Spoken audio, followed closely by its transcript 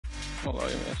Hold on,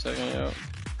 give me a second, yo.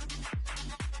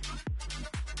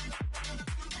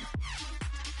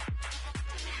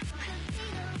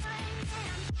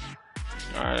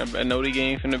 Alright, I know the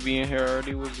game finna be in here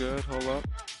already. Was good. Hold up.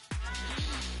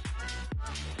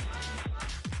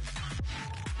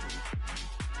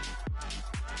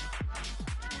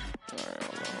 Alright,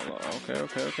 hold on.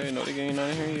 Okay. No, the game not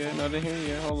in here yet. Not in here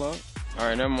yet. Hold up.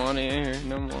 Alright, never mind. It in here.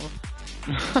 Never mind.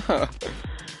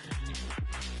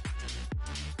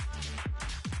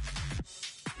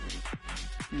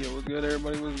 Yeah, what's good?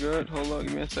 Everybody was good. Hold up.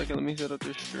 Give me a second. Let me set up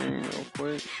this stream real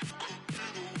quick.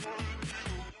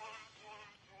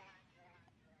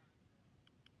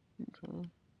 Okay.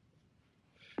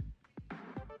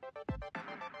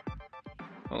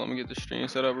 Hold on, let me get the stream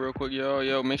set up real quick, yo.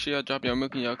 Yo, make sure y'all drop your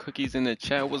milk and y'all cookies in the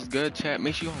chat. What's good, chat?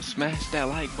 Make sure y'all smash that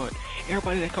like button.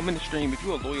 Everybody that come in the stream, if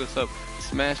you a loyal sub,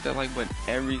 smash that like button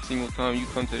every single time you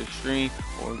come to the stream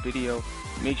or video.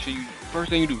 Make sure you, first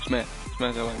thing you do, smash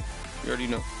that like. You already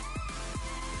know.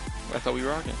 That's how we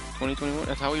rocking. 2021,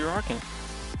 that's how we rocking.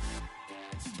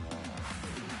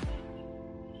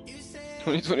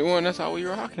 2021, that's how we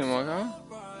rocking, my guy.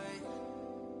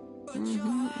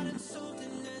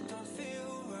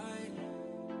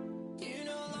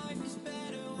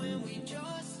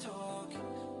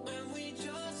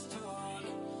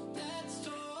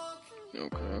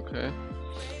 Okay.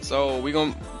 So we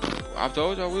gonna, I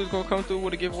told y'all we was gonna come through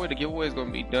with a giveaway. The giveaway is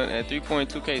gonna be done at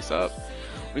 3.2k subs.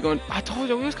 I told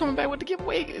y'all we was coming back with the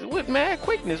giveaway with mad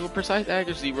quickness, with precise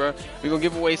accuracy, bro. We gonna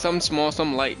give away something small,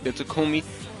 something light, the Takumi.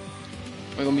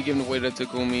 We're gonna be giving away the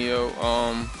Takumi, yo.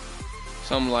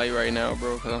 Something light right now,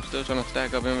 bro, cause I'm still trying to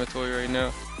stack up inventory right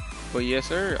now. But yes,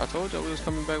 sir. I told y'all we was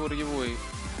coming back with a giveaway.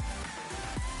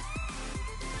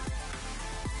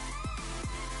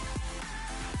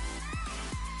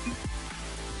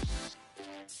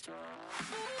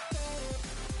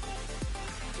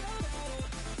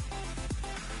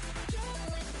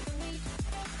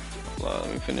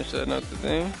 Let me finish setting up the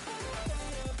thing.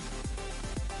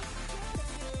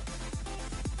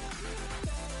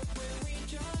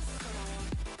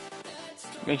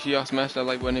 Make sure y'all smash that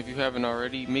like button if you haven't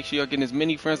already. Make sure y'all getting as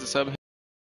many friends to sub.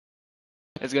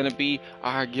 It's gonna be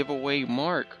our giveaway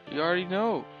mark. You already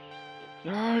know.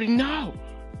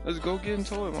 Let's go get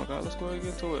into it, my God. Let's go ahead and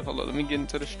get into it. Hold on, let me get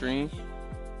into the stream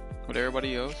with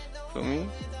everybody else. Feel me?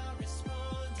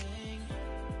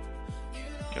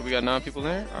 Yeah, we got 9 people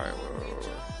in here. All right, wait.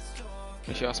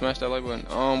 Make sure y'all smash that like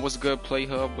button. What's good? Play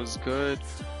Hub was good.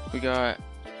 We got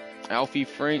Alfie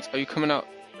Franks. Are you coming out?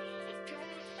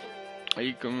 Are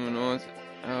you coming on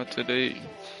out today?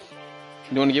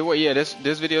 You want to give away? Yeah, this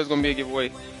video is gonna be a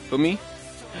giveaway. For me,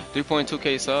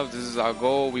 3.2k subs. This is our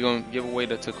goal. We're gonna give away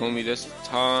the Takumi this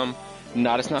time.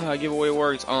 Nah, that's not how a giveaway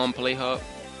works. Play Hub.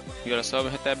 You gotta sub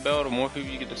and hit that bell. The more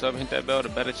people you get to sub and hit that bell, the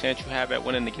better chance you have at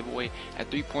winning the giveaway at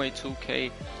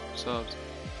 3.2k subs.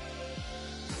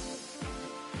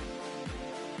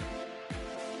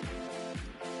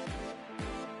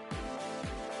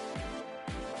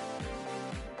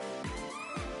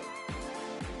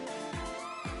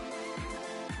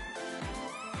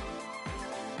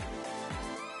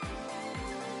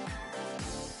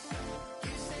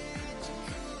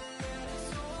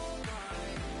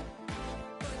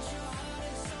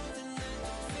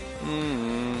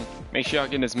 Make sure y'all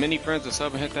getting as many friends to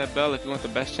sub and hit that bell if you want the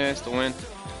best chance to win.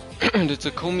 The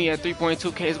Takumi at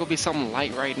 3.2k is gonna be something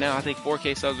light right now. I think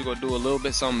 4k subs we're gonna do a little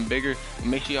bit something bigger. But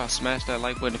make sure y'all smash that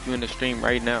like button if you're in the stream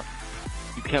right now.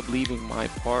 You kept leaving my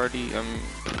party. I mean,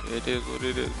 it is what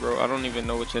it is, bro. I don't even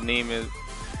know what your name is.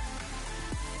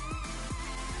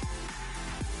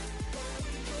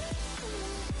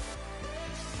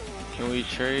 Can we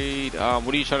trade? What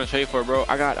are you trying to trade for, bro?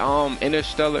 I got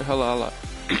Interstellar. Hello.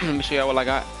 Let me show y'all what I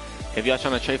got. If y'all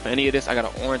trying to trade for any of this, I got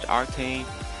an orange octane.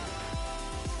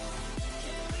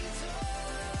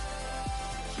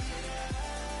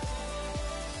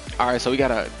 Alright, so we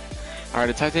got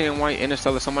the titanium white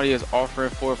Interstellar. Somebody is offering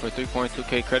for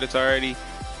 3.2k credits already.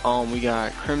 We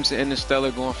got Crimson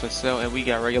Interstellar going for sale, and we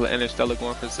got regular Interstellar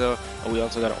going for sale, and we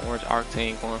also got an orange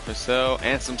octane going for sale,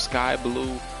 and some sky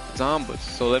blue Zombas.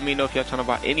 So let me know if y'all trying to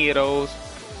buy any of those.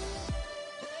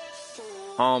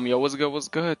 Yo, what's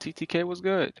good? TTK, what's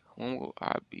good? When will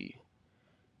I be?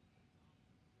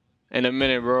 In a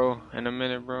minute, bro.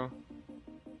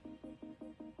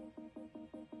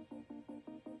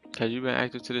 Cause you been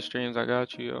active to the streams, I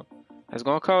got you, yo. It's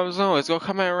gonna come soon. It's gonna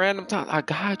come at a random time. I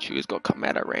got you. It's gonna come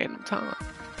at a random time.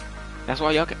 That's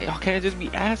why y'all can't just be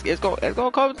asking. It's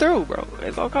gonna come through, bro.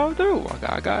 It's gonna come through.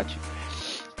 I got you.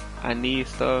 I need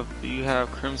stuff. Do you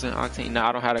have Crimson Octane? No,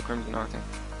 I don't have a Crimson Octane.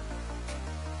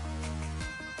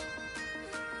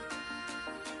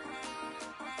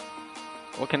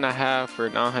 What can I have for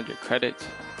 900 credits?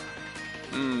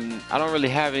 I don't really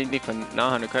have anything for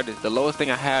 900 credits. The lowest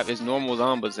thing I have is normal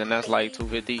zombies, and that's like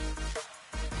 250.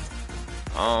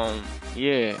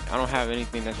 Yeah, I don't have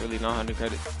anything that's really 900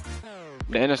 credits.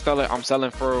 The Interstellar I'm selling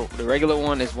for, the regular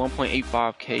one is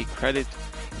 1.85k credits.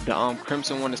 The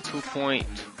Crimson one is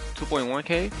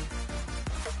 2.1k.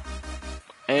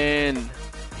 And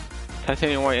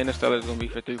Titanium White Interstellar is gonna be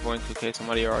for 3.2k.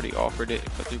 Somebody already offered it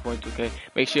for 3.2k.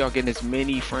 Make sure y'all getting as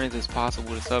many friends as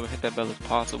possible to sub and hit that bell as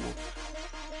possible.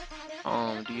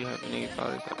 Do you have any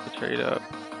thoughts I could trade up?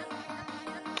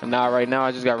 Nah, right now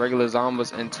I just got regular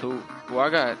zombies and 2. Well, I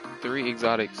got 3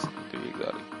 exotics. 3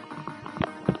 exotics.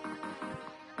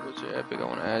 What's your epic? I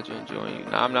wanna add you and join you.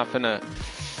 Nah, I'm not finna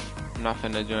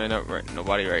join up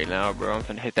nobody right now, bro. I'm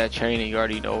finna hit that trainer. You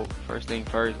already know. First thing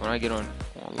first. When I get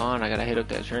online, I gotta hit up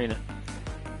that trainer.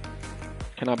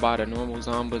 Can I buy the normal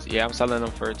zombies? Yeah, I'm selling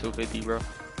them for 250, bro.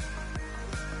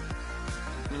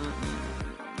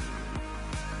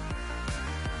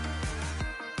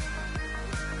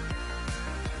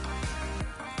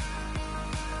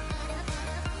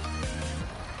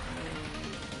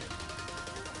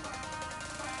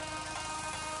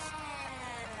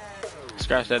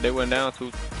 Scratch that, they went down to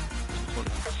 220.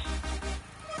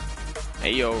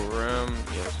 Hey yo,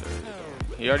 yes sir.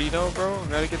 You already know, bro.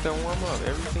 Gotta get that warm up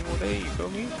every single day. You feel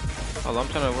me? Oh, I'm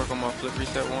trying to work on my flip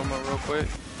reset warm up real quick.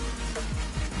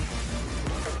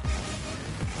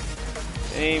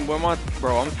 Dang, bro? I'm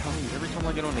telling you, every time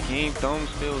I get on the game, thumbs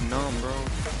feel numb, bro.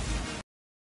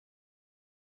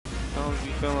 Thumbs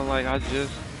be feeling like I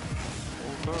just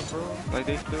woke up, bro. Like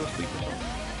they still sleep or something.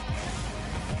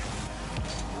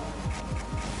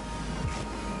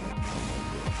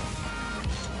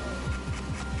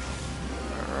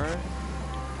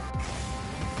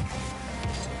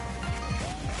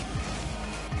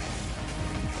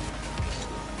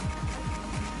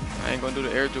 I ain't gonna do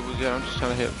the air dribbles yet. I'm just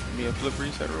trying to hit me a flip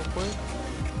reset real quick.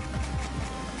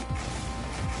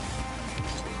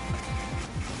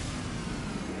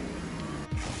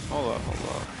 Hold up.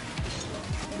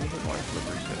 Let me hit my flip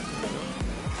reset.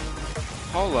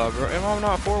 Hold up, bro. Am I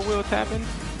not 4-wheel tapping?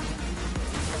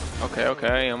 Okay,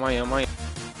 I am.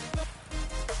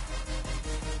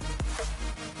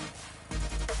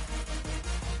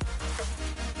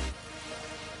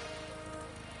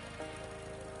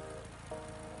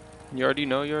 You already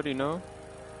know.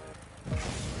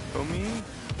 Feel me?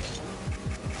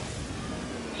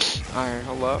 Alright,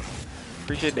 hold up.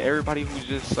 Appreciate to everybody who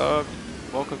just subbed.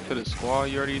 Welcome to the squad,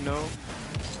 you already know.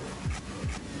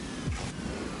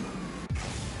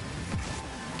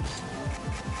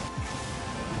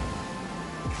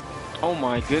 Oh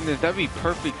my goodness, that'd be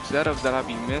perfect setups that I'd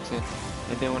be missing.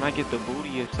 And then when I get the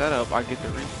booty set up, I get the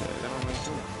reset. That don't make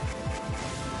sense.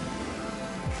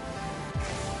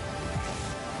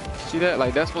 See that?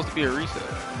 Like, that's supposed to be a reset.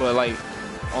 But like,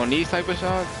 on these type of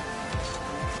shots,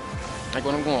 like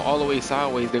when I'm going all the way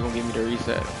sideways, they're gonna give me the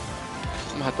reset.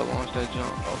 I'm gonna have to launch that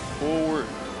jump up forward,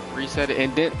 reset it,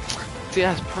 and then, see,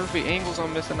 that's perfect angles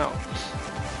I'm missing out.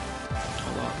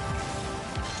 Hold on.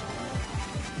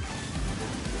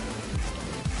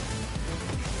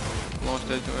 Launch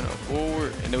that joint up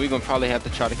forward, and then we're gonna probably have to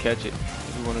try to catch it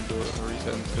if we wanna do a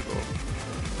reset and stick off.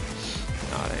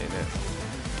 Nah, that ain't it.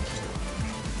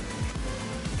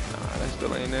 That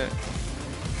still ain't it.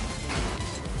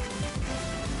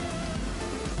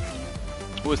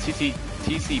 Who is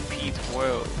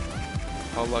TCP12?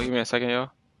 Hold on, give me a second, y'all.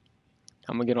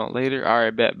 I'm gonna get on later.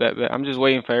 Alright, bet. I'm just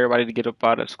waiting for everybody to get up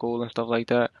out of school and stuff like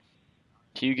that.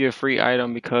 Can you give free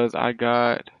item because I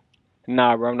got...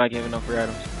 Nah, bro, I'm not giving no free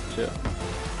items. Chill.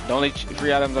 The only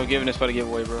free items I'm giving is for the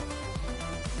giveaway, bro.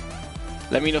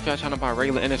 Let me know if y'all trying to buy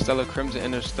regular Interstellar, Crimson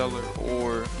Interstellar,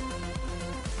 or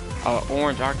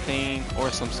orange octane,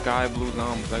 or some sky blue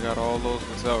zombies. I got all those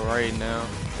for sale right now.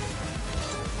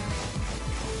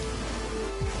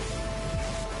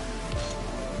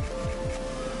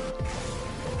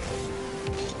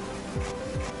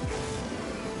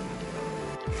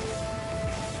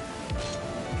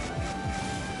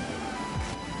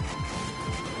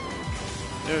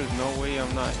 There's no way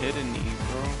I'm not hitting these,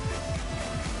 bro.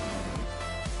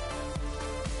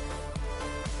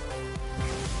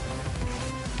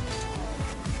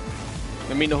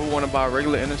 Let me know who want to buy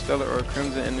regular Interstellar or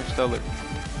Crimson Interstellar.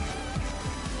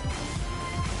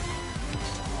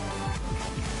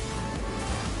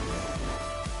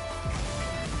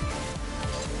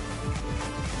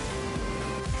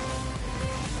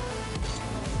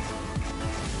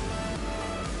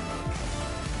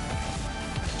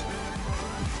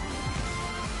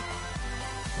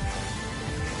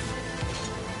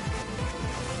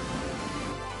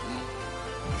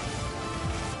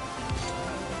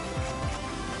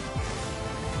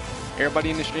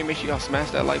 Everybody in the stream, make sure y'all smash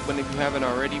that like button if you haven't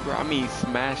already, bro. I mean,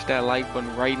 smash that like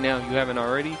button right now if you haven't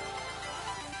already.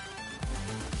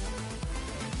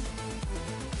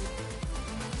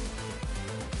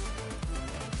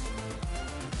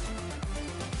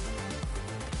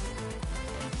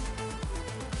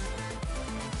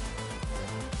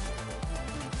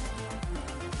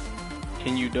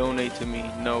 Can you donate to me?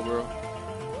 No, bro.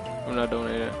 I'm not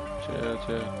donating.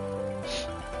 Chill.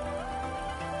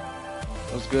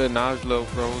 What's good? Naj Low,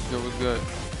 bro. What's good?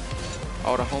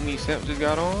 Oh, the homie Simp just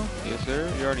got on? Yes, sir.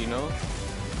 You already know.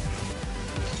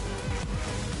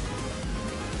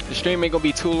 The stream ain't gonna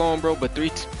be too long, bro, but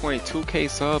 3.2k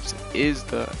subs is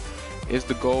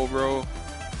the goal, bro.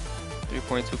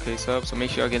 3.2k subs, so make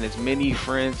sure y'all getting as many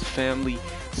friends, family,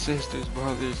 sisters,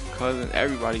 brothers, cousins,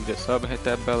 everybody that sub and hit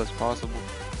that bell as possible.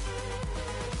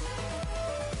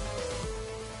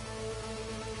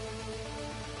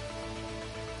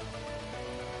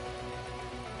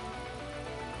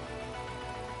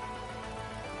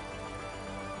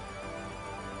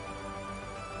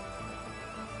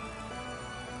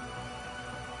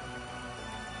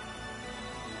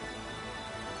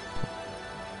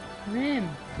 Rim.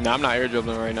 Nah, I'm not air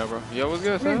dribbling right now, bro. Yo, what's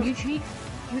good, Rim, son?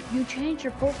 you changed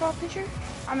your profile picture?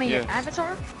 I mean, your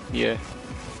avatar? Yeah.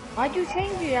 Why'd you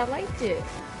change it? I liked it.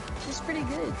 It's just pretty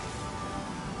good.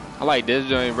 I like this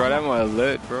joint, bro. That one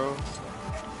lit, bro.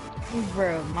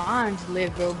 Bro, mine's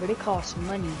lit, bro, but it costs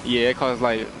money. Yeah, it costs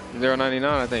like $0.99,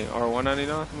 I think, or $1.99,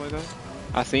 something like that.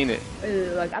 I seen it.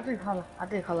 Like I think it cost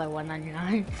like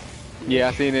 $1.99. Yeah,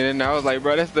 I seen it, and I was like,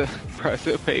 bro, that's the bro. I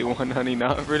still paid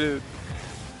 $1.99 for this.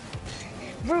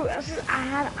 Bro, I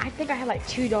think I had like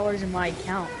 $2 in my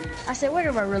account. I said, what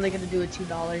am I really gonna do with $2,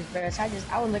 bro? So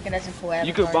I was looking at some cool avatars.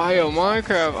 You could buy a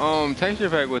Minecraft texture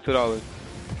pack with $2.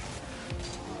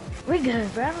 We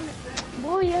good, bro.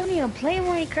 Boy, you don't even play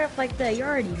Minecraft like that. You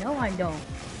already know I don't.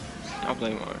 I'm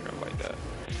playing Minecraft like that.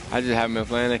 I just haven't been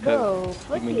playing it because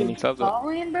you've been getting subs up.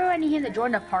 Bro, I need him to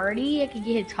join the party. I could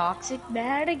get toxic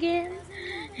bad again.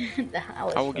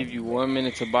 I will give you 1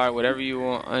 minute to buy whatever you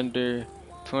want under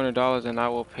 $200, and I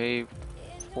will pay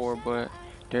for. But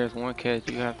there's one catch: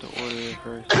 you have to order it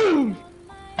first.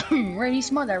 Ray, you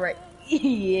smell that, right?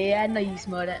 Yeah, I know you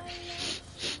smell that.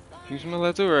 You smell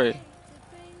that too, right?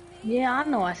 Yeah, I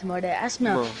know I smell that. I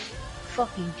smell bro.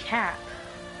 Fucking cap.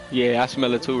 Yeah, I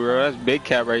smell it too, bro. That's big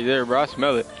cap right there, bro. I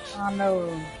smell it. I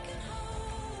know.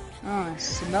 I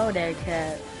smell that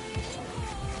cap.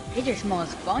 It just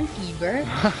smells funky, bro.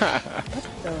 What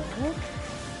the heck?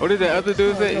 What did that other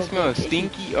dude say? It smells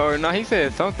stinky, or no? He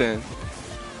said something.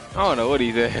 I don't know what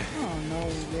he said. I don't know,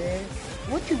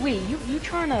 man. Wait, you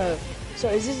trying to? So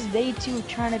is this day 2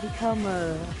 trying to become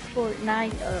a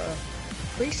Fortnite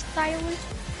freestyler?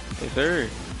 Yes, sir.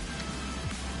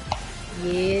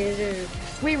 Yeah.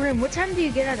 Wait, Rim, what time do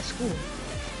you get out of school?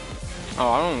 Oh,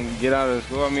 I don't get out of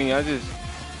school. I mean, I just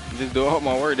do all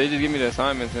my work. They just give me the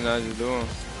assignments and I just do them.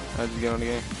 I just get on the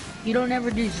game. You don't ever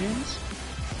do Zooms?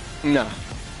 Nah.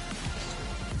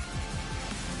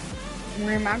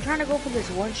 Rim, I'm trying to go for this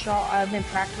one shot. I've been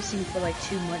practicing for like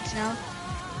 2 months now.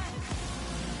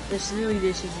 This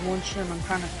is one shot I'm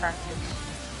trying to practice.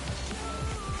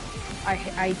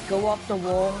 I go off the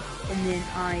wall and then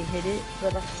I hit it,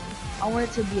 but I want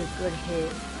it to be a good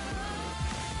hit.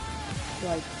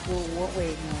 Like, well,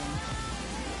 wait,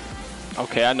 no.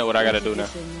 Okay, I know what I gotta do now.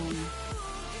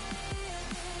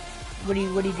 What are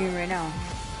you doing right now?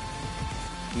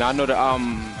 Now I know that how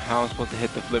I'm supposed to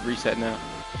hit the flip reset now.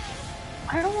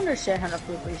 I don't understand how to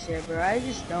flip reset, bro. I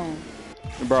just don't.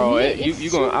 Bro, I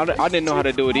didn't know how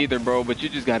to do it either, bro. But you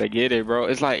just gotta get it, bro.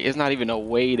 It's like it's not even a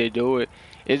way to do it.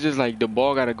 It's just like the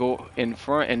ball gotta go in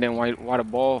front, and then while the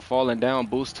ball falling down,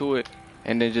 boost to it,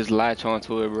 and then just latch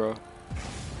onto it, bro.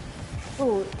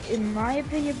 Bro, in my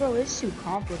opinion, bro, it's too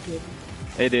complicated.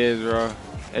 It is, bro.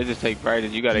 It just take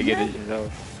practice. You gotta get it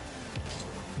yourself.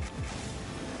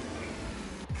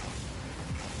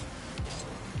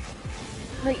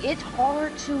 Like, it's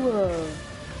hard to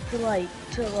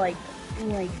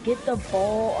get the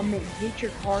ball. I mean, get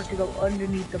your car to go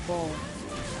underneath the ball.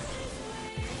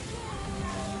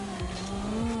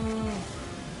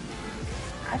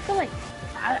 I feel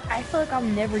like I'll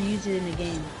never use it in the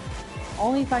game.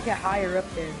 Only if I get higher up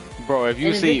there. Bro, if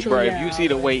you see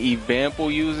the way Evample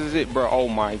uses it, bro, oh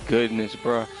my goodness,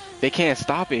 bro. They can't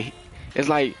stop it. It's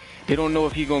like they don't know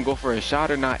if he's gonna go for a shot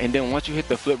or not, and then once you hit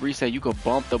the flip reset, you could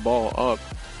bump the ball up.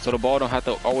 So the ball don't have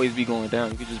to always be going down.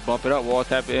 You can just bump it up, wall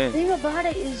tap it in. The thing about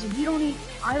it is we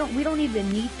don't even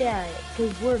need that,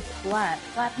 because we're flat.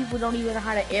 Flat people don't even know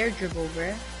how to air dribble,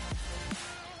 bro.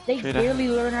 They barely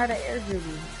learn how to air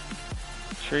dribble.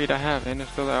 trade I have.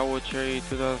 Interstellar, I will trade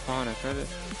 2,500 credit.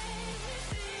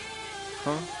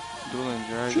 Huh? Dueling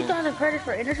Dragon. 2,000 credit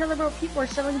for Interstellar, bro. People are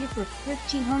selling it for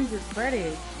 1,500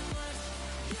 credit.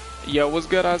 Yo, what's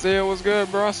good, Isaiah? What's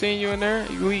good, bro? I seen you in there.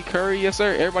 You eat curry, yes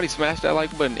sir. Everybody smash that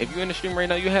like button. If you in the stream right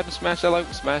now, you haven't smashed that like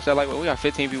button. We got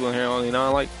 15 people in here, only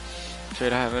 9 like.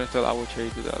 Trade I have Interstellar, I will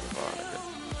trade 2,500.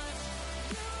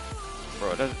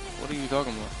 Bro, that's, what are you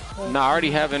talking about? Nah, I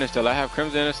already have Interstellar. I have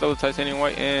Crimson Interstellar, Titanium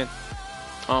White, and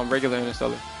regular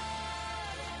Interstellar.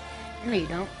 No, you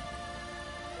don't.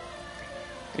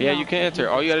 Yeah, No, you can enter.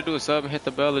 All you gotta do is sub and hit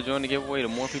the bell to join the giveaway. The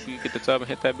more people you get to sub and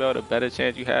hit that bell, the better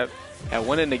chance you have at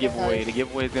winning the giveaway. The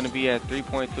giveaway is gonna be at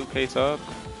 3.2k subs.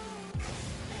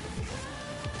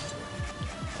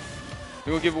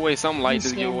 We'll give away something like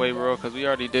this giveaway, bro, because we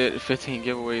already did 15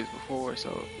 giveaways before,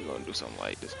 so we're gonna do something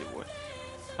like this giveaway.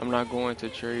 I'm not going to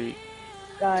trade.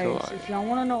 Guys, if y'all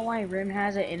wanna know why Rim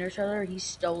has an Interstellar, he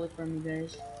stole it from you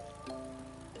guys.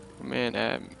 Man,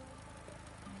 add me.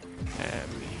 Add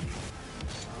me.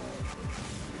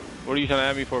 What are you trying to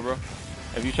add me for, bro?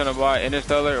 If you trying to buy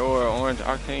Interstellar or Orange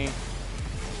Octane?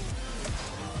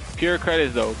 Pure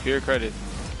credits, though. Pure credits.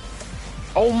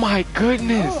 Oh my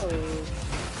goodness! Oh.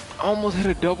 I almost hit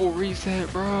a double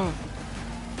reset, bro.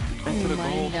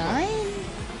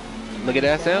 Look at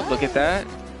that, Sam. Look at that.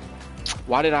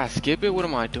 Why did I skip it? What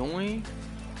am I doing?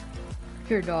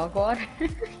 Your dog water.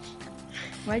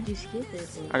 Why'd you skip it?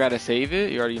 I gotta save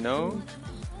it. You already know.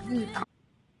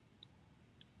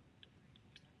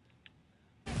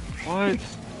 What?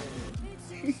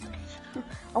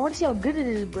 I want to see how good it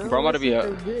is, bro. Bro, I'm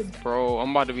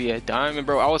about to be a diamond,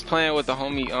 bro. I was playing with the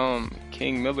homie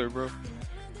King Miller, bro.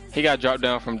 He got dropped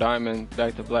down from diamond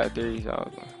back to black 3s. I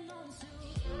was like,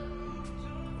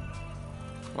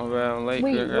 my bad, I'm late.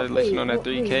 Congratulations on that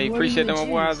 3K. Appreciate that, my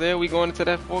boy Isaiah. We going into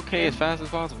that 4K as fast as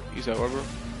possible. You said what, bro?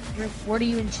 What are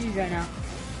you in choose right now?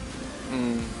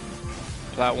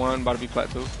 Plat 1, about to be Plat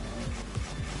 2.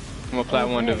 I'm a Plat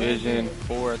 1 Division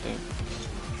 4, I think.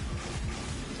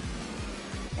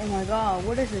 Oh my god,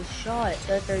 what is this shot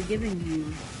that they're giving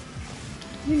you?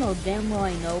 You know damn well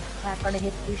I know Plat gotta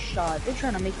hit this shot. They're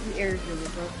trying to make you air dribble,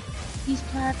 bro. These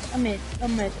Plats,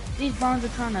 these bronze are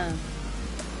trying to...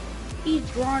 These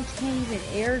bronze can't even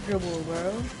air dribble,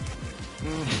 bro.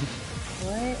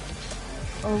 What?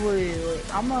 Oh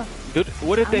wait, Dude,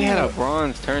 what if they had a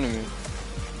bronze tournament?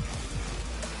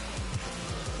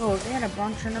 Oh, if they had a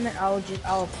bronze tournament, I'll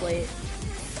play it.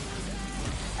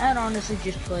 I'd honestly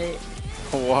just play it.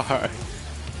 Why?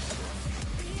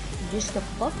 Just to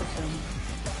fuck with them.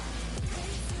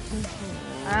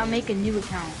 I'll make a new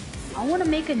account. I want to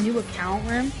make a new account,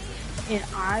 Rim, and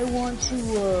I want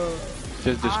to,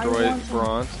 just destroy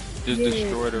bronze? Just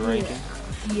destroy the ranking?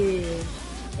 Yeah.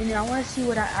 And then I want to see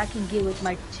what I can get with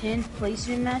my 10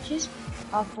 placement matches.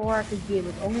 How far I could get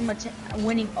with only my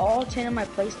winning all 10 of my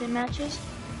placement matches.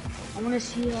 I want to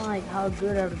see like how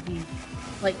good I would be.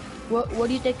 Like, what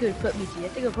do you think it would put me to? I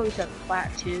think it would put me to Plat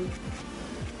 2.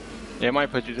 Yeah, it might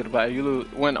put you to the Plat. You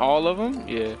win all of them?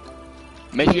 Yeah.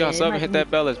 Make sure y'all sub and hit that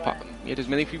bell as possible. Get as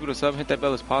many people to sub and hit that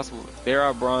bell as possible. There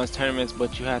are bronze tournaments,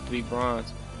 but you have to be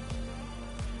bronze.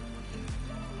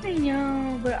 I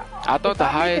know, but I thought the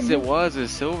highest it was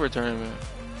is silver tournament.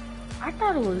 I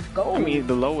thought it was gold. I mean,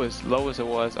 the lowest it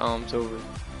was silver.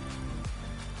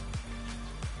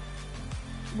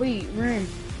 Wait, Rim.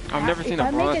 I've never seen a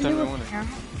bronze tournament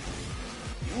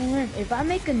winner. If I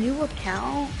make a new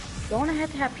account, don't I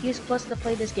have to have PS Plus to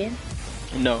play this game?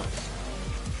 No.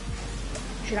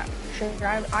 Should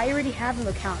I? I already have an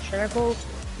account. Should I go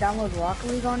download Rocket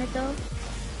League on it though?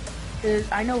 Cause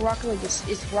I know Rocket League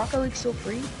is Rocket League still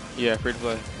free? Yeah, free to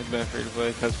play. It's been free to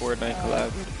play because Fortnite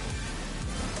collabed.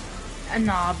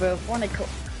 Nah, bro.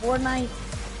 Fortnite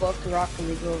fucked Rocket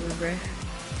League over, bro.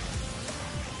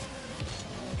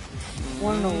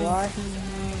 Wanna know why?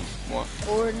 What?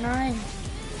 Fortnite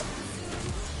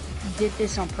did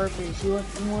this on purpose. You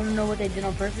wanna know what they did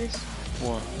on purpose?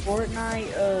 What?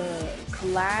 Fortnite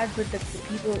collabed with the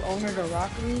people who own the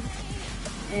Rocket League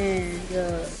and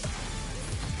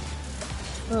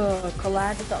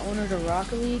collabed with the owner of the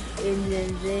Rocket League, and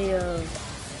then they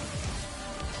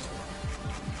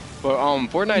But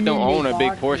Fortnite don't own a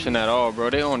big portion at all, bro.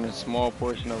 They own a small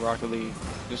portion of Rocket League,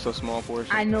 just a small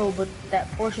portion. I know, but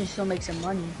that portion still makes them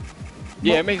money.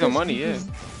 Yeah, it makes them money, yeah.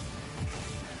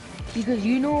 Because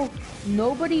you know,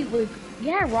 nobody like,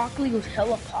 yeah, Rocket League was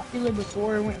hella popular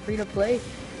before it went free to play,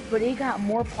 but it got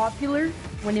more popular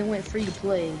when it went free to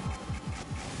play.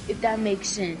 If that makes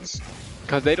sense.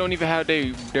 Cause they don't even have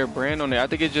their brand on there. I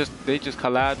think they just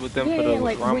collabed with them for the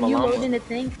like Rama when you Llama. load in the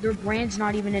thing, their brand's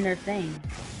not even in their thing.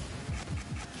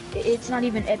 It's not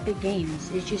even Epic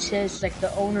Games. It just says like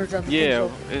the owners of the thing. Yeah,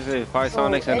 So, it's it so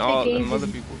Sonics and Epic all Games them is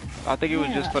other people. I think it was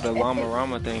just yeah. for the Llama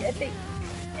Rama thing.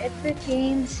 Epic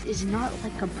Games is not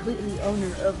like completely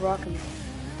owner of Rocket League,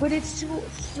 but it's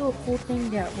still a cool thing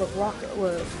that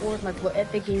what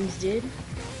Epic Games did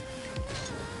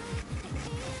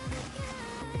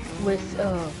with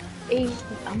I'm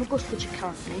gonna go switch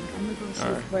account, Nick. I'm gonna go see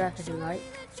what I have to do, right?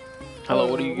 Hello,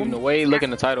 what are you giving away? Look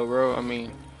in the title, bro. I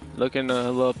mean, look in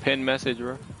the little pin message,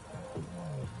 bro.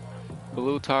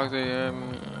 Blue toxic.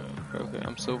 Okay,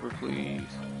 I'm silver, please.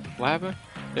 What happened?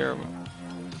 Terrible.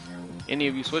 Any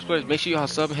of you Switch players, make sure y'all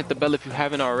sub and hit the bell if you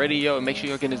haven't already, yo. And make sure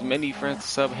y'all getting as many friends to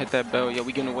sub and hit that bell, yo.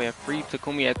 We giving away a free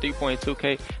Takumi at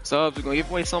 3.2k subs. We're gonna give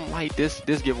away something like this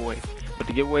giveaway, but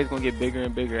the giveaway is gonna get bigger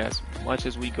and bigger as much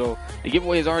as we go. The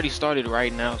giveaway has already started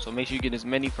right now, so make sure you get as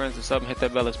many friends to sub and hit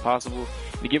that bell as possible.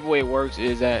 The giveaway works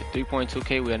is at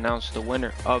 3.2k. We announce the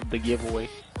winner of the giveaway.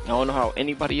 I don't know how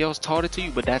anybody else taught it to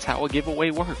you, but that's how a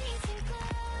giveaway works.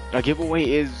 A giveaway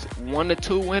is 1 to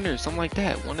 2 winners, something like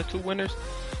that. 1 to 2 winners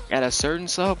at a certain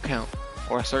sub count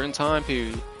or a certain time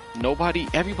period.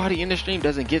 Everybody in the stream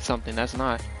doesn't get something. It's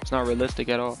not realistic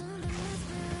at all.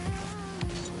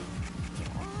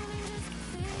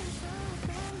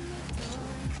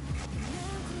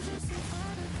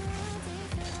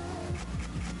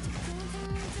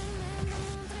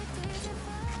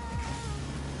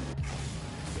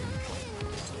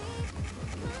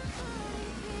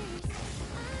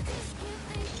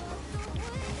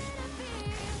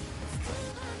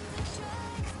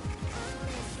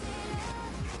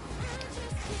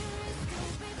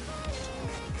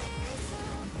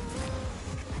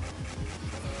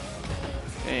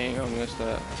 Dang, I missed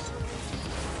that.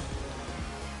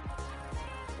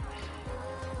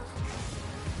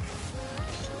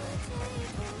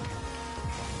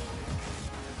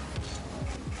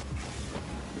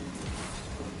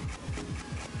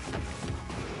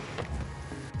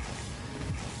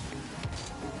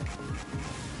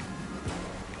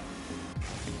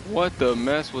 What the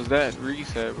mess was that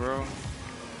reset, bro?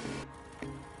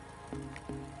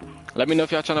 Let me know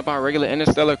if y'all trying to buy regular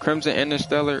Interstellar, Crimson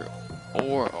Interstellar,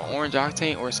 or Orange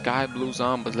Octane, or Sky Blue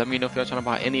Zombas. Let me know if y'all trying to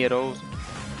buy any of those.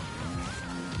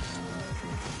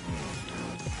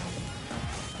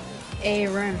 Hey,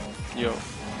 Rim. Yo.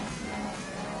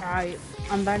 Alright,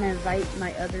 I'm about to invite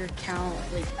my other account.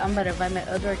 I'm about to invite my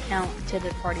other account to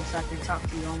the party so I can talk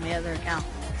to you on my other account.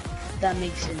 That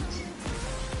makes sense.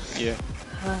 Yeah.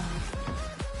 Oh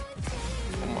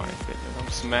my goodness, I'm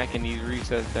smacking these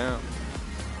resets down.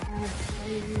 I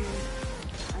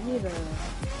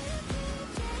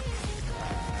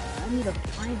need to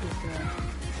find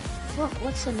it. Look,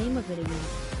 what's the name of it again?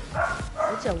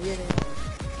 It's a weird.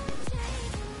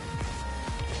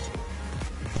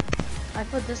 I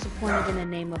feel disappointed in the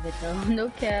name of it though. No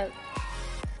cap.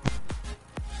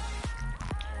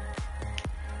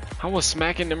 I was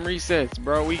smacking them resets,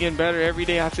 bro. We getting better every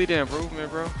day. I see the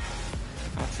improvement, bro.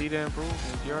 I see the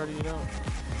improvement. You already know.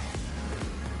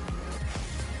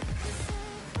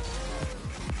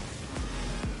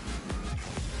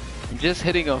 Just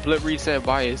hitting a flip reset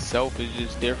by itself is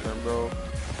just different, bro.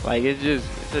 Like it's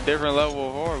a different level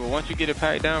of horror. But once you get it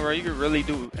packed down, bro, you can really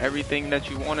do everything that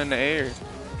you want in the air.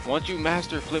 Once you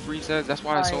master flip resets, that's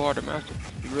why it's so hard to master.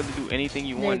 You really do anything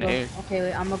you want in the air. Okay,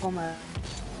 wait, I'm gonna go my.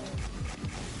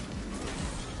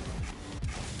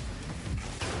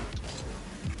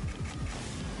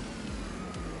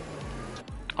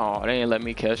 Oh, they ain't let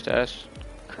me catch that. That's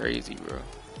crazy, bro.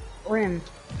 Rim.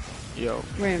 Yo.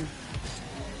 Rim.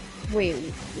 Wait,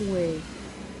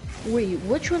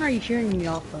 which one are you hearing me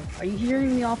off of? Are you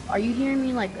hearing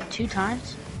me like 2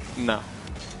 times? No.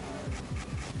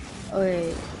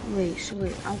 Wait,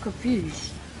 I'm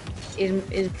confused.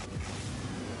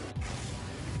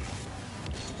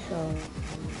 So,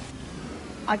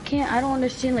 I don't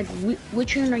understand, like,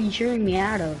 which one are you hearing me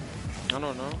out of? I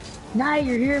don't know. Nah,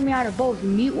 you're hearing me out of both.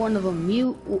 Mute one of them.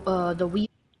 Mute, the Wii.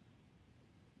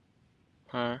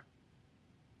 Huh?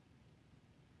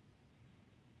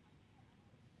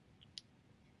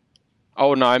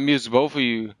 Oh no, it mutes both of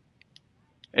you.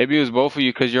 It mutes both of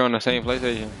you because you're on the same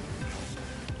PlayStation.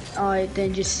 Alright,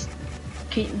 then just.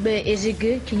 But is it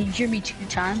good? Can you hear me 2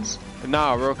 times?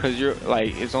 Nah, bro, because you're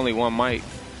like, it's only one mic.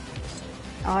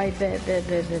 Alright, bet.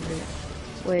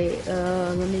 Wait,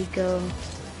 let me go.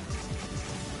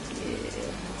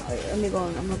 Yeah,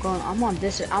 I'm on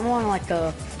this. I'm on like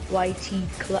the YT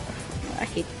club.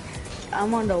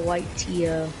 I'm on the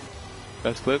YT.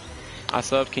 Best clips. I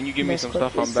subbed. Can you give me some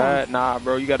clip. stuff? I'm bad. Nah,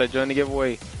 bro, you gotta join the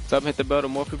giveaway. Sub, hit the bell. The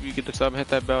more people you get to sub, hit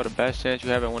that bell. The best chance you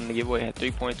have at winning the giveaway at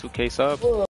 3.2k subs.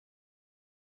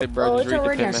 Hey, bro, Oh, just it's read the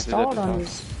already pin message at installed the on top.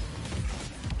 this.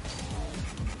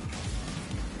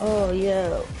 Oh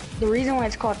yeah. The reason why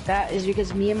it's called that is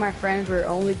because me and my friends were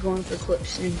only going for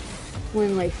clips, and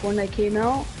when like Fortnite came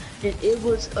out, it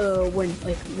was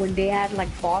when they add like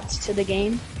bots to the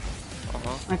game.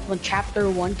 Like when Chapter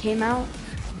 1 came out,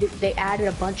 they added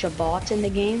a bunch of bots in the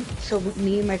game. So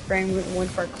me and my friend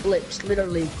went for clips,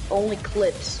 literally only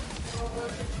clips.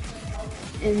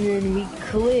 And then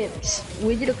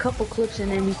we did a couple clips,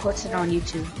 and then we posted it on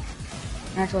YouTube.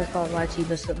 That's why it's called YT,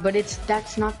 but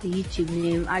that's not the YouTube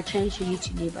name. I changed the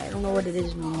YouTube name, but I don't know what it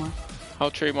is anymore. I'll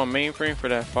trade my mainframe for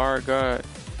that fire guard,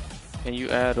 and you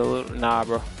add a little. Nah,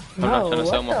 bro. I'm not trying to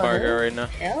sell my fire guard right now.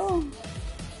 Hell?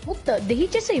 What the? Did he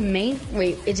just say main?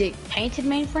 Wait, is it painted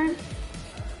mainframe?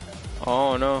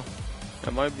 Oh no,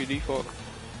 that might be default.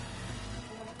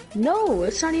 No,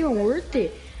 it's not even worth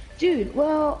it, dude.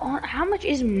 Well, how much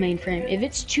is mainframe? If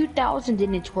it's 2,000,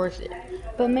 then it's worth it.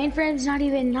 But mainframe's not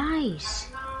even nice.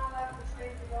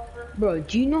 Bro,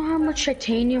 do you know how much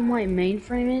titanium white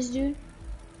mainframe is, dude?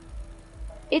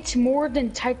 It's more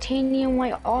than titanium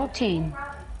white octane.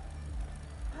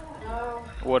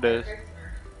 What is?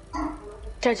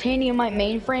 Titanium white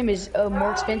mainframe is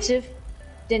more expensive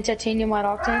than titanium white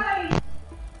octane.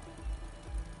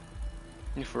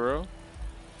 You for real?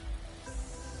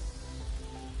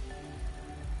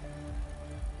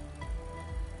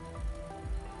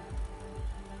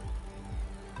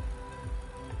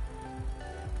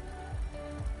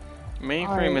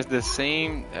 Mainframe is the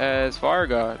same as Fire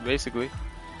God, basically.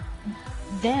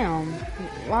 Damn.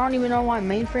 I don't even know why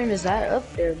mainframe is that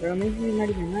up there, bro. Mainframe is not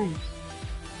even nice.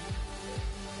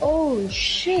 Oh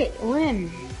shit,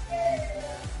 Rim.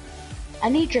 I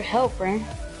need your help, Rim.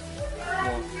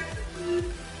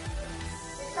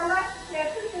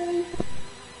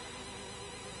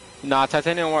 Nah,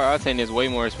 titanium white octane is way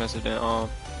more expensive than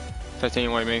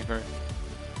titanium white mainframe.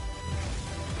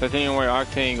 Titanium white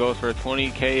octane goes for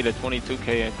 20k to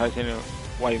 22k, and titanium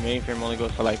white mainframe only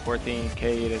goes for like 14k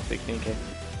to 16k.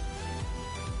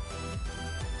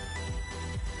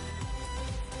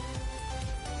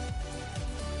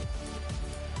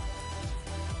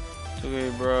 It's okay,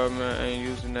 bro, man, I ain't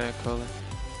using that color.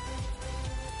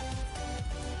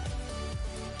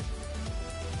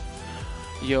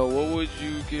 Yo, what would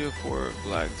you give for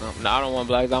black zombie? Nah, I don't want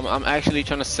black zombie. I'm actually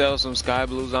trying to sell some sky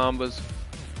blue zombies,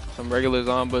 some regular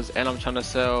zombies, and I'm trying to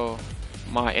sell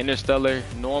my interstellar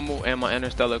normal and my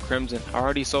interstellar crimson. I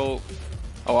already sold.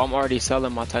 Oh, I'm already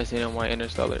selling my titanium white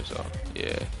interstellar, so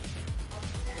yeah.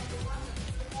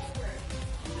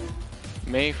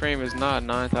 Mainframe is not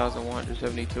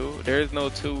 9,172. There is no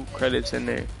 2 credits in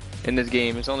there in this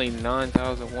game. It's only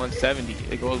 9,170.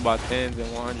 It goes by 10s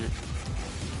and 100s.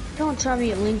 Don't tell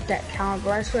me it linked that count,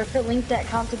 bro. I swear if it linked that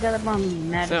count together, bro, I'm gonna be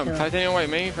mad. Sam, titanium white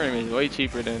mainframe is way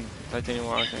cheaper than titanium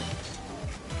white octane.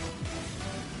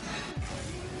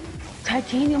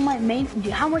 Titanium white main.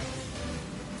 How much?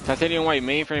 Titanium white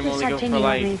mainframe only goes for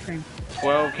like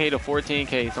 12k to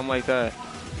 14k, something like that.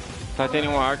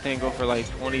 Titanium white octane go for like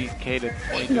 20k to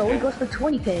 22k. No, it goes for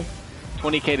 20k.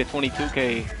 20k to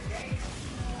 22k.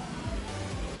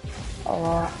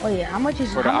 Oh yeah. How much does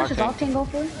octane go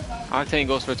for? Octane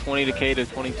goes for 20k to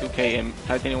 22k, and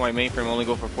titanium white mainframe only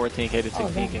go for 14k to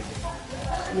 16k.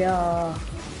 Yeah.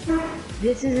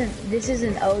 This is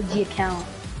an OG account.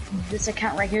 This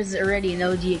account right here is already an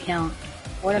OG account.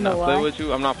 Wanna know why? Play with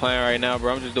you? I'm not playing right now,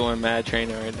 bro. I'm just doing mad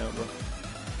training right now, bro.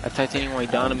 A titanium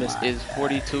white Dynamis is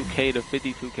 42k to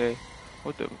 52k.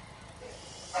 What the?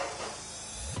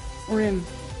 Rim.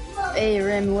 Hey,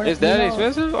 Rim. Is that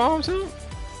expensive? Oh, I'm saying.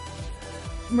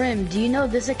 Rim, do you know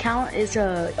this account is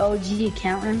a OG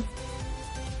account, Rim?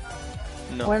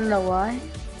 No. Wanna know why?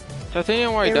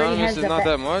 Titanium white Dynamis is not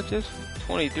that much. It's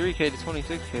 23k to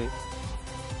 26k.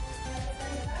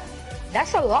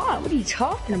 That's a lot. What are you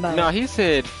talking about? No, he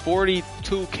said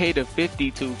 42k to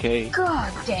 52k.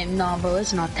 God damn, no, bro.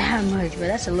 It's not that much, but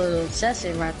that's a little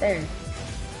excessive right there.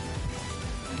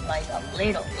 Like a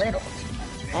little too much.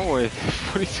 Oh, wait,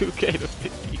 42k to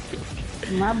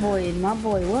 52k. My boy, what's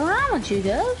wrong with you,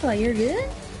 guys? Like, you're good?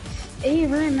 Hey,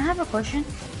 Rim, I have a question.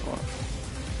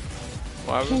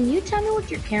 What? Can you tell me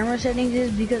what your camera settings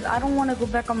is? Because I don't want to go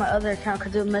back on my other account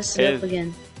because it'll mess it up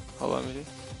again. Hold on, let me see.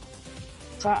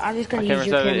 So I'm just gonna use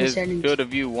your camera settings. Field of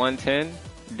view 110,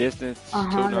 distance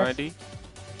 290,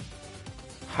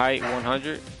 height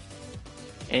 100,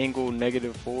 angle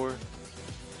 -4,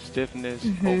 stiffness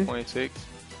 0.6,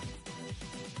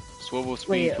 swivel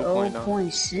speed 2.9.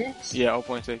 0.6? Yeah,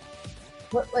 0.6.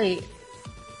 What? Wait.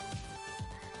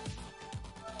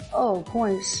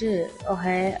 0.6.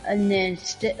 Okay, and then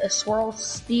swirl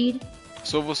speed.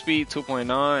 Swivel speed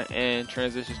 2.9 and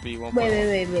transition speed 1.1.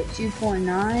 Wait.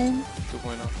 2.9.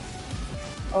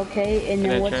 2.0. Okay, and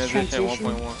then what's transition?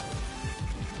 1.1.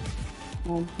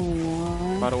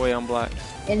 1.1. By the way, I'm black.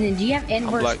 And then do you have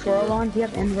invert scroll on? Do you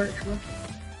have invert scroll?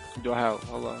 Do I have?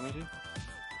 Hold on, let me see.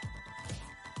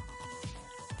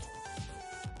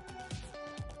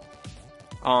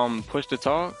 Push to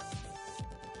talk.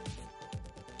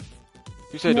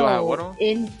 You said no, do I have what on?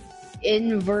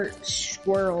 Invert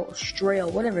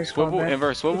strail, whatever it's swivel, called. Bro.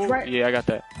 Invert swivel? Right. Yeah, I got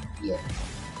that. Yeah.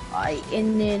 Alright,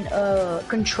 and then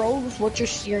controls, what's your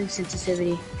steering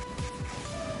sensitivity?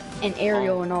 And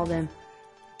aerial and all them.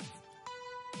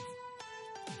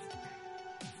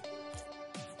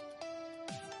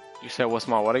 You said what's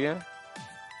my what again?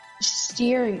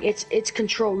 Steering, it's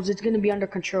controls. It's gonna be under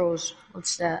controls.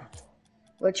 What's that?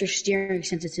 What's your steering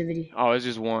sensitivity? Oh, it's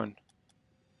just 1.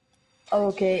 Oh,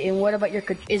 okay, and what about your?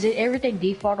 Is it everything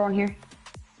default on here?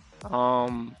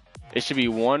 It should be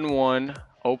 1.1,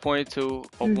 0.2,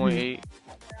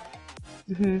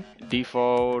 0.8.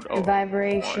 Default. And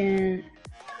vibration. 1.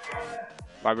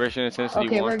 Vibration intensity.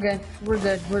 Okay, 1. we're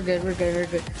good.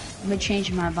 Let me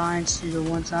change my binds to the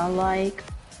ones I like.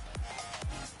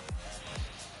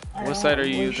 What site are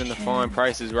you using to find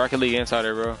prices? Rocket League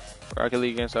Insider, bro. Rocket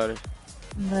League Insider.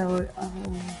 No,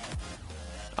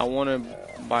 I want to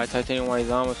buy titanium white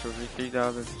zombies for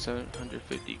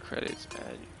 3,750 credits.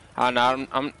 I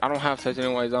don't have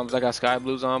titanium white zombies. I got sky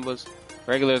blue zombies,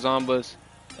 regular zombies,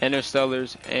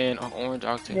 interstellars, and orange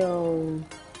octane.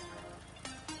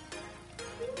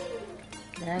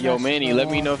 Yo, Manny, let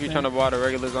me know if you're trying to buy the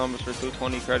regular zombies for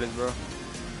 220 credits, bro.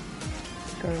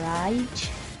 Garage.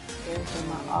 There's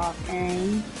my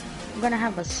octane. I'm gonna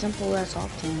have a simple ass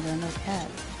octane, though, no cap.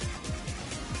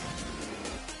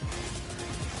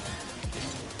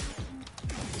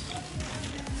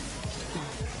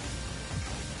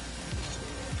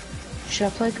 Should I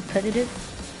play competitive?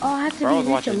 Oh, I have to be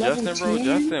reach a level 10?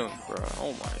 Justin, bro.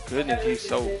 Oh my goodness, he's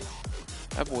so...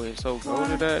 That boy is so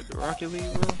goated at Rocket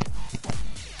League, bro.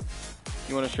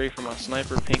 You want to trade for my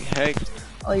sniper pink hex?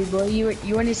 Oh, boy,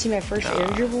 you want to see my first air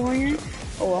dribble on here?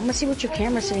 Oh, I'm gonna see what your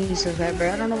camera settings is like,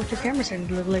 bro. I don't know what your camera settings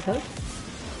look like, huh?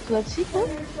 So let's see, huh?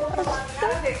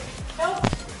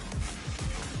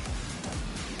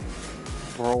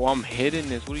 Bro, I'm hitting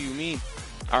this. What do you mean?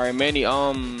 Alright, Manny,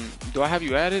 do I have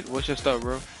you added? What's your stuff,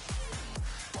 bro?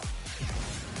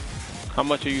 How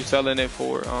much are you selling it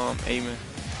for, Amen?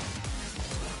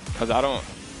 Cause I don't...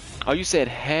 Oh, you said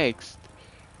hex.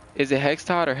 Is it hex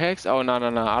tied or hex? Oh, no.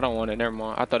 I don't want it. Never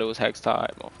mind. I thought it was hex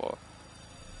tied. My fault.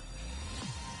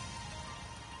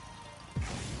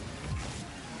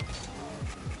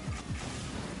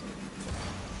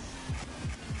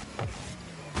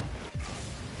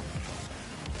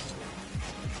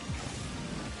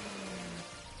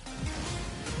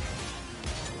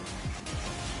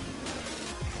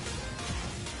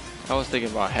 I was thinking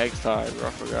about hex tied, bro.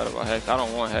 I forgot about hex. I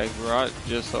don't want hex, bro. I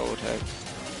just sold hex.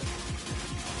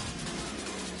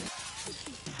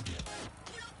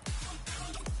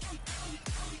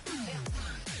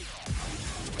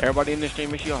 Everybody in the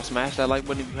stream, make sure y'all smash that like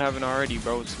button if you haven't already,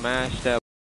 bro. Smash that.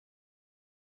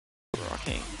 Bro, I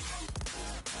can't.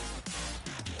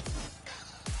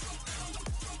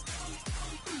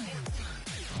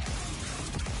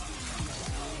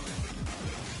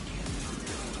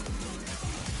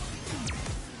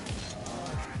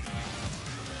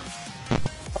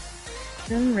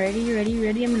 I'm ready.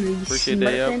 I'm gonna be appreciate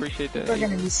that, yeah, appreciate that. People are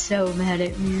gonna be so mad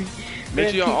at me. Make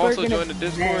sure y'all also join the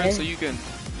Discord so you can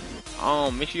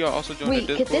make sure y'all also join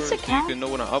the Discord so you can know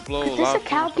when I upload. Could this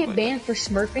account get banned for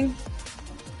smurfing?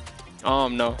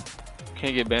 No.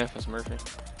 Can't get banned for smurfing.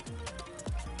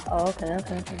 Oh, okay.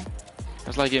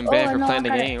 That's like getting banned for playing the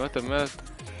game. What the mess?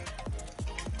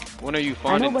 When are you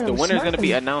finding the winner's gonna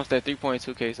be announced at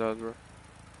 3.2k subs, bro?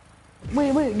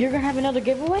 Wait, you're gonna have another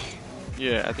giveaway?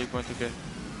 Yeah, at 3.2k.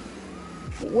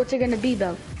 What's it gonna be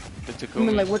though? The Takumi. I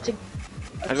mean, like, what's it?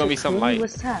 It's gonna be something light.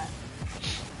 What's that?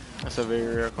 That's a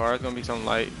very rare car. It's gonna be something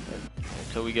light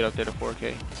until we get up there to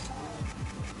 4k.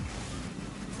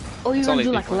 Oh, you're gonna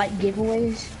do like light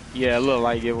giveaways? Yeah, a little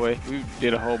light giveaway. We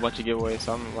did a whole bunch of giveaways,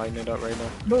 so I'm lighting it up right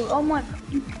now. Bro, oh my,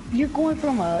 you're going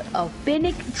from a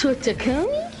Fennec to a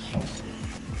Takumi?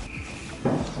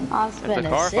 That's a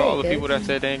car for all the people that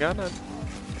said they ain't got nothing.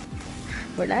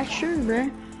 But that's true, bro.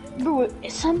 Bro,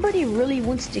 if somebody really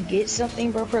wants to get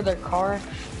something, bro, for their car,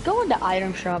 go in the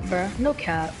item shop, bro. No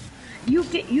cap. You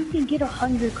can get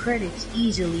 100 credits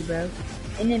easily, bro.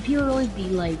 And then people always be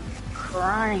like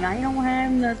crying, I don't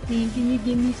have nothing. Can you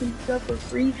give me some stuff for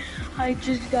free? I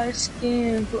just got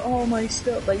scammed for all my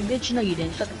stuff. Like, bitch, no, you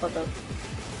didn't. Shut the fuck up.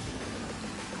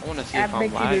 I want to see I if I'm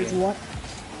bet you there's lagging. one.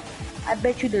 I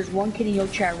bet you there's one kid in your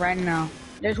chat right now.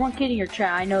 There's one kid in your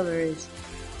chat. I know there is.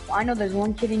 I know there's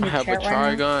one kid in I your have a chat right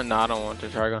now. Trigon. No, I don't want the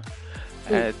Trigon.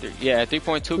 Who? At Who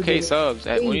 3.2k did it? subs.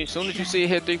 Hey, As soon as you chat. see it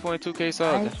hit 3.2k subs,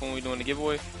 I. that's when we're doing the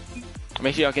giveaway.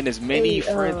 Make sure y'all get as many Hey,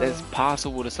 friends as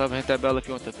possible to sub and hit that bell if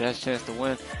you want the best chance to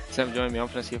win. Sam, join me. I'm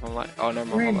finna see if I'm like. Oh, never mind.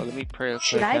 Hold Rim. on. Let me play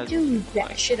Should a I casual. do? See if I'm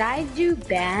like. Should I do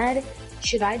bad?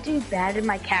 Should I do bad in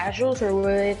my casuals or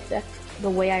with the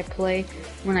way I play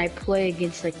when I play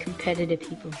against like competitive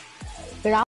people?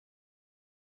 But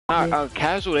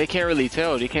Casual, they can't really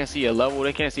tell. They can't see your level.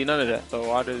 They can't see none of that. So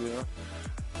why does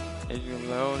Is you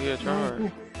low? Yeah,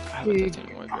 try. I haven't dude, touched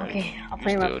anyone great. okay, I'll You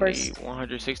play my still first. need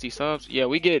 160 subs. Yeah,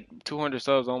 we get 200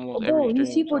 subs almost every Bro, these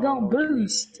stream. So people I don't know don't what you mean.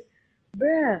 boost,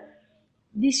 bruh.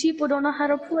 These people don't know how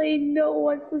to play. No,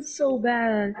 I feel so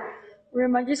bad.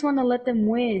 Rim, I just want to let them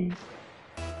win.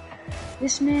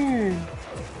 This man.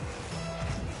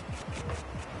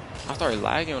 I started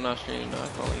lagging on that stream.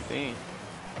 That's the only thing.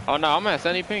 Oh no, I'm at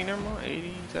 70 ping. Never mind.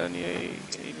 80, 78,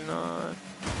 89.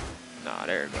 Nah,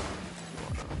 there it goes.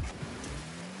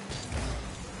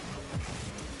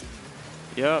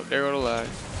 Yep, there go the lag.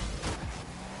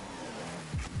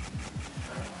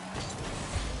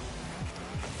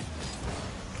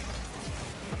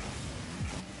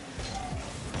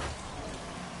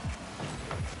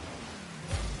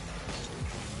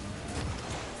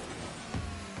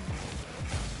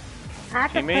 I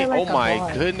have to play Teammate, like oh a my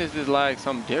bot. goodness, this lag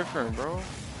something different, bro.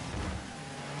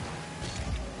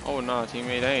 Oh nah,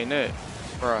 teammate, that ain't it.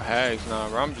 Bro, hags, nah,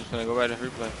 bro. I'm just gonna go back to free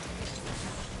play.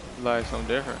 Lag something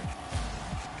different.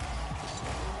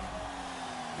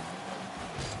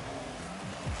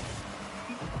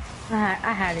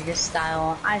 I had to just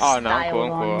style. I Oh no, I'm cool, styled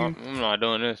I'm on cool. him. I'm not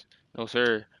doing this. No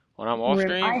sir. When I'm off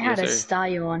Rim, I stream, had yes a sir.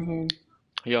 style on him.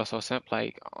 He also sent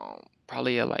like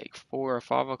probably at like 4 or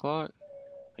 5 o'clock.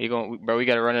 He going, bro. We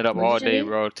gotta run it up What'd you all day, say?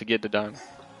 bro, to get the diamond.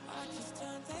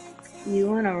 You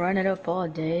wanna run it up all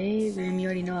day? Rim, you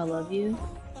already know I love you.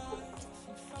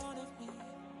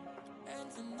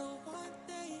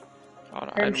 All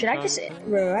the Rim, should items I on just... the thing.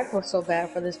 Bro, I feel so bad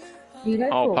for this. Dude, I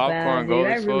Oh, feel popcorn bad, dude. gold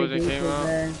I really explosion do came feel out.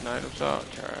 bad. The items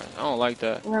out. Trash. I don't like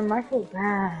that. Rim, I feel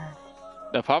bad.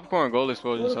 The popcorn gold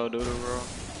explosion so doo doo, bro.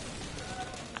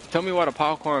 Tell me why the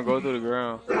popcorn go through the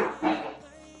ground.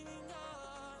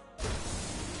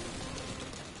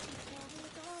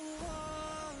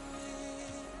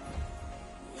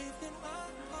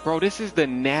 Bro, this is the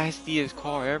nastiest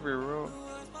car ever, bro.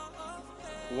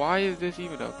 Why is this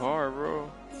even a car,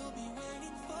 bro?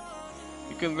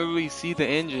 You can literally see the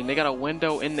engine. They got a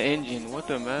window in the engine. What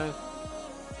the mess?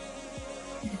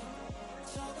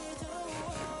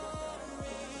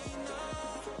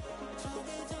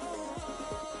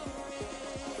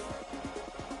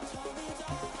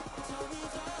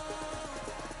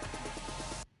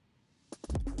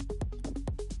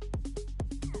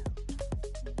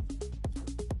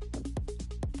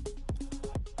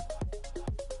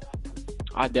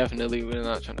 I definitely was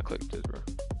not trying to click this, bro.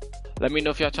 Let me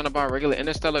know if y'all trying to buy a regular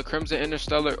Interstellar, Crimson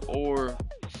Interstellar, or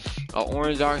a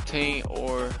Orange Octane,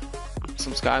 or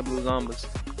some Sky Blue Zombas.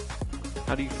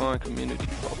 How do you find community?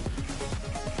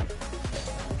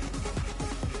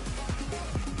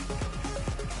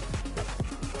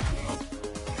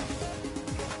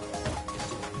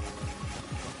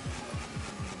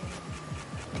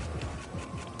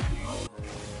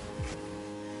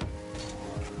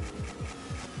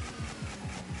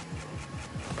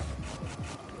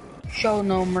 Show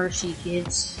no mercy,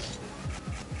 kids.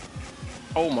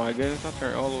 Oh my goodness, I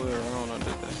turned all the way around on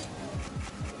this thing.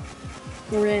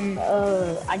 Rim,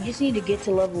 I just need to get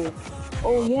to level...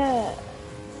 Oh, yeah.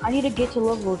 I need to get to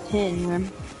level 10,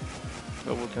 Rim.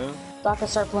 Level 10? So I can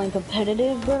start playing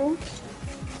competitive, bro.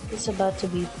 It's about to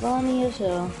be funny as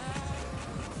hell.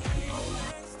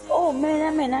 Oh, man,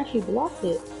 that man actually blocked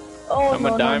it. Oh, I'm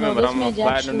no, a no, no. diamond, but This I'm a man's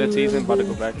platinum actually this season. really About to go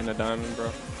good. back into diamond, bro.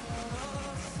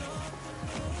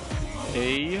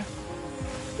 Hey.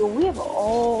 Yo, we have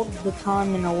all the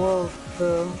time in the world,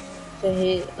 bro, to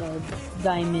hit a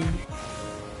diamond.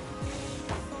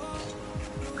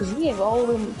 Because we have all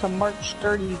the way to March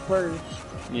 31st.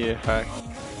 Yeah, fact.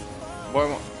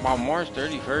 Boy, by March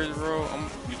 31st, bro, I'm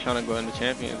be trying to go into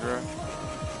champions, bro.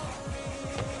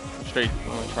 I'm straight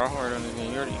going try hard on this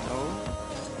game. You already know.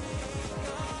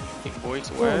 Big boy Bro,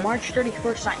 sweat. March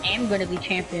 31st, I am going to be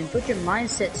champion. Put your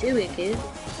mindset to it, kid.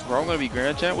 Bro, I'm gonna be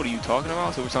grand champ. What are you talking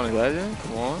about? Supersonic Legend?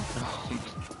 Come on.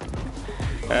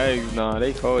 Hey, nah,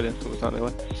 they cold in Supersonic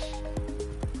Legend.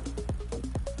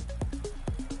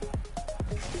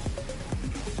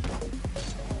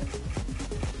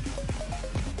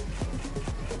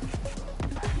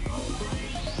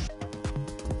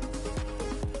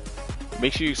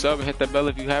 Make sure you sub and hit that bell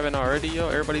if you haven't already, yo.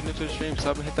 Everybody new to the stream,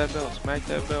 sub and hit that bell. Smack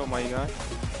that bell, my guy.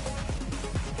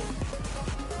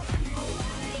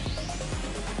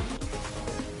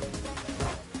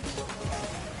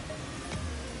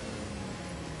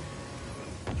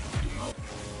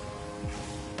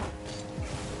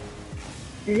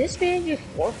 Did this man get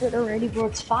forfeit already, bro?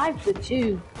 It's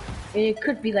 5-2. And it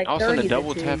could be like 30-2. I was trying to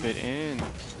double tap it in.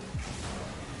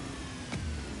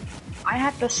 I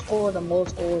have to score the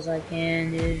most goals I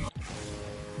can, dude.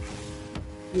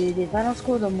 Dude, if I don't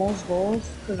score the most goals,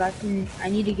 cause I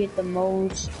need to get the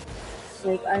most,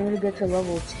 like, I need to get to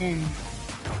level 10.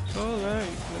 Alright.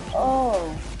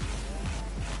 Oh.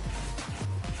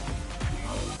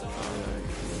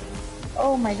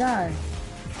 Oh my god.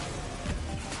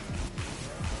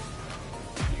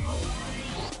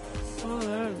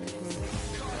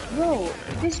 Bro,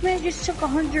 this man just took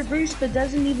 100 boosts but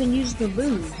doesn't even use the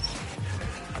boost.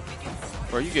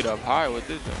 Bro, you get up high with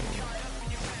this thing.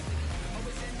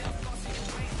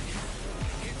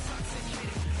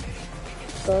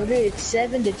 Bro, dude, it's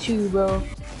 7-2, bro.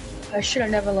 I should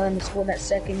have never let him score that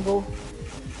second goal.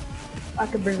 I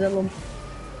could Brazil him.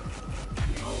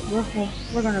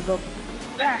 We're gonna go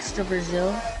fast to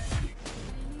Brazil.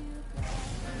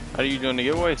 How are you doing the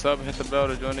giveaway? Sub and hit the bell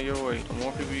to join the giveaway. The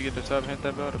more people you get to sub and hit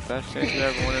that bell, the best chance you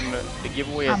have of winning the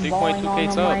giveaway at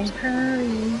 3.2k subs.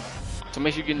 So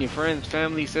make sure you're getting your friends,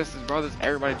 family, sisters, brothers,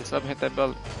 everybody to sub and hit that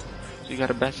bell. So you got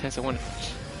the best chance of winning.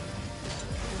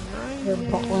 You're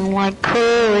balling like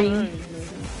Curry.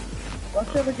 What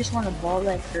if I just want to ball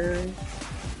like Curry?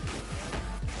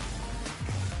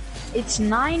 It's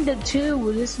 9-2.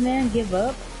 Will this man give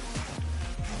up?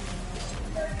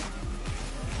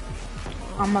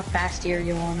 I'm a fast here,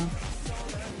 you wanna?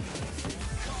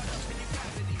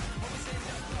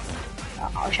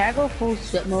 Should I go full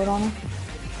sweat mode on him?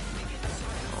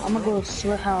 I'm gonna go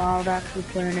sweat how I would actually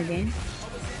play in a game.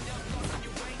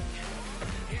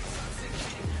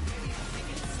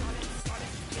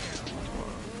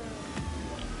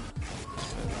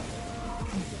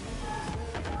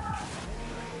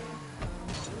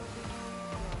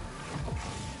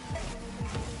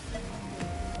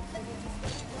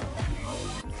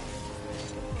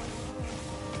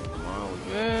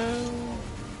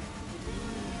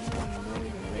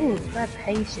 I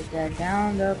pasted that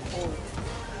down the court.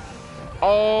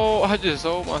 Oh, I just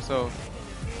sold myself.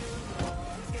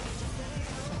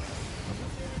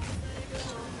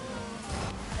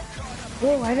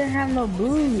 Bro, I didn't have no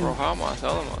boost. Bro, how am I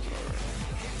selling myself?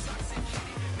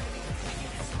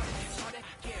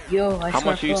 Yo, how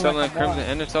much are you selling like Crimson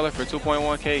Interstellar for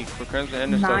 2.1k for Crimson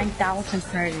Interstellar? 9,000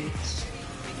 credits.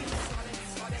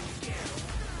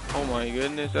 Oh my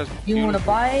goodness, that's you beautiful. Want to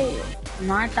buy it?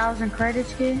 9,000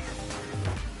 credits, kid?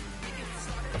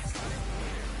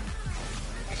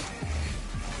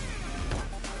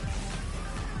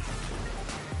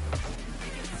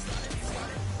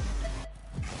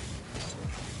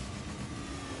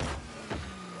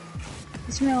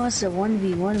 This man wants to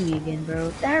 1v1 me again,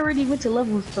 bro. I already went to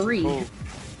level 3. Oh.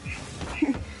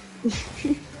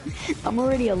 I'm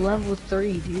already a level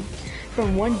 3, dude.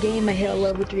 From one game I hit a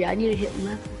level 3. I need to hit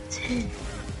level 10.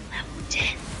 Level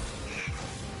 10.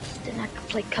 Then I can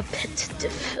play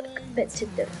competitive.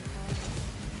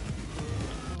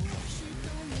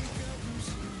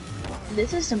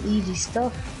 This is some easy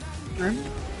stuff, man.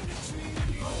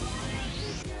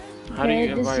 How do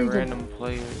you invite random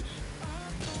players?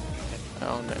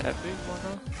 On the Epic one,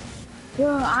 huh? Yo,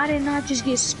 I did not just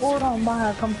get scored on by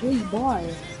a complete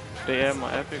blind. They have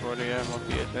my Epic or they have my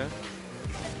PSN?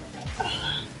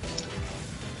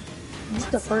 This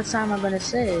is the first time I'm gonna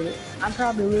say it. I'm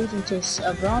probably losing to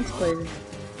a bronze player.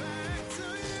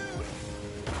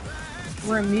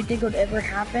 Where you think it would ever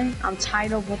happen? I'm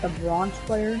tied up with a bronze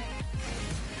player.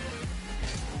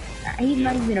 He's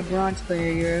not even a bronze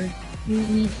player, yo.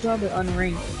 He's probably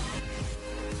unranked.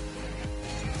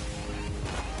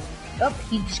 Oh,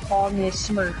 he just called me a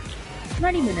smurf. I'm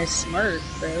not even a smurf,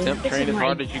 bro. Them train as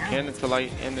hard as you can until I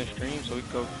end the stream so we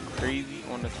go crazy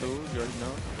on the tools, you already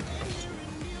know.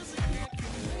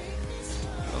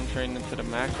 I'm training to the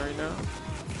max right now.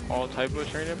 All type of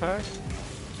training packs.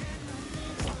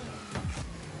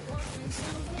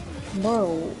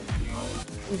 Bro,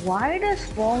 why does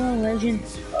Fallen Legend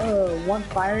want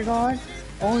Fire God?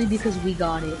 Only because we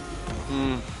got it.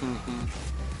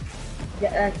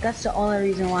 Yeah, that's the only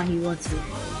reason why he wants it.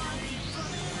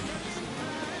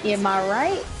 Am I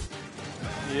right?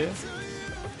 Yeah.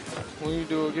 When you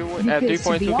do a giveaway at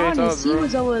 3.2k to be honest, bro. He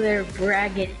was over there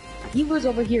bragging. He was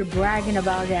over here bragging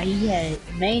about that he had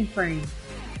mainframe.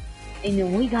 And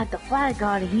then we got the Fire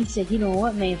God and he said he don't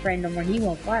want mainframe no more, he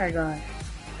want Fire God.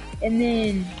 And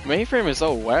then Mainframe is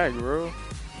so whack, bro.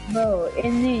 bro,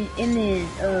 and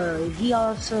then he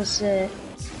also said,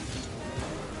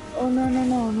 oh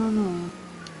no.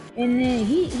 And then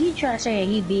he tried saying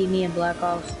he beat me in Black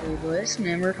Ops 3, but this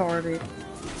man retarded.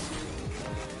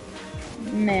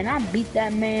 Man, I beat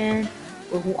that man.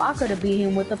 I could have beat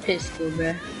him with a pistol,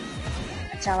 bruh.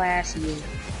 That's how ass he is.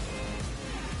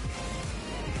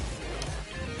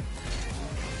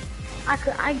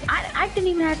 I didn't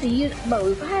even have to use, bro.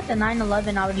 If I had the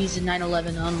 911, I would use the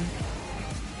 911 on him.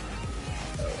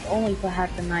 Only if I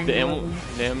had the 911.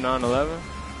 The M911?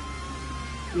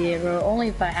 Yeah, bro. Only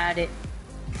if I had it.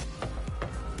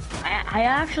 I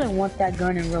actually want that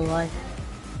gun in real life.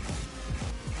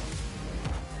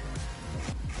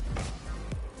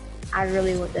 I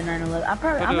really want the 911.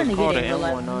 I'm gonna get it in real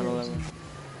life.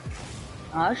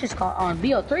 It's just called on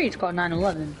BO3. It's called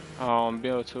 911. On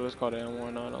BO2, it's called the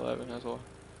M1911 as well.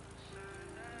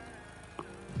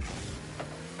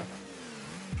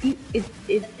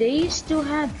 If they still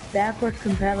have backwards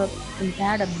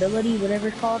compatibility, whatever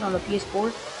it's called, on the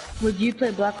PS4, would you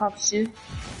play Black Ops 2?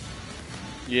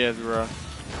 Yes, bro.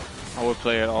 I would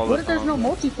play it all the time. What if there's no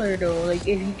multiplayer though? Like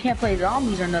if you can't play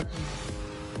zombies or nothing?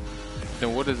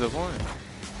 Then what is the point?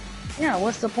 Yeah,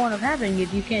 what's the point of having it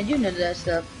if you can't do none of that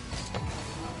stuff?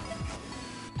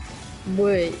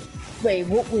 Wait,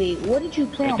 what did you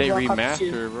play on Black Ops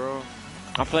 2? They remastered, bro.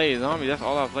 I played zombies, that's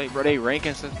all I played, bro. They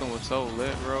ranking system was so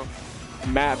lit, bro.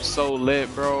 Map so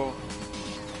lit, bro.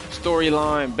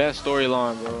 Storyline, best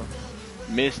storyline, bro.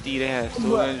 Misty, they had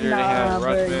Cylinder, they had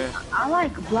Rushman.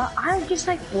 I just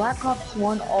like Black Ops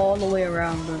 1 all the way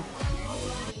around, bro.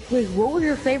 Wait, what was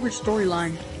your favorite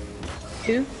storyline?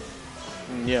 2?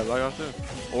 Yeah, Black Ops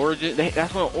 2. Origin,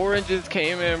 that's when Origins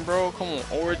came in, bro. Come on,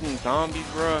 Origin Zombies,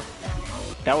 bro.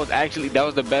 That was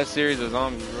the best series of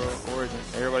zombies, bro. Origin.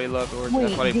 Everybody loved Origin.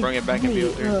 That's why they bring it back in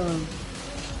BO3.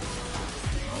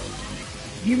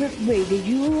 Did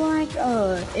you like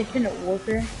Infinite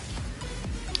Warfare?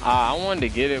 I wanted to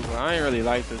get it, but I ain't really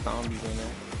like the zombies in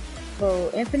there.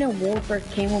 Bro, Infinite Warfare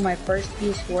came with my first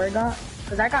PS4 I got,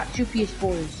 cause I got 2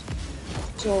 PS4s.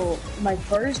 So my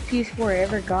first PS4 I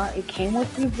ever got, it came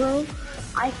with me, bro.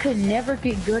 I could never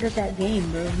get good at that game,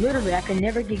 bro. Literally, I could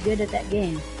never get good at that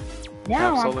game.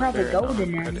 Now I'm probably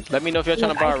golden now. Let me know if you're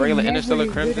trying to buy a regular Interstellar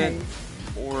Crimson,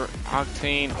 or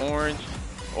Octane Orange,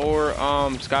 or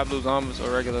Sky Blue Zombies,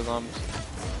 or regular zombies.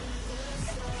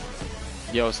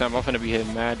 Yo, Sam, I'm finna be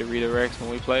hitting mad to redirects when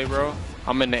we play, bro.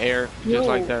 I'm in the air, just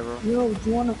like that, bro. Yo, do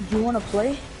you wanna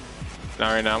play?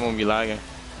 Not right now, I'm gonna be lagging.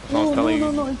 No,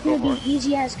 it's gonna be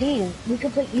easy ass games. We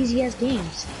can play easy ass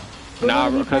games.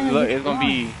 Nah, bro, cause look, it's gonna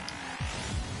be.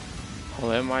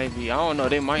 Well, it might be. I don't know.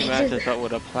 They might match us up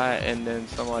with a plat and then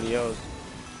somebody else.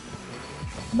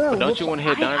 Bro, but don't you want to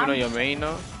hit diamond on your main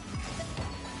though?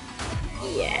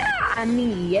 Yeah, I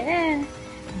mean, yeah.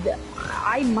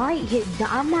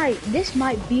 This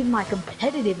might be my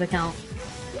competitive account.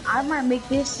 I might make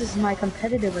this as my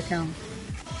competitive account.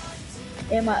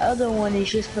 And my other one is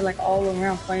just for like all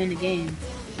around playing the game.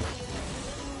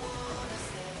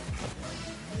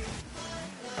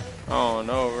 Oh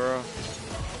no, bro.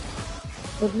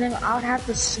 But then I would have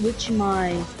to switch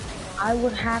I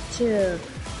would have to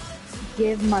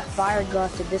give my Fire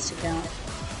God to this account.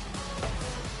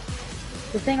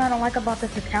 The thing I don't like about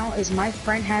this account is my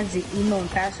friend has the email and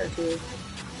password to it.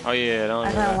 Oh yeah,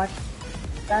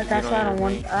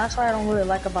 that's why I don't really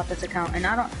like about this account. And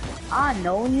I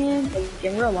know him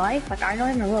in real life. Like I know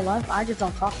him in real life. I just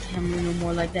don't talk to him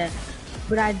anymore like that.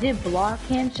 But I did block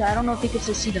him, so I don't know if he gets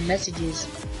to see the messages.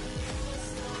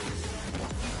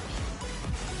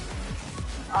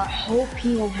 I hope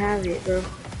he don't have it, bro.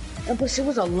 And plus, it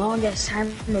was a long ass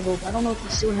time ago. I don't know if he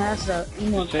still has the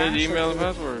email and password. Change the email and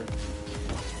password.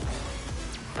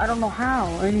 I don't know how.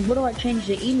 And what do I change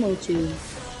the email to?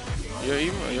 Your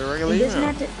email, your regular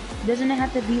email. Doesn't it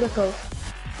have to be like a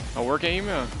working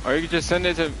email? Or you can just send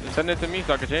it to me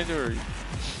so I can change it. Or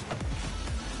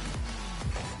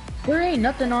there ain't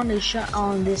nothing on this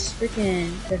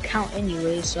freaking account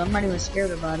anyway, so I'm not even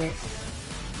scared about it.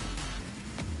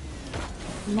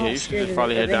 Yeah, you should just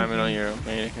probably hit diamond on your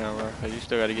main account, bro. Cause you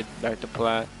still gotta get back to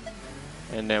plat,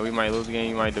 and then we might lose the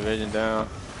game. You might division down.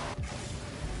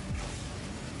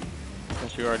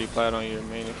 Since you already plat on your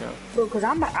main account. Bro, cause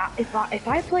if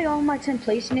I play all my 10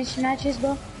 placement matches,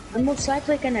 bro, I'm most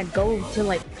likely gonna go to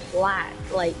like plat.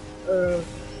 Like I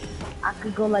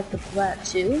could go like the plat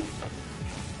too.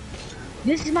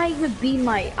 This might even be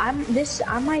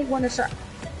I might want to start.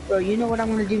 Bro, you know what I'm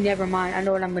gonna do? Never mind. I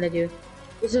know what I'm gonna do.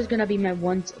 This is gonna be my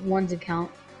ones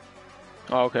account.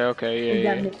 Oh, okay,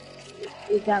 yeah.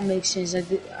 If that makes sense.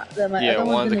 Like, my yeah, other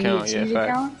one's account, yeah,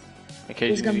 account. In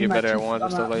case It's you gonna need be to get my better at two, ones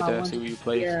and stuff like my that. ones. See where you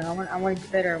place. Yeah, I want to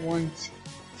get better at ones.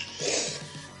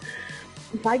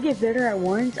 If I get better at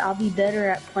ones, I'll be better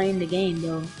at playing the game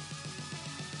though.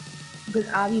 Because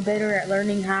I'll be better at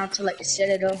learning how to like set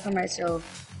it up for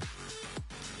myself.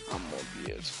 I'm on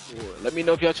PS4. Let me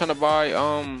know if y'all trying to buy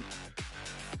I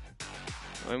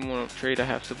want to trade. I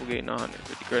have Simplegate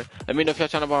 950 credit. Let me know if y'all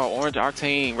trying to buy Orange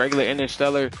Octane, regular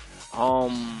Interstellar,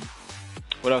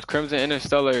 what else? Crimson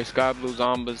Interstellar, Sky Blue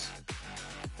Zombas,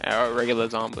 or regular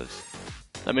Zombas.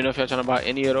 Let me know if y'all trying to buy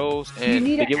any of those. You And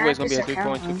need the to giveaway add is gonna this be at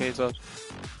account. 3.2k subs.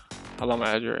 Hold on, my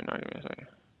address right now. Give me a second.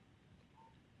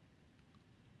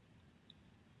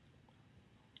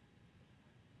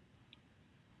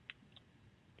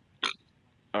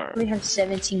 All right. We have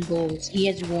 17 goals. He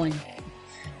has 1.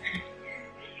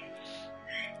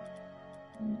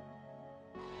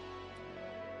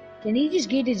 Can he just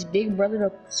get his big brother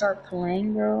to start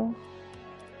playing, bro?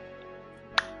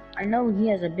 I know he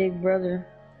has a big brother.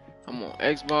 I'm on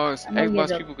Xbox. I know he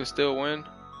has Xbox a- people can still win.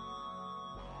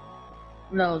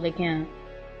 No, they can't.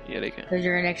 Yeah, they can. Because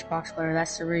you're an Xbox player,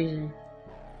 that's the reason.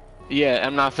 Yeah,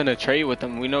 I'm not finna trade with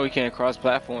them. We know we can't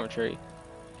cross-platform trade.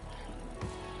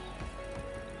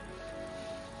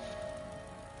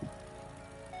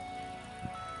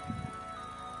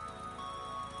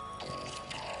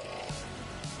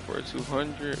 For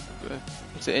 200.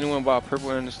 So anyone buy a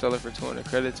purple Interstellar for 200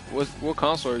 credits? What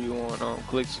console are you on?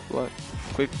 Clicks what?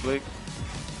 Click Flick.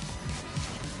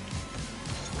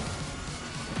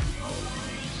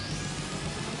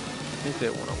 I think they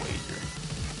want to wager.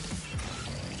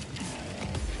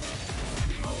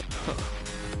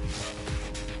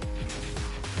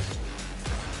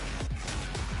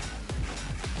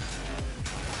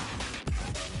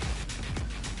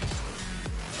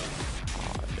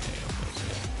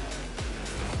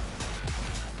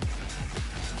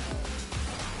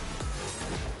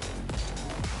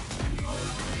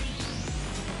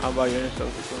 How about your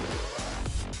Interstellar for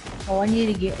 200? Oh, I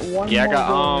need to get one Yeah, more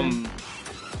goal.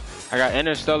 I got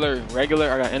Interstellar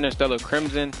regular, I got Interstellar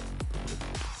Crimson,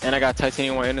 and I got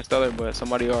Titanium White Interstellar, but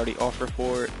somebody already offered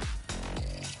for it.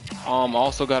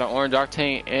 Also got an Orange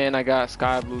Octane, and I got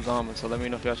Sky Blue Zombie. So let me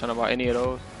know if y'all trying to buy any of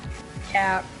those.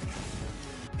 Cap.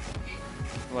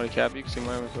 Somebody cap, you can see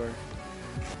my inventory.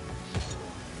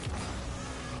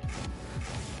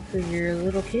 Because you're a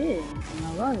little kid, and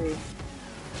I love it.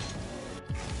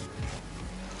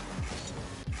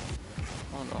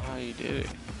 I don't know how you did it.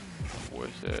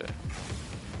 Where's that?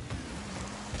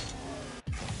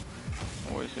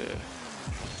 Where's that?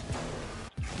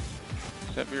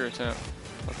 Except your attempt.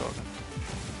 I'm talking.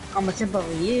 I'm a simp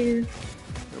over you.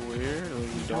 You're weird, or you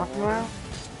don't Talking want about?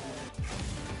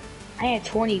 I had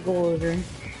 20 goals, and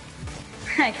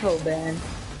I feel bad. it?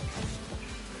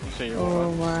 You say you're Oh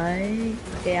one. my.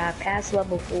 Okay, I passed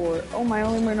level 4. Oh my, I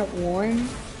only went up 1.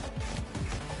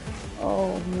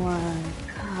 Oh my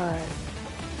god.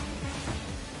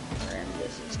 Man,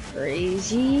 this is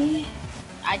crazy.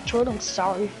 I told him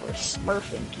sorry for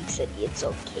smurfing. He said it's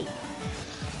okay.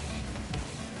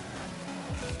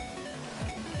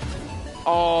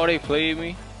 Oh, they played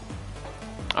me.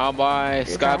 I'll buy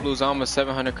Sky fine. Blue Zombas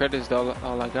 700 credits, though.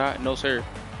 All I got. No, sir.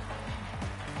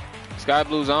 Sky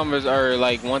Blue Zombas are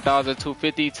like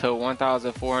 1,250 to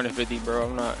 1,450, bro.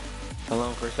 I'm not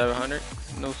selling for 700.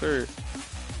 No, sir.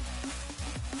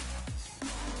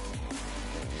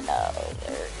 No,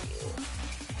 there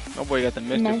My boy got the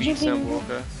Mr. Imagine Beast being- symbol,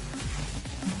 okay?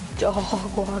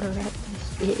 dog water at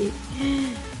this big.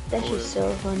 That's Boy. just so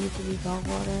funny to be dog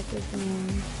water at this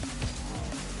man.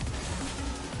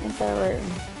 Ain't that right?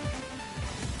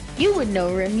 You would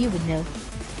know, Rim. You would know.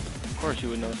 Of course you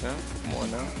would know, Sam. Come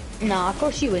on now. Nah, of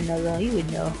course you would know, though. You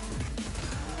would know.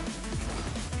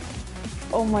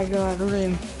 Oh my god,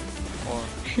 Rim. Come on.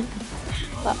 I'm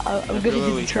That's gonna do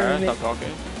really the trash. tournament. Stop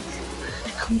talking.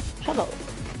 Shut up.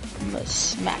 I'm gonna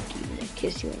smack you and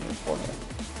kiss you in your forehead.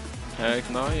 Heck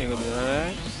no, you ain't gonna do none of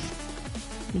that.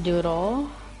 You do it all?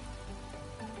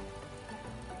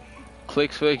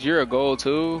 Clicks, flicks, you're a gold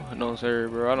too? No, sir,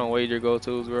 bro. I don't wager gold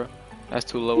twos, bro. That's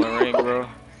too low in rank, bro.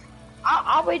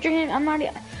 I'll wager him. I'm not.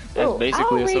 That's Bro,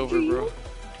 basically I'll a silver, wager bro. you.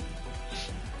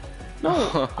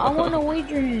 No, I wanna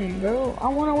wager him, bro. I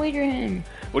wanna wager him.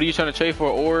 What are you trying to trade for?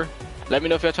 Or let me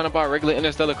know if y'all trying to buy regular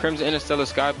Interstellar, Crimson Interstellar,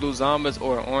 Sky Blue Zombas,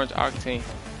 or Orange Octane,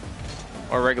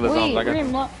 or regular Wait, Zombas. I got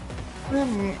Rim, them.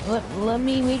 let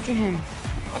me wager him.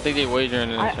 I think they wagering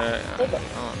in the I- chat. I don't know.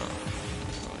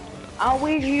 I'll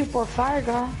wager you for Fire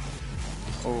Guy.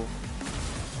 Oh,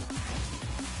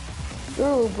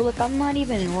 Bro, but look, I'm not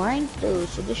even ranked though,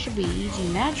 so this should be an easy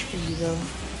match for you though.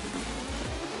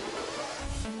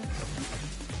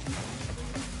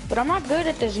 But I'm not good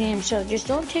at this game, so just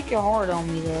don't take your heart on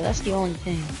me, though. That's the only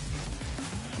thing.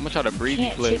 I'm gonna try to breezy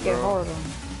Can't play, take your bro. heart on me.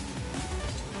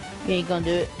 You ain't gonna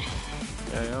do it.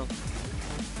 Yeah.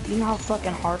 You know how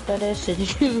fucking hard that is to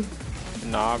do?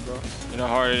 Nah, bro. You know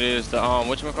how hard it is to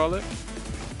whatchamacallit?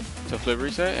 To flip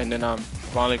reset, and then I'm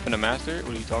finally finna master it.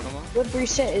 What are you talking about? Flip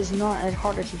reset is not as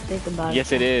hard as you think about it.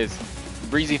 Yes, it is.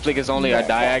 Breezy flick is only a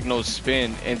diagonal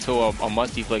spin into a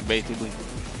musty flick, basically.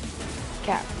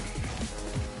 Cap.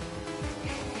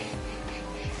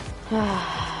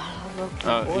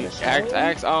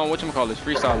 Axe, whatchamacallit?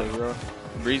 Freestyle it, bro.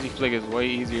 Breezy flick is way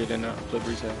easier than flip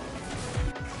reset.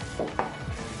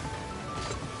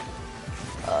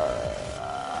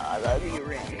 I love you,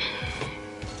 Rib.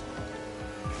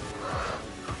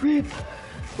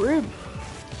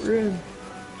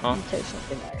 Huh? Let me tell you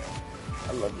something,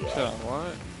 I love you. Shut up,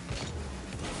 what?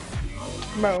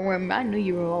 Bro, Rim, I knew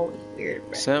you were always weird,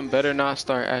 bro. Sam better not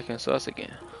start acting sus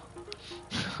again.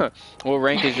 What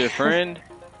rank is your friend?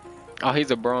 Oh,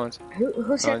 he's a bronze.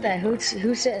 Who said that? Who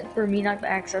said for me not to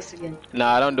access again?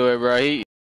 Nah, don't do it, bro. He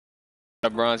a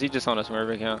bronze. He just on a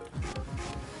Smurf account.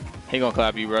 He gonna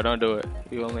clap you, bro. Don't do it.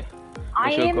 You only.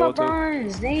 I am a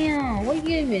bronze. Damn. What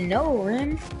do you even know,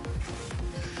 Rim?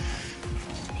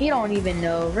 He don't even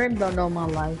know. Rim don't know my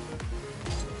life.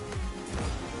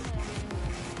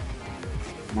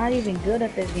 Not even good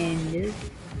at this game, dude.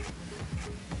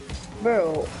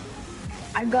 Bro,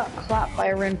 I got clapped by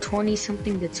Rim 20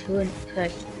 something to 2 and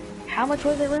like, how much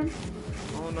was it, Rim?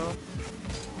 I don't know.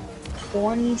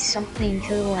 20 something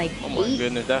to like 8. Oh my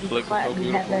goodness, that flick was so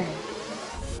beautiful.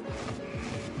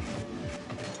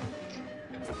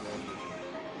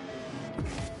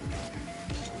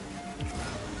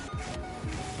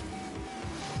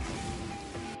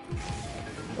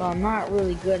 Well, I'm not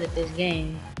really good at this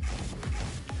game.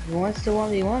 If he wants to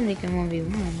 1v1, we can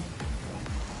 1v1.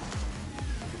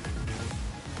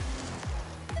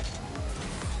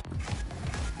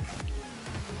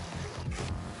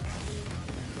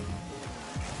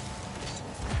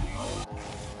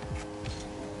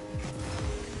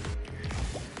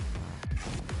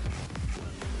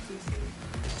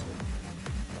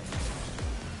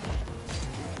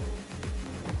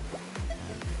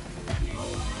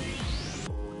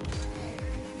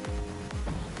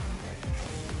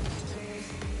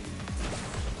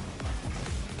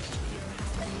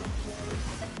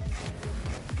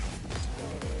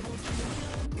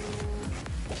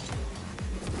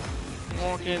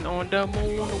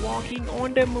 Walking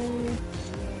on the moon.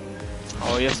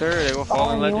 Oh yes, sir. They will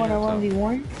fall in legend. You want a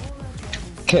 1v1?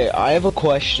 Okay, I have a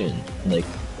question. Like,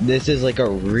 this is like a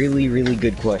really, really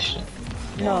good question.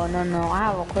 No. I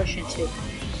have a question too.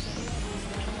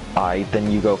 Alright, then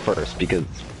you go first because.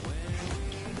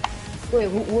 Wait,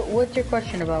 what's your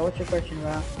question about?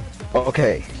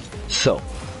 Okay, so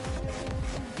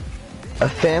a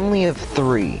family of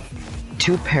 3,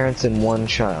 2 parents and 1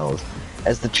 child.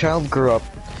 As the child grew up,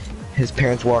 his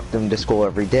parents walked him to school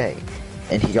every day,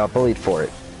 and he got bullied for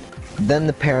it. Then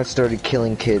the parents started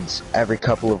killing kids every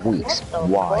couple of weeks.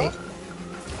 Why?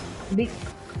 Because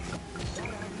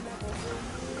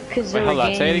Wait, hold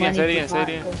on. Say it again.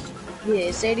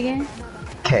 Yeah, say it again.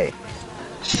 Okay,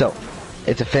 so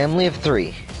it's a family of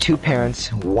 3, 2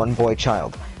 parents, 1 boy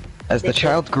child. As the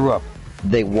child grew up,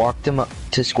 they walked him up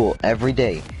to school every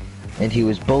day, and he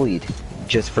was bullied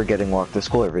just for getting walked to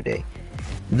school every day.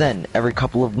 Then, every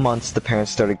couple of months, the parents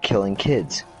started killing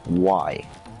kids. Why?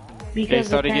 Because they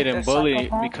started getting bullied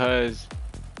because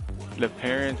the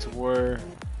parents were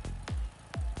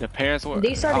They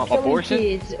started killing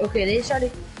kids. Okay, they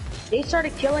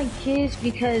started killing kids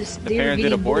because the parents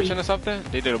did abortion or something.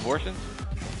 They did abortions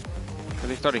because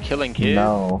they started killing kids.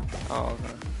 No. Oh,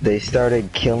 okay. They started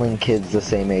killing kids the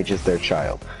same age as their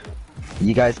child.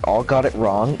 You guys all got it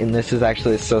wrong, and this is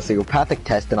actually a sociopathic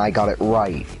test, and I got it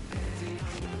right.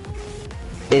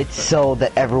 It's so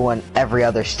that every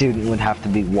other student would have to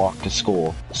be walked to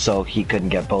school, so he couldn't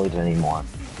get bullied anymore.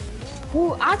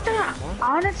 Well, I thought,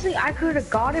 honestly, I could have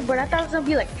got it, but I thought it was gonna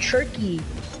be like tricky.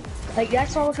 Like,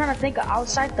 that's what I was trying to think of,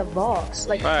 outside the box.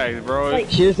 Like, right, bro. Like,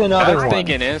 here's another one. I was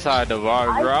thinking inside the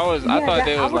box, bro. I thought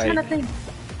they was like.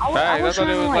 I thought it was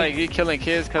like you killing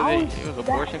kids because it was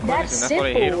abortion clinics, and that's why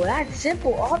they hate them. That's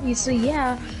simple, obviously,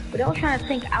 yeah. But I was trying to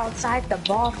think outside the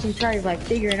box and try to like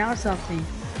figuring out something.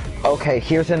 Okay,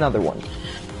 here's another one.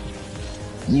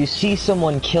 You see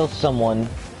someone kill someone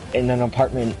in an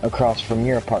apartment across from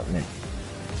your apartment.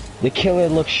 The killer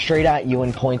looks straight at you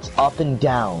and points up and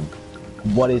down.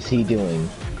 What is he doing?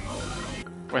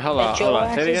 Wait, hold on.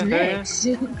 Say it again.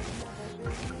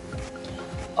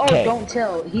 Oh, don't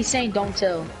tell. He's saying don't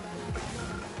tell.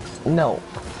 No,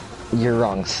 you're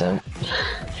wrong, Sim.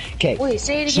 Okay. Wait,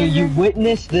 say it So again. you Then?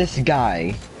 witnessed this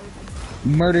guy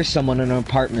murder someone in an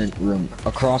apartment room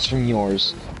across from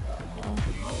yours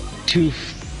to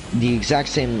the exact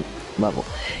same level.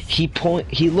 He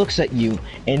looks at you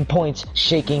and points,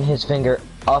 shaking his finger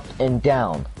up and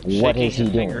down. What is he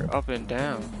doing? Finger up and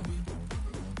down.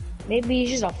 Maybe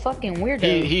he's just a fucking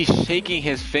weirdo. He's shaking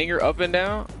his finger up and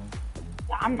down.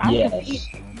 I'm Yes. confused.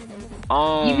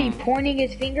 You mean pointing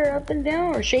his finger up and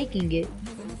down or shaking it?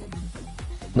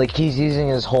 Like he's using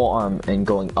his whole arm and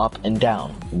going up and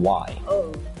down. Why?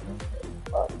 Oh.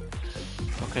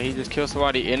 Okay, he just killed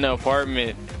somebody in the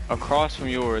apartment across from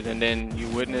yours, and then you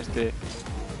witnessed it,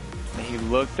 and he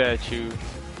looked at you,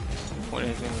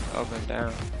 pointing his finger up and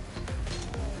down.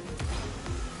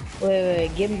 Wait,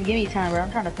 give me time, bro.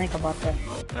 I'm trying to think about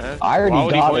that. I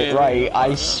already got it right.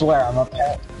 I swear, I'm a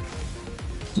pet.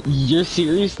 You're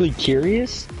seriously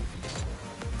curious?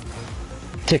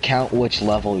 To count which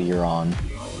level you're on.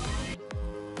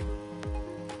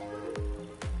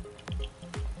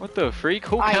 What the freak?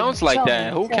 Who counts like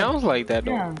that? Who counts like that,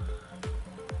 though? Yeah.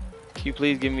 Can you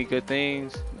please give me good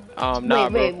things? Nah,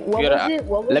 wait, bro. what was it?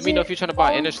 What was Let me know it? if you're trying to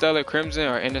buy Interstellar Crimson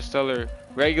or Interstellar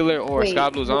Regular or Sky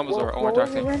Blue Zombies or Orange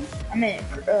Octane. I mean,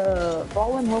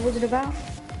 Fallen, what was it about?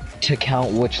 To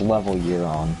count which level you're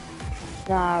on.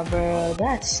 Nah, bro,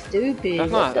 that's stupid.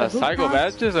 That's not a psychopath.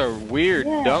 That's just a weird,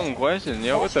 dumb question.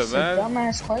 Yo, what the man?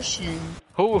 Dumbass question.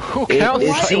 Who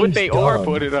counts what they are dumb.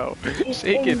 put it out?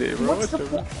 Shaking it, bro.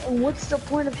 What's the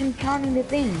point of him counting the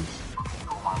things?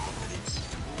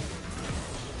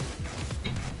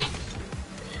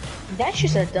 That's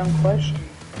just a dumb question.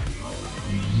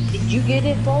 Did you get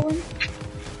it, Fallen?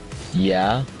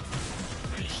 Yeah.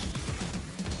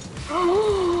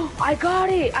 I got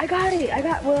it!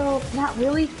 Well, not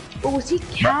really. But was he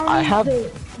counting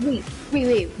Wait.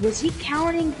 Was he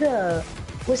counting the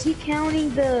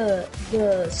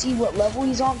see what level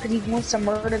he's on because he wants to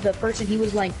murder the person he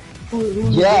was like, who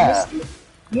Yeah. witnessed it?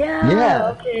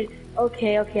 Yeah.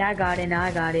 Okay, I got it now.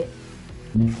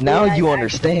 Now you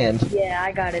understand. Yeah,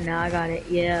 I got it now.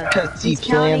 Yeah. Because he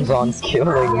plans on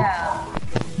killing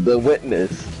the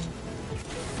witness.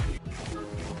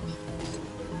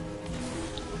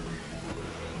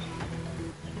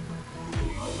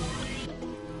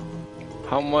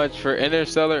 How much for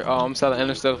Interstellar? I'm selling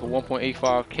Interstellar for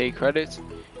 1.85k credits,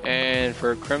 and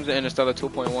for Crimson Interstellar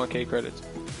 2.1k credits.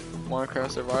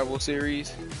 Minecraft Survival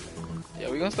Series. Yeah,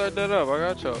 we gonna start that up. I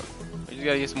got y'all. We just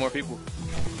gotta get some more people.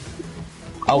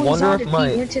 I wonder if he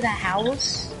went to the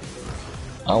house.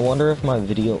 I wonder if my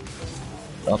video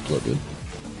uploaded.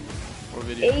 What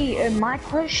video? Hey, my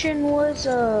question was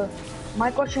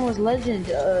Legend.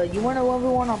 You want to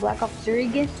 1v1 on Black Ops 3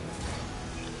 again?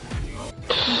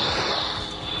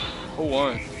 Who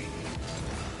won?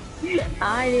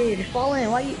 I did. Fallen.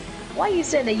 Why you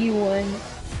said that you won?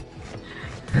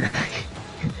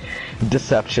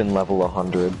 Deception level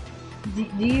 100. Do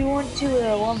you want to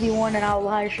 1v1 and I'll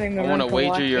live stream? I want to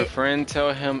wager your friend.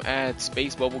 Tell him add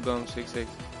space bubblegum 66.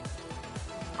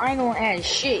 I ain't gonna add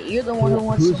shit. You're the one who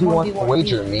wants Who's to who 1v1 wants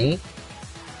to wager me?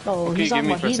 Oh, Okay, give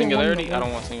me for singularity. I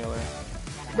don't want singularity.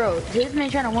 Bro, this man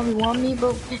trying to 1v1 me,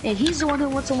 bro, and he's the one who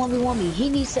wants to 1v1 me. He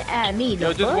needs to add me.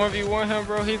 Yo, just 1v1 him,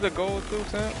 bro. He's a gold too,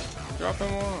 Sam. Drop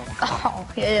him off. Oh,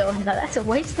 hell no, that's a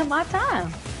waste of my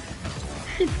time.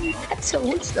 That's a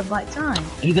waste of my time.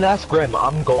 You can ask Grim.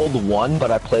 I'm gold 1,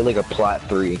 but I play like a plat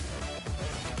 3.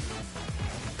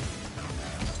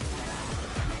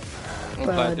 I'm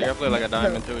plat 3. I play like a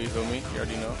diamond too, you feel me? You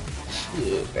already know.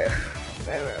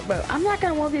 Yeah, bro, I'm not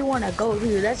gonna 1v1 a gold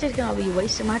dude. That's just gonna be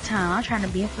wasting my time. I'm trying to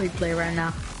be a free player right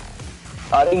now.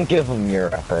 I didn't give him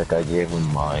your epic, I gave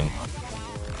him mine.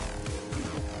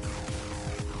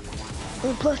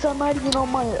 And plus, I'm not even on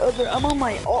I'm on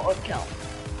my alt account.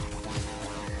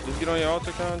 Just get on your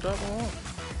altar account and drop him off.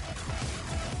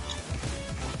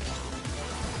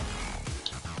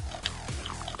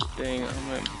 Dang,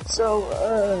 I'm in.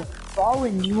 So,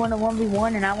 Fallen, you want a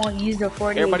 1v1 and I won't use the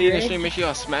 48 Everybody in the grid? stream, make sure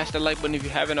y'all smash the like button if you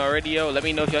haven't already, yo. Let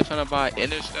me know if y'all trying to buy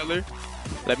Interstellar.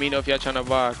 Let me know if y'all trying to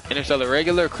buy Interstellar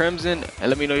Regular, Crimson, and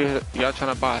let me know if y'all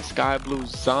trying to buy Sky Blue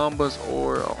Zombies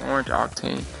or Orange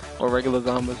Octane or regular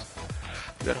Zombies.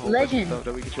 We got a whole bunch of stuff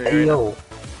that we can trade right now.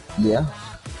 Yeah?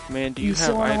 Man, do you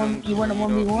have items? You want a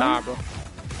 1v1? Nah, bro.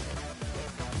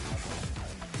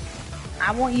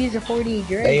 I won't use the 48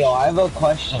 grid. Hey, yo, I have a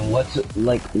question. What's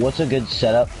a good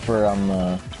setup for,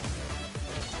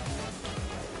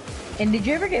 And did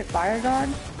you ever get Fire God?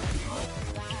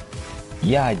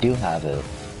 Yeah, I do have it.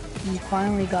 You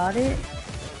finally got it?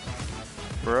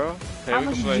 Bro, hey, How we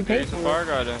much can did you play pay some for Fire it?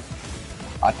 God then.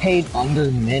 I paid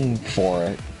under min for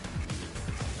it.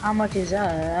 How much is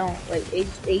that? I don't like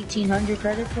 1,800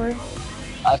 credit for it.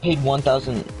 I paid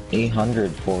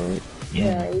 1,800 for it.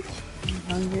 Yeah,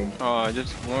 1,800. Oh,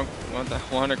 just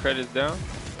 100 credits down.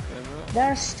 Okay, bro.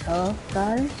 That's tough,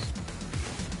 guys.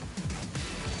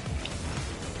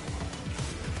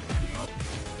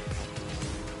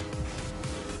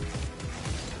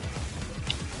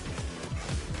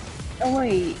 Oh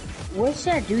wait, what's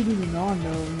that dude even on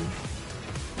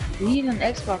though? He's on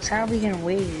Xbox. How are we gonna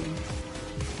wait?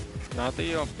 Nah, I think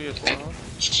you're on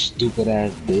PS4. Stupid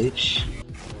ass bitch.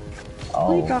 Who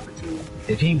are you Oh, talking to?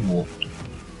 if he will,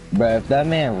 bruh, if that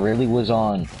man really was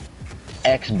on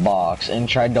Xbox and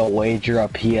tried to wager a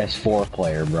PS4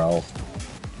 player, bro,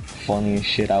 funniest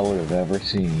shit I would have ever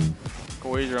seen. Go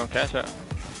wager on Cash App.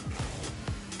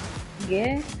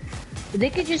 Yeah, but they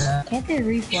could just can't they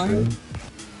refund?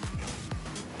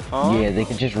 Huh? Yeah, they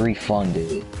could just refund it.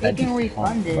 They That'd can be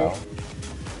refund fun, it. bro.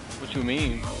 What you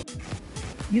mean?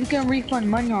 You can refund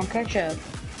money on ketchup.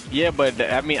 Yeah, but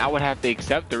I mean, I would have to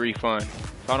accept the refund.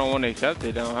 If I don't want to accept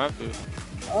it, I don't have to.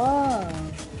 Oh.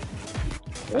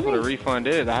 That's what a refund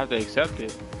is. I have to accept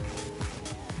it.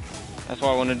 That's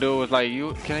why I want to do it was like,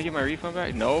 can I get my refund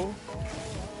back? No.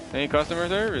 Ain't customer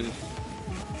service.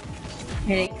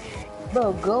 Hey,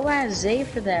 bro, go ask Zay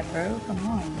for that, bro. Come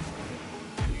on.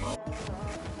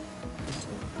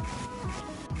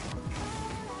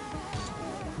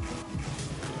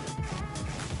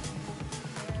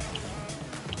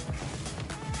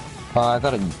 I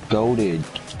got a goated.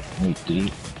 Wait,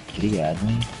 did he add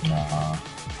me? Nah.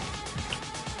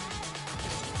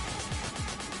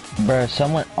 Bruh,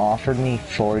 someone offered me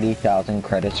 40,000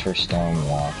 credits for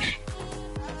Stormwatch.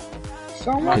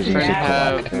 Someone My Cause friend he's a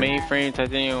have collector. mainframe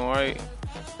titanium white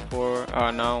for, no,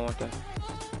 I don't want that.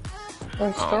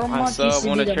 I Stormwatch used sub to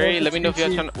want be to the trade. most Let me know if y'all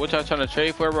expensive. what y'all trying to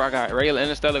trade for, bro. I got regular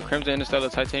Interstellar, Crimson Interstellar,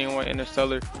 Titanium White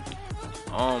Interstellar,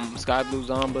 Sky Blue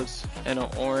Zombas, and an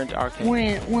Orange Arcane.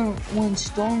 When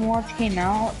Stormwatch came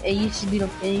out, it used to be the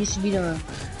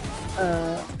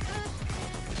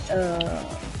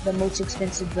most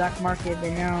expensive black market,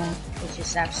 but now it's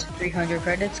just apps 300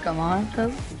 credits. Come on,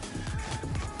 code.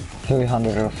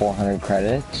 300 or 400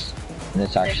 credits. And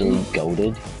it's actually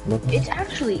goated. It's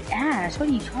actually ass. What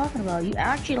are you talking about? You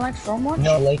actually like Stormwatch?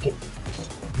 No, like it.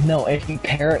 No, if you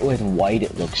pair it with white,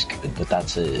 it looks good, but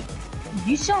that's it.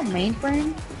 You sell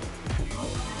mainframe?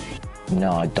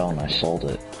 No, I don't. I sold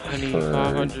it. I need for-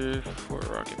 500 for a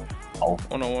rocket. Oh.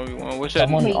 On a 1v1. What's that?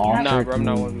 Someone offered Nah, bro, I'm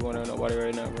not me 1v1 on nobody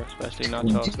right now, bro. Especially not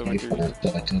y'all. So $20 for it,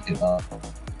 so I took it off.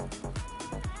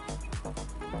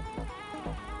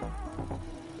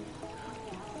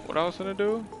 what I was gonna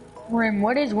do? Rim,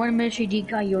 what is one mystery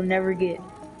decal you'll never get?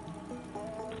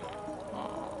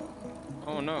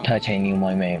 Oh no. Titanium,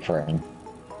 my mainframe.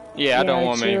 Yeah, I don't Yeah,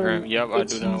 want it's mainframe. really- Yep, I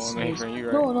it's do not want insane. mainframe. You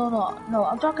right. No.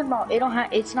 I'm talking about it don't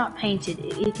have. It's not painted.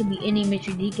 It can be any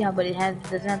mystery decal, but it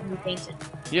doesn't have to be painted.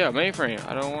 Yeah, mainframe.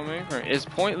 I don't want mainframe. It's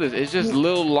pointless. It's just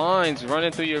little lines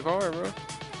running through your car, bro.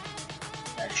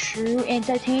 That's true. And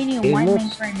titanium, It my looks-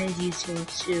 mainframe is useful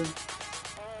too.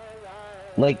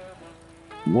 Like,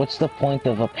 what's the point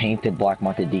of a painted black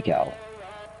market decal?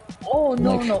 Oh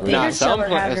no, Like, no. Nah, Interstellar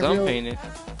has a some real painted.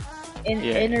 in,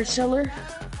 yeah. Interstellar.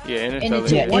 Yeah, it's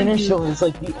Interstellar. Yeah, one Interstellar is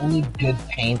like the only good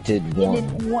painted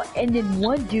one. And then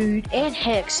one dude and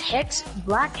Hex,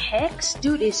 Black Hex,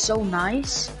 dude is so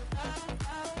nice.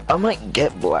 I might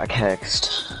get black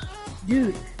hexed.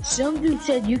 Dude, some dude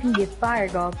said you can get fire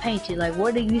dog painted. Like,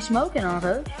 what are you smoking on,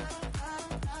 Coach?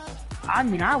 I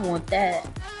mean, I want that.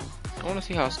 I want to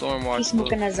see how Stormwatch He's looks.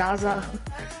 smoking a Zaza.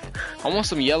 I want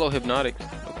some yellow hypnotics.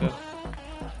 Okay.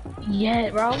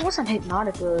 Yeah, bro, I want some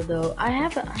hypnotic though. I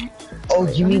have a. Oh,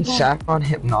 wait, you let me mean go- saffron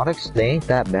hypnotics? They ain't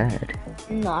that bad.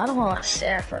 No, I don't want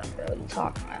saffron, bro. What are you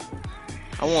talking about?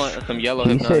 I want some yellow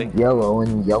He hypnotic. said yellow,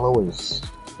 and yellow is...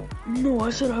 No, I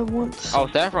said I want. Oh,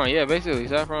 saffron. Yeah, basically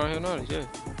saffron hypnotics. Yeah.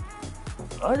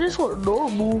 I just want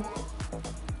normal.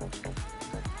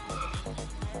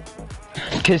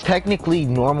 Because technically,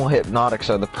 normal hypnotics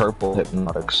are the purple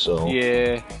hypnotics, so...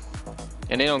 Yeah.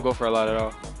 And they don't go for a lot at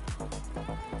all.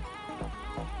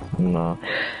 No.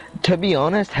 To be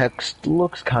honest, Hex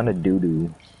looks kind of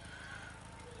doo-doo.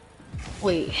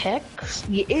 Wait, Hex?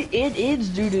 Yeah, it is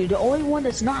doo-doo. The only one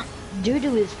that's not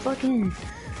doo-doo is fucking.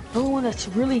 The only one that's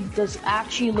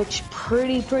actually looks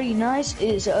pretty nice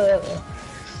is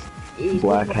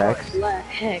Black Hex? Black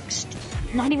Hex.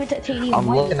 Not even titanium. I'm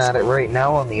white, looking it's at it like- right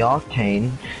now on the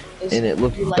Octane, it's- and it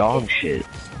looks you like dog it? shit.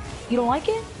 You don't like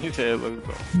it? You said it looks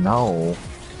good. No.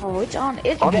 Oh, it's on.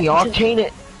 It's On the just-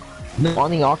 Octane,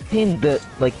 on the Octane,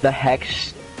 the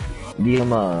Hex,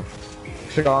 the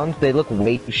hexagons, they look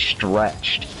way too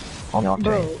stretched on the Octane.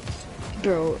 Bro,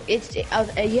 Bro, it's you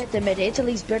have to admit it's at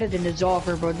least better than the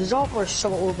Zolver, bro. The Zolver is so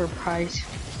overpriced.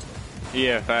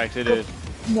 Yeah, facts, it is.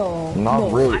 No, Not no,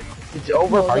 really. It's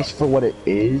overpriced for what it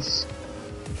is,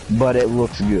 but it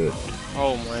looks good.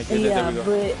 Oh my goodness, yeah, there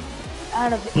we go. but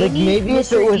out of Like any maybe if it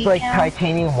mystery was like decal,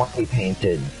 titanium white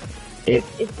painted.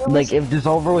 if it was, If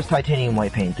Dissolver was titanium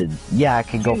white painted, yeah, I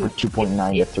could go for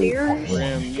 2.9 to 3.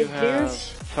 Rim, you have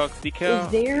Tuck decal?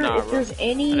 if there's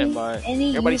any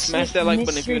Everybody smash that like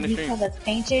button if you're in the mystery stream. decal that's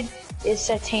painted, it's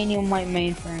titanium white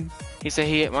mainframe. He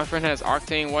said my friend has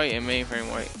octane white and mainframe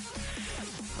white.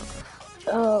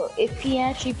 If he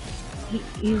actually,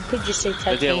 you could just say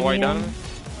titanium. Does he have a white diamond?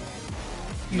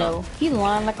 No, he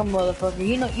lying like a motherfucker.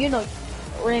 You know,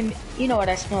 Rim, you know what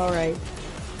I smell, right?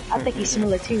 I think he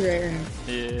smell it too, right, Rim?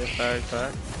 Yeah,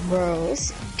 fact. Bro,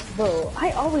 bro,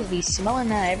 I always be smelling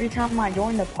that every time I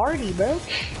join the party, bro.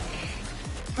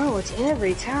 Bro, it's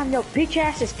every time. Yo, bitch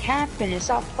ass is capping and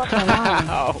stop fucking lying.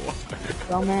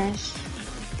 Dumbass.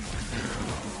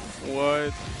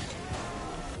 What?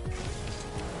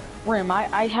 Rim,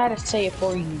 I had to say it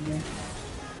for you, man.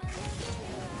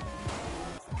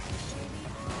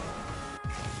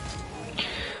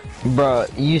 Bruh,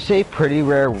 you say pretty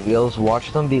rare wheels,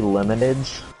 watch them be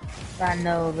limiteds. I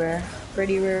know, bro.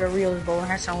 Pretty rare reels, bro. I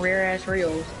have some rare ass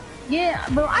reels. Yeah,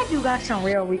 bro, I do got some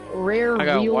rare reels. I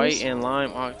got white and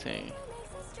lime octane.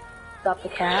 Stop the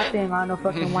cap and I know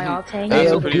fucking white octane. Hey,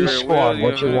 That's yo, a pretty Goose rare Squad, wheel,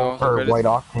 what you yeah, want for also white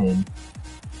octane?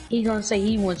 He's gonna say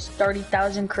he wants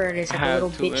 30,000 credits like a little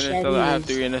bitch that I have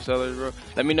he 3 is. interstellars, bro.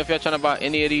 Let me know if y'all trying to buy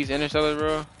any of these interstellars,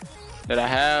 bro. That I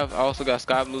have. I also got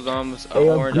sky blue zombies, Hey,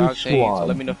 yo, orange Goose octane. Squad, So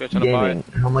let me know if y'all trying to buy gaming,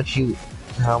 it.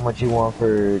 how much you want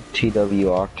for TW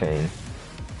octane?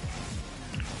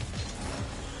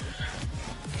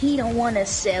 He don't want to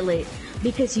sell it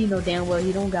because you know damn well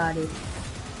he don't got it.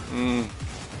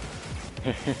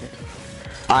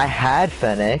 I had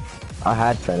Fennec,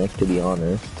 to be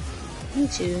honest. Me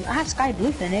too. I have sky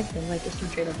blue Fennec, but like it's too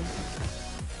tradable.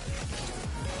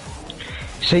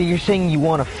 So you're saying you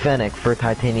want a Fennec for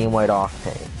titanium white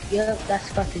octane? Yep, that's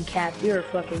fucking cap. You're a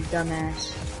fucking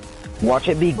dumbass. Watch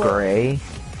it be gray.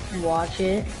 Watch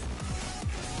it.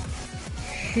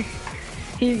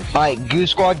 Alright,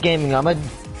 Goose Squad Gaming, I'm gonna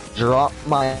drop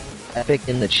my epic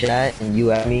in the chat and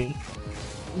you at me,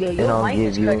 Yo, and your I'll mic give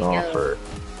is you an cutting out. offer.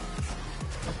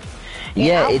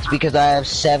 Yeah, Yeah, it's because I have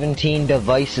 17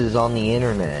 devices on the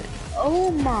internet.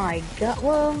 Oh my god.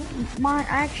 Well, I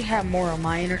actually have more on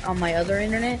my other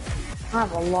internet. I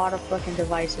have a lot of fucking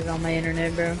devices on my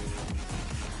internet, bro.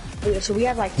 Okay, so we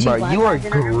have like 2 Bro, you are Wi-Fis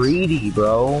in our house. greedy,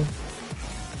 bro.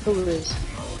 Who is?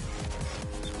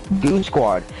 Goose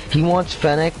Squad. He wants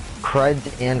Fennec,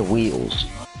 creds, and wheels.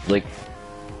 Like,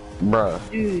 bruh.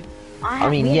 Dude, I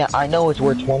mean, yeah, I know it's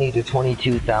worth 20 to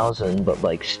 22,000, but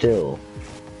like, still,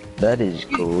 that is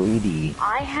greedy.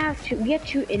 we have 2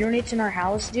 internets in our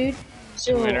house, dude.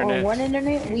 So on one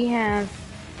internet we have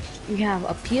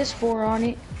a PS4 on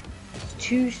it,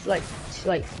 2 like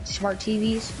smart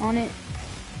TVs on it,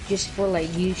 just for like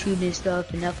YouTube and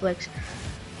stuff and Netflix.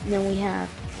 And then we have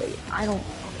we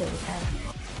have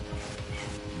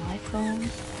my phone,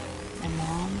 my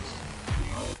mom's.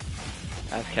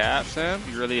 That's cap, Sam.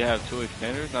 You really have 2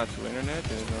 extenders, not 2 internet.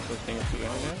 There's no such thing as 2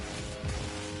 internet.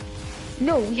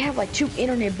 No, we have like 2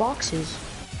 internet boxes.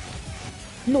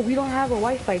 No, we don't have a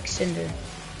Wi-Fi extender.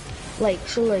 Like,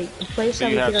 so like, the place So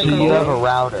that you we have get So our you have code. a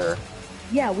router.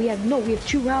 Yeah, we have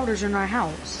 2 routers in our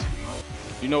house.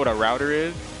 You know what a router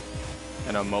is?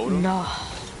 And a modem? No,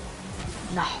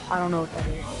 I don't know what that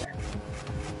is.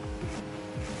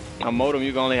 A modem,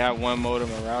 you can only have 1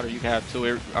 modem. A router, you can have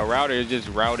 2. A router is just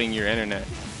routing your internet.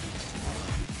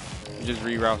 It just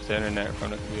reroutes the internet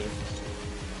from the computer.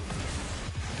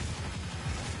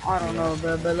 I don't know,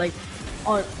 bro, but like,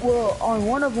 on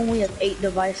one of them we have 8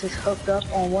 devices hooked up.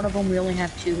 On one of them we only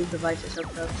have 2 devices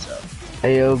hooked up. So.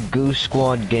 Hey yo, Goose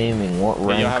Squad Gaming, what But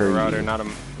rank you'll have a are router, you? not a.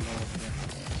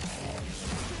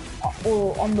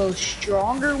 Well, on the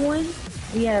stronger one,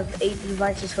 we have 8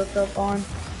 devices hooked up on,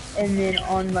 and then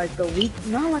on like the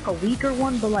not like a weaker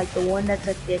one, but like the one that's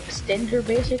like the extender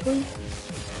basically,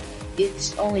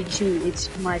 it's only 2. It's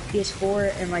my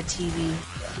PS4 and my TV.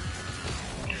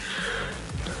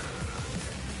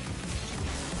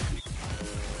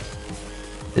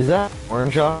 Is that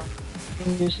orange off?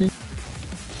 You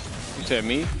said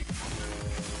me?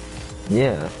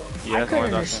 Yeah. Yeah, I that's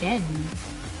couldn't orange octane. understand you.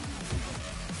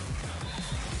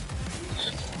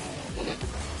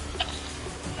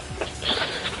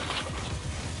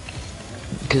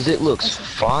 Cause it looks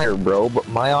fire, bro, but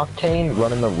my octane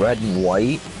running the red and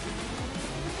white.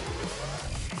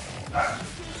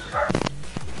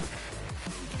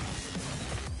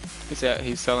 He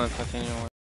he's selling titanium.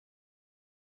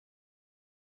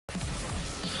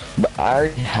 But I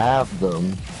already have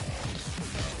them.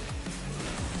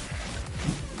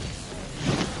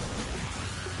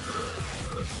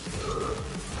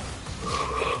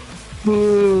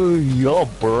 You're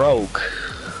broke.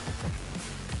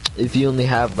 If you only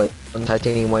have like one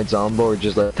titanium white zombie or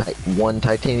just like one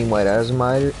titanium white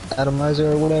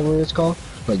atomizer or whatever it's called,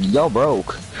 like y'all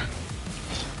broke.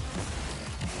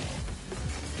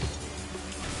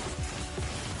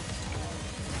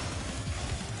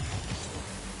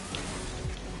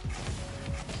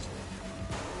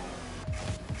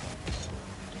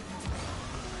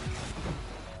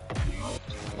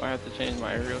 Do I have to change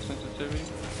my aerial sensitivity?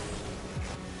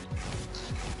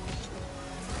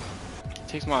 It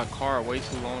takes my car way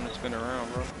too long to spin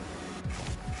around, bro.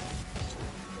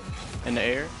 In the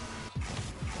air?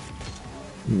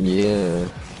 Yeah.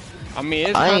 I mean,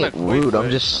 it's I kind ain't of quick. rude. I'm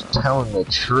just telling the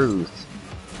truth.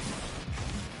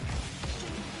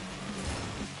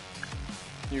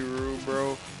 You rude,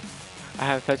 bro. I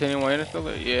have titanium white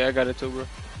installer. Yeah, I got it too, bro.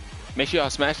 Make sure y'all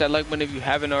smash that like button if you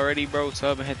haven't already, bro.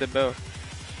 Sub and hit the bell.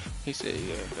 He said,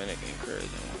 "Yeah, Fennec encouraging."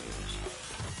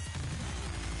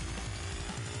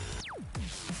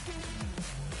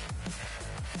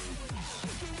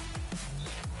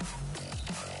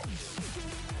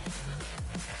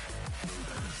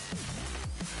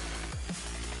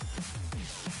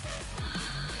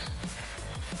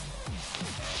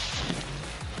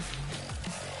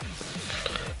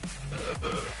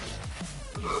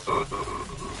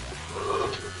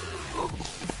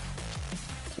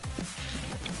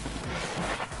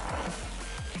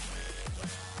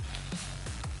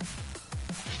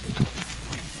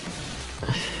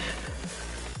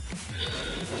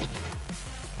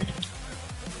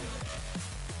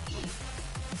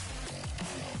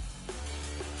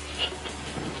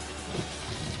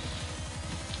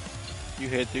 You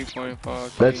hit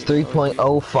 3.5. That's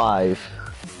 3.05.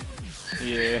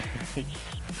 Yeah.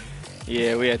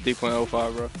 Yeah, we had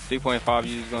 3.05, bro. 3.5,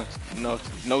 you just gonna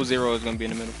no zero is gonna be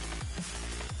in the middle.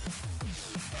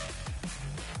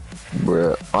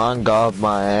 Bruh, on God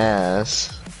my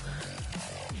ass.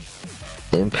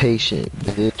 Impatient,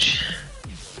 bitch.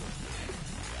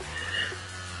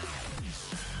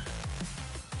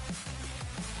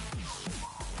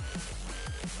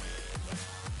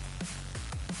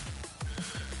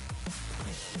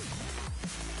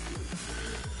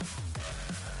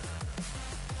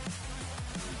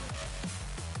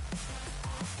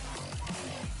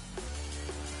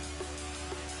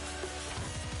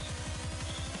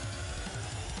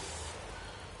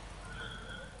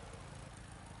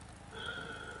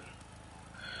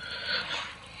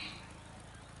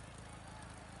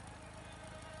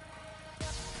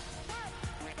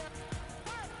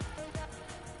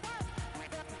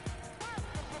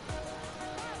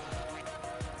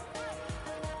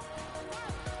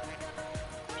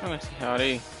 Trying to see how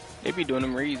they be doing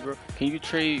them reads, bro. Can you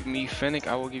trade me Fennec?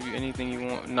 I will give you anything you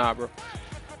want. Nah, bro.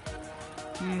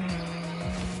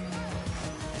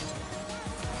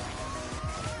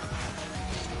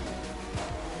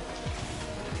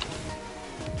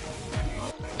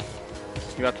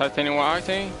 You got titanium white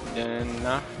octane? Then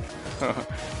nah.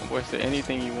 Boy said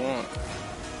anything you want.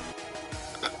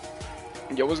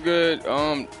 Yo, what's good?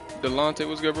 Delonte,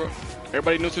 what's good, bro?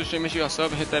 Everybody new to the stream, make sure y'all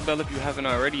sub and hit that bell if you haven't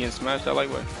already, and smash that like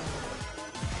button.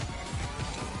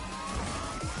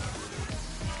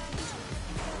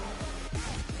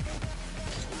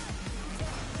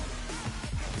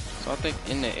 So I think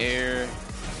in the air.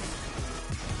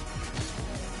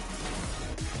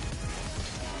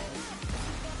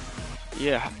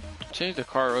 Yeah, change the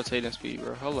car rotating speed,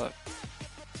 bro. Hold up.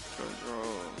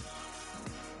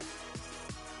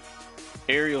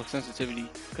 Aerial sensitivity.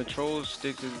 Controls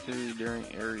stick sensitivity during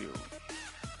aerial.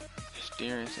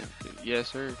 Steering sensitivity. Yes,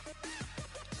 sir.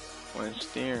 When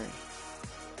steering.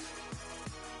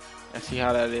 I see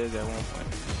how that is at one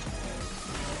point.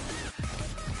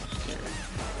 Steering.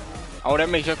 Oh, that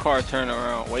makes your car turn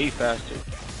around way faster.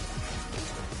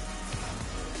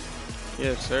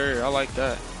 Yes, sir. I like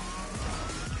that.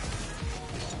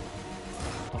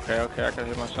 Okay, I can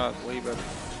hit my shots way better.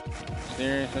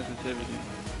 Steering sensitivity.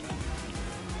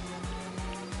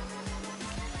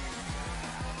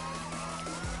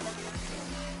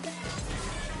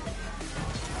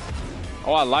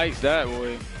 Oh, I like that,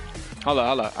 boy. Hold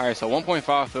up. Alright, so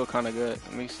 1.5 feel kind of good.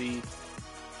 Let me see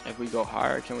if we go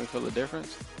higher. Can we feel the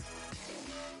difference?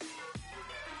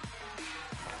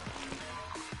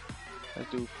 Let's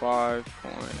do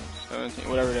 5.17,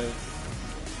 whatever it is.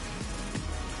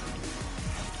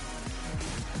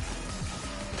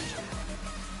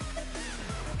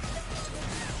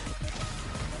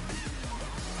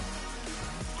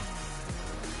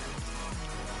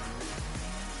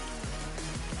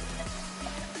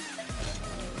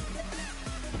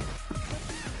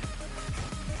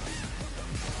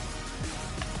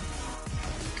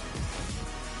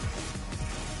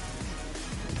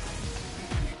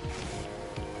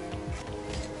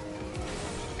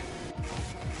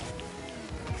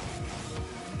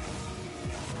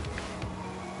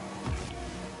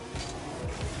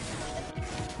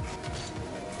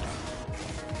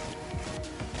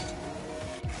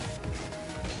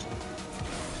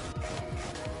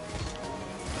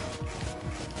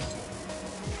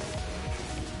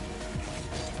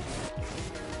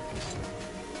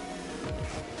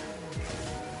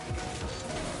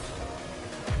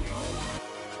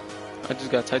 I just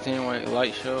got titanium white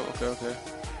light show. Okay.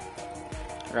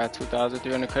 I got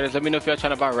 2,300 credits. Let me know if y'all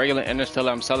trying to buy regular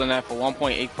Interstellar. I'm selling that for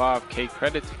 1.85k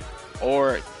credits.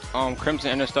 Or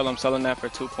Crimson Interstellar. I'm selling that for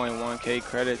 2.1k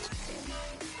credits.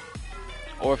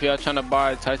 Or if y'all trying to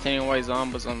buy titanium white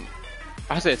zombies,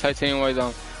 I said titanium white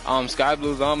zombies. Sky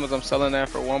blue zombies. I'm selling that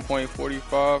for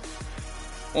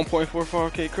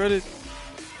 1.45k credits.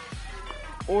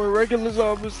 Or regular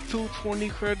zombies, 220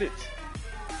 credits.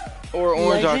 Or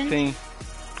orange octane.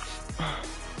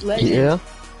 Legend. Yeah.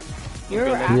 You're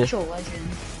an actual legend.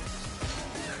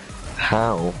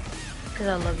 How? Because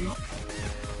I love you.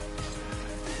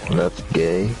 That's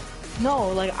gay. No,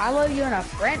 like, I love you and a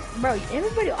friend. Bro,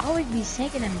 everybody always be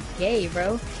saying I'm gay,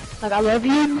 bro. Like, I love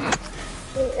you.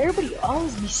 Bro, everybody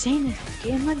always be saying that I'm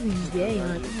gay. I'm not even gay.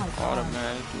 Like, oh my god.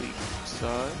 Automatically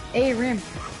suck. Hey, Rim.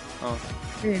 Oh.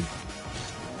 Rim.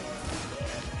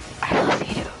 I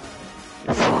love you.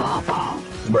 You're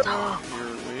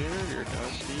weird. You're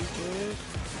dusty, kid.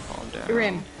 Calm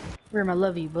down. Rim, I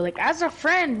love you. But, like, as a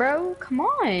friend, bro, come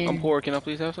on. I'm poor. Can I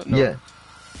please have something? No. Yeah.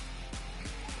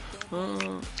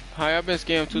 Hi, I've been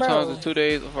scammed 2 times in 2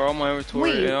 days for all my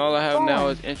inventory, and all I have now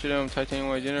is Intradium titanium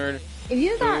white generator.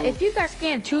 If you got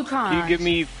scammed 2 times, can you give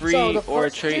me free or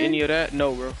trade any of that?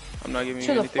 No, bro. I'm not giving you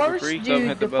anything for free.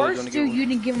 The first dude, you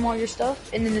didn't give him all your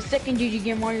stuff, and then the second dude, you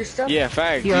gave him all your stuff. Yeah,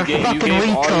 fact. You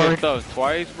gave all your stuff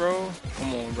twice, bro.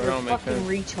 Come on, bro. You're Don't make sense. fucking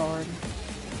retard.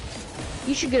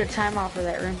 You should get a timeout for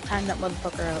that, Rim. Time that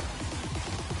motherfucker out.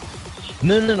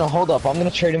 No, hold up. I'm gonna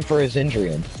trade him for his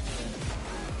injury.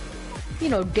 You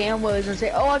know damn well he's gonna say,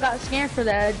 oh, I got scammed for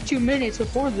that 2 minutes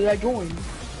before that I joined.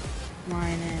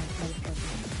 Lying ass motherfucker.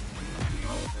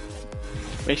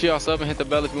 Make sure y'all sub and hit the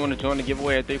bell if you want to join the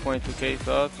giveaway at 3.2k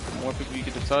subs. The more people you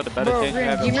get to sub, the better chance you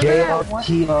have. Do you remember that one?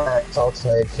 I'll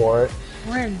trade for it.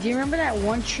 Rim, do you remember that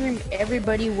one stream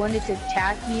everybody wanted to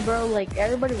attack me, bro? Like,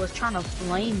 everybody was trying to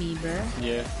flame me, bro.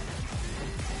 Yeah.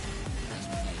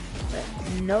 But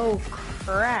no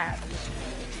crap.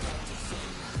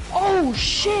 Oh,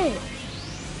 shit!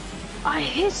 I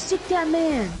hit stick that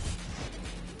man!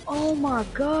 Oh my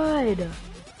god!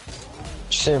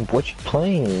 Simp, what you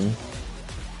playing?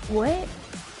 What?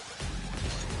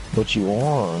 What you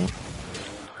on?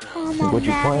 What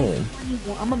you playing?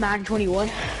 I'm a Madden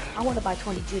 21. I want to buy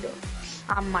 22 though.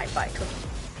 I might buy 20.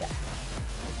 Yeah.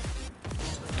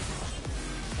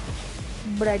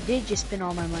 But I did just spend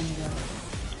all my money though.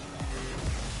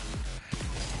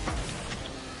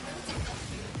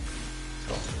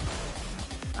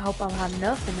 I hope I'll have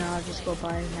enough and then I'll just go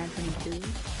buy Madden 22.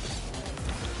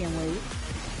 Can't wait.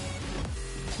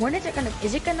 When is it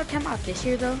gonna come out this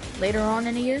year though? Later on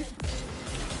in the year?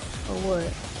 Or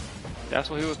what? That's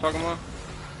what he was talking about?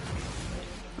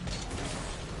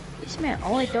 This man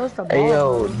only throws the ball. Hey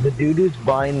yo, the dude who's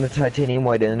buying the titanium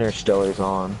white Interstellar's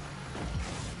on.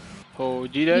 Oh,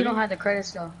 G-Daddy? You don't have the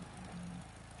credits though.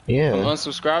 Yeah. I'm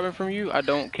unsubscribing from you. I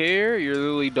don't care. You're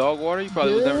literally dog water. You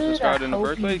probably was never subscribed in the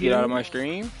first place. Get out of my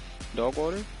stream. Dog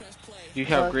water. You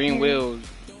have Fuck green you. wheels.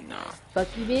 Nah. Fuck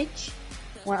you, bitch.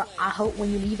 Well, I hope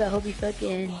when you leave, I hope you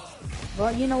fucking.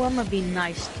 Well, you know what? I'm gonna be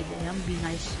nice today. I'm gonna be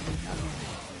nice today.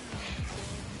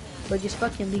 But just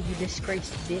fucking leave, you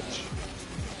disgraced bitch.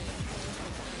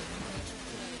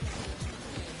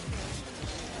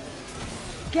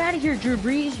 Get out of here, Drew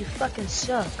Brees. You fucking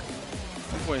suck.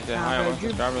 I'm going to say hi. I'm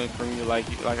unsubscribing from you like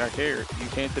I care. You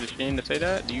came to the stream to say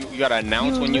that? You gotta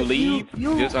announce when you leave?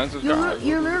 Just unsubscribe.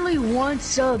 You're literally 1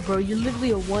 sub, bro. You're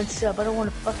literally a 1 sub. I don't want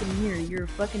to fucking hear it. You're a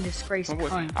fucking disgraced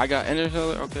cunt. I got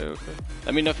Interstellar. Okay.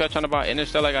 Let me know if y'all trying to buy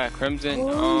Interstellar. I got Crimson,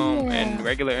 and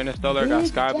regular Interstellar. I got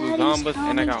Sky Blue Zombies,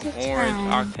 and I got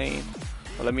Orange Octane.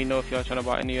 So let me know if y'all trying to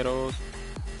buy any of those.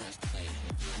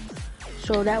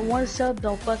 So that 1 sub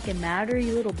don't fucking matter,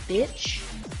 you little bitch.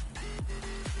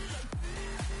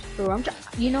 Bro,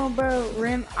 bro,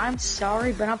 Rim, I'm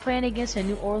sorry, but I'm playing against the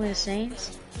New Orleans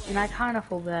Saints, and I kind of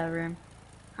feel bad, Rim.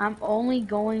 I'm only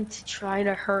going to try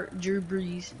to hurt Drew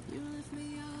Brees.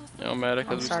 It don't matter,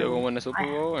 because we still gonna win the Super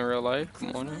Bowl in real life.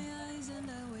 Come on now.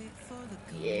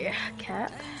 Yeah,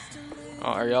 Cap.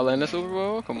 Oh, are y'all in the Super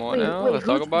Bowl? Come on now, let's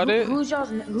talk about it. Who's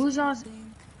y'all's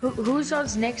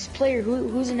next player?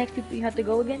 Who's the next people you have to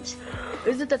go against?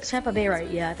 Is it the Tampa Bay, right?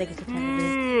 Yeah, I think it's the Tampa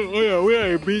Bay. Oh yeah, we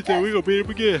ain't beat them. We gonna beat them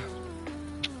again.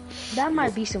 That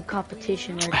might be some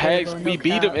competition right there. Heck, we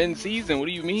beat them in season. What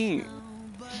do you mean?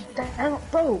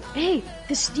 Bro, hey,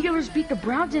 the Steelers beat the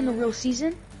Browns in the real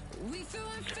season.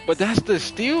 But that's the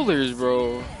Steelers,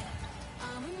 bro.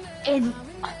 And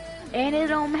it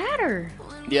don't matter.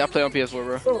 Yeah, I play on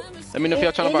PS4, bro. Let me know if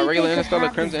y'all trying to buy regular Interstellar,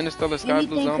 Crimson Interstellar, Sky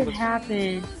Blue Zombies. Anything could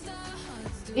happen.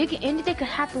 Anything could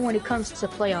happen when it comes to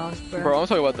playoffs, bro. Bro, I'm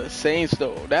talking about the Saints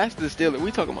though. That's the Steelers.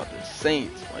 We talking about the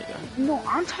Saints right now. No,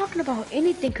 I'm talking about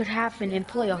anything could happen in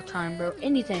playoff time, bro.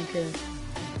 Anything could.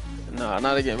 Nah,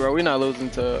 not again, bro. We're not losing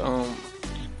to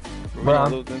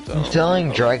Bro, I'm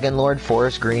selling Dragon Lord,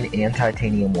 Forest Green, and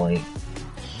Titanium White.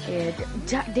 Yeah,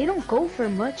 they don't go for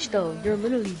much though. They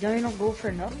don't go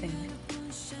for nothing.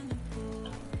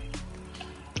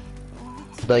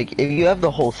 Like, if you have the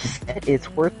whole set, it's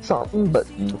worth something, but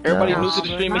everybody no. new to the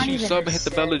stream, make sure you Not sub even and hit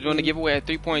the bell to join the giveaway at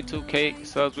 3.2k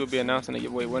subs. Will be announcing the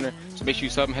giveaway winner. So make sure you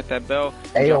sub and hit that bell.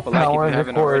 Ayo, Drop a like if power you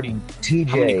haven't record already. TJ.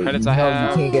 How many credits I have?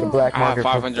 You can't get a black I have market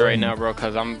 500 right now, bro,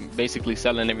 cause I'm basically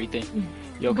selling everything.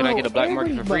 Yo, can I get a black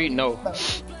market for free? No.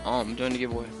 I'm doing the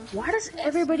giveaway. Why does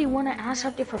everybody want to ask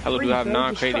something for free? Hello, do I have bro?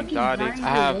 non-creating Just exotics? fucking I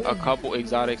have buy a couple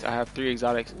exotics. I have 3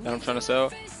 exotics that I'm trying to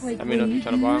sell. Like, Let me know if you're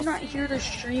trying to buy You're them. not here to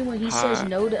stream when he says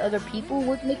no to other people.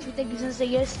 What makes you think he's gonna say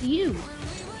yes to you?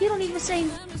 He don't even say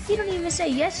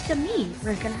yes to me.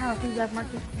 Bro, can I have a free black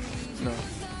market? No.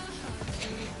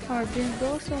 I've been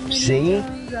broke so many See?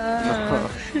 times. I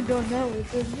don't know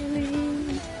what this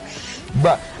means.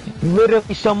 But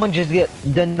literally, someone just get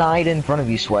denied in front of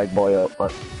you, swag boy.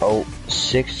 Oh,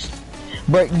 6.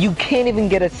 But you can't even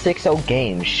get a 6-0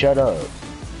 game. Shut up.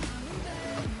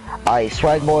 Alright,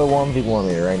 swag boy 1v1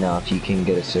 me right now if you can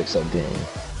get a 6-0 game.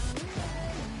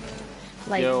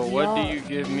 Like, Yo, what do you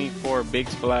give me for a big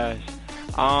splash?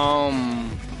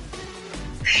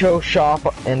 Show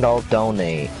shop and I'll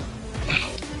donate.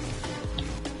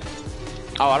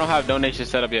 Oh, I don't have donations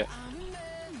set up yet.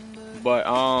 But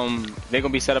they're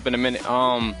gonna be set up in a minute.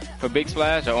 For Big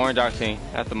Splash or Orange Octane,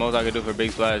 that's the most I could do for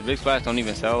Big Splash. Big Splash don't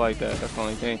even sell like that. That's the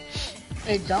only thing.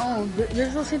 It don't.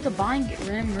 There's no sense of buying it,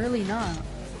 Rim. Really not.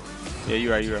 Yeah,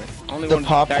 you're right. Only The one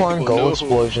popcorn tactical gold noob.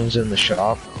 explosions in the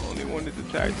shop. Only one is the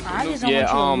tactical I noob. just don't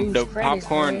Yeah, want you to the lose credits,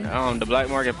 popcorn, bro. the black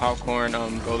market popcorn,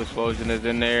 gold explosion is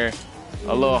in there.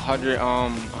 A little 100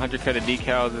 credit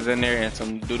decals is in there, and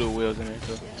some doodle wheels in there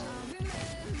too.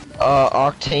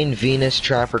 Octane Venus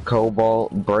Trapper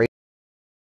Cobalt, Break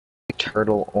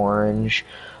Turtle Orange,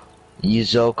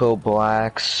 Yuzoko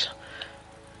Blacks,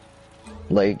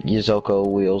 like Yuzoko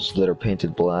wheels that are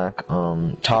painted black,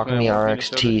 Takumi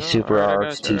RXT, Super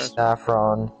RXT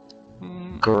Saffron,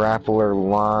 Grappler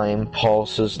Lime,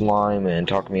 Pulses Lime, and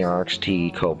Takumi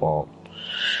RXT Cobalt.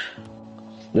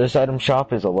 This item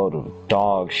shop is a load of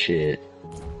dog shit.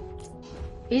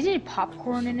 Isn't it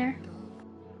popcorn in there?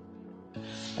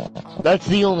 That's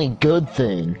the only good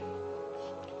thing.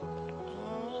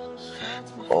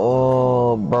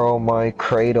 Oh, bro, my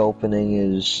crate opening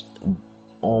is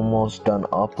almost done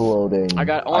uploading. I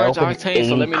got Orange Octane,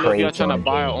 so let me know if y'all trying to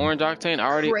buy an an Orange Octane. I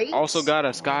already Crates? also got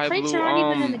a Sky Crates Blue, aren't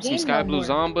even in the some game Sky no Blue more.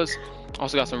 Zombas.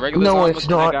 Also got some regular No, Zombas. it's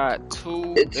not. I got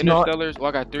 2 It's not. Interstellars. Well,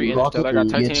 I got 3 Rocket Interstellar. I got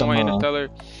League, it's Titanium White on, Interstellar,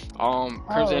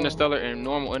 Crimson Oh. Interstellar, and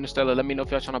normal Interstellar. Let me know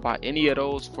if y'all trying to buy any of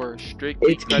those for strict.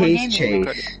 It's credit. Case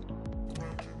Chase.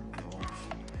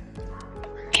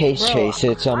 Case Bro, Chase,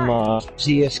 it's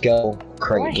CSGO I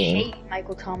crate game. hate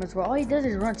Michael Thomas, bro. All he does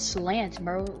is run slants,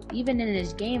 bro. Even in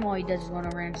his game, all he does is run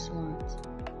around slants.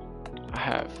 I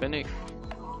have Finnick.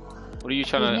 What are you His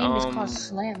trying name is to called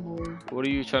Slant Boy. What are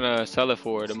you trying to sell it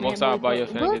for? The Slant most I'll Boy, buy your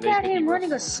bro. Finnick Look is at 850, him bro.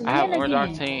 running a I have slant Orange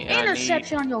again. Octane and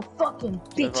Interception on your fucking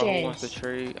if bitch everyone wants to ass.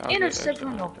 trade, I'll get Interception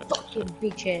on extra. your fucking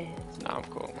bitch ass. Nah, I'm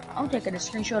cool. I'm taking a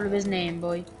screenshot of his name,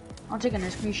 boy. I'm taking a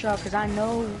screenshot because I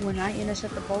know when I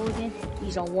intercept the ball again,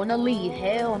 he's gonna wanna lead.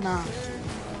 Hell nah.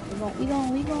 We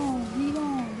gon'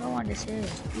 go on this head.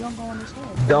 We gon' go on this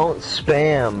head. Don't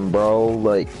spam, bro.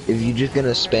 Like, if you're just gonna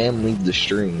spam, leave the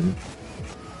stream.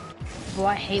 Bro,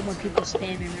 I hate when people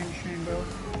spam in my stream, bro.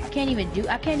 I can't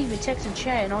even text and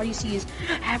chat, and all you see is,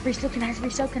 I have free stuff, can I have free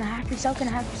stuff, can I have free stuff, can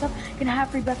I have free stuff, can I have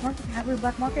free black market, can I have free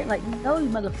black market? Like, no, you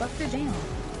motherfucker, damn.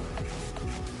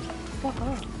 Fuck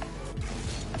up.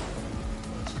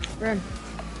 Run.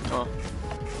 Oh,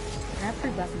 Can I have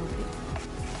free black market?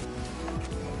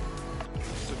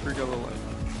 the free yellow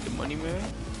like the money man.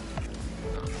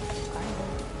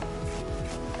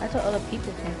 That's what other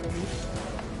people think at least.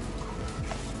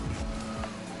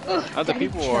 Other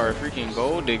people are freaking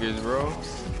gold diggers, bro.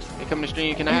 They come to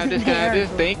stream. Can I have this? Can I have this?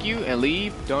 Thank you, and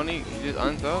leave. Don't you just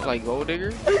unsub like gold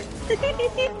digger?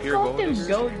 Pure Call gold them digger.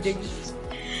 gold diggers.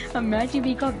 Imagine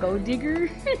being called gold digger.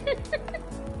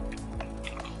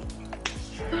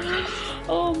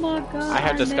 Oh my god. I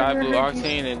have the Sky never Blue heard you-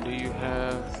 Octane, and do you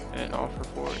have an offer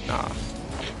for it? Nah.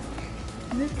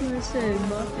 This one said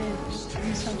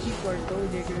muffin. Some people are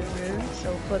gold diggers, bro.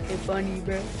 So fucking funny,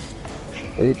 bro.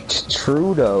 It's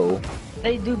true though.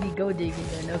 They do be gold digging,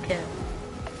 though, no cap.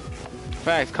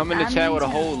 Facts. Come in the chat with a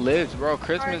whole list, bro.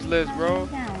 Christmas list, bro.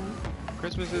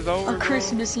 Christmas is over, A bro.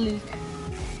 Christmas leak.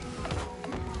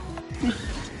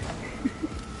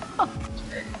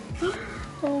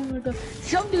 Oh my god.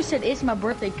 Some dude said it's my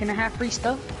birthday. Can I have free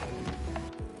stuff?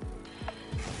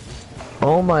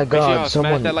 Oh my Make sure y'all god,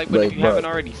 someone smash that like button if you bro. haven't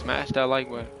already. Smash that like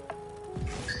button.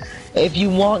 If you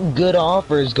want good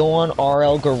offers, go on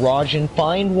RL Garage and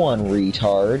find one,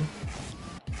 retard.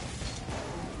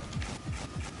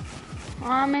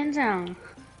 I'm in town.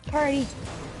 Party.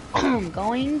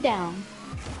 Going down.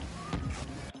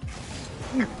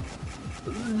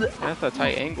 That's a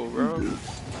tight angle, bro.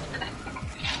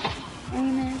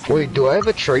 Wait, do I have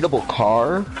a tradable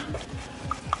car?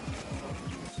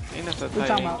 Ain't that's a What you tight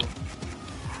talking angle. about?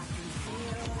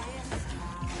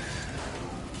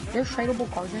 There's tradable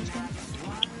cars in this game?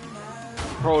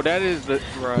 Bro, that is the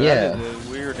bro. Yeah. That is a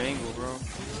weird angle, bro.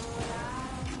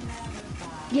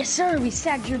 Yes, sir. We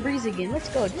sacked Drew Brees again. Let's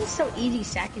go. This is so easy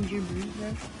sacking Drew Brees,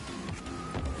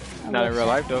 bro. Not in real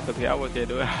life though, cause I was there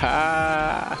doing.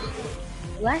 Ha!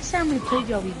 Last time we played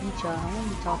y'all, we beat y'all. I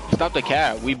want to talk. Stop the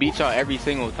cap. We beat y'all every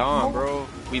single time, bro.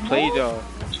 We played y'all.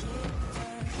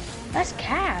 That's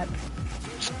cap.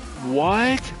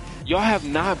 What? Y'all have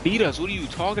not beat us. What are you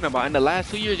talking about? In the last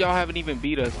 2 years, y'all haven't even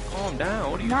beat us. Calm down.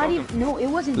 What are you Not talking even. No, it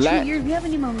wasn't La- 2 years. We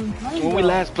haven't even been playing. When we y'all.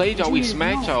 last played y'all, 2 we years,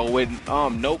 smacked no. y'all with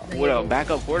with a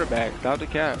backup quarterback. Stop the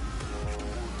cap.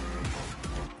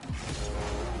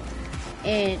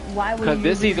 And why would? Cause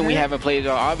this season we haven't played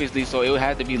y'all obviously, so it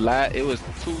had to be It was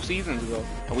 2 seasons ago,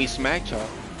 and we smacked y'all,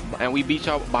 and we beat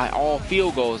y'all by all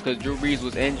field goals because Drew Brees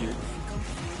was injured.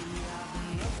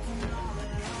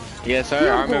 Yes, sir. Field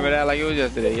I remember goal. that like it was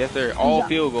yesterday. Yes, sir. All Yeah.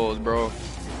 field goals, bro.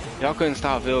 Y'all couldn't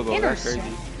stop field goals. That's crazy.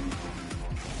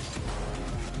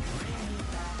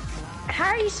 How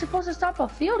are you supposed to stop a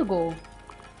field goal?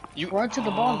 You Run to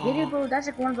the ball and get it, bro. That's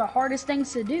like one of the hardest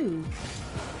things to do.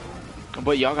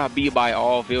 But y'all got beat by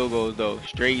all field goals though.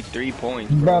 Straight 3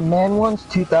 points, bro. Bro, man wants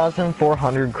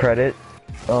 2,400 credit.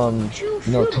 Two No, field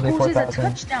goals is a 24,000.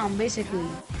 touchdown, basically.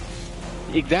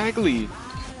 Exactly.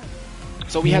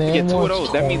 So we have to get Man 2 of wants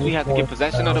those. That means we have to get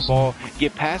possession of the 24,000. ball,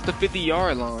 get past the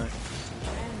 50-yard line.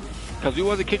 Cause we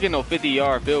wasn't kicking no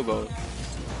 50-yard field goals.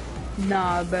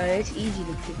 Nah, bro, it's easy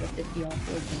to kick a 50-yard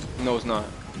field goal. No, it's not.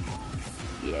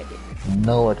 Yeah, it is.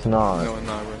 No, it's not. No, it's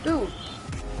not, bro. Dude.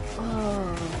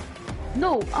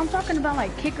 No, I'm talking about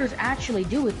like kickers actually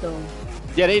do it though.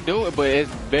 Yeah, they do it, but it's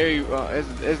very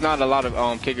it's not a lot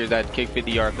of kickers that kick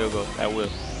 50-yard field goals that will.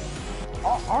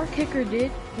 Our kicker did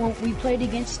when we played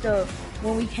against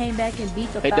when we came back and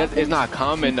beat the Falcons. It's not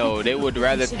common though. They would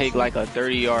rather take like a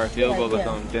 30-yard field goal or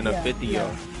something than a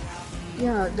 50-yard.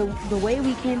 Yeah, the way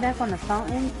we came back on the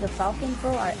Falcons,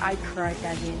 bro, I cried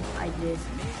that game. I did.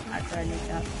 I cried like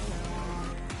that.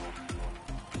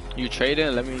 You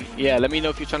trading? Let me know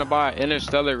if you're trying to buy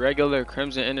Interstellar, regular,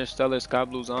 Crimson Interstellar, Sky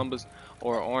Blue Zombas,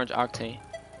 or Orange Octane.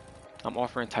 I'm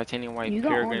offering Titanium White You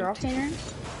got Peregrine. Orange Octane,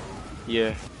 right?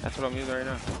 Yeah, that's what I'm using right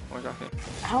now. Orange Octane.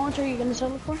 How much are you gonna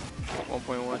sell it for?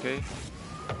 1.1K.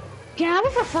 Can I have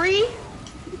it for free?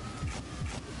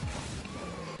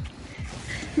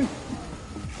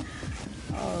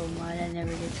 Oh my, that never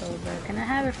gets old, bro. Can I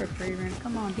have it for free, Rim?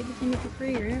 Come on, give it to me for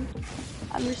free, Rim.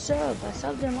 I'm your sub. I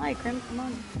subbed in like, Rim. Come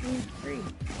on, give me for free.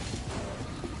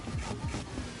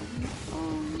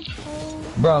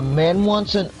 Bro, man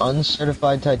wants an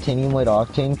uncertified titanium white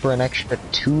octane for an extra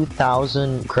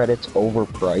 2,000 credits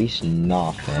overpriced.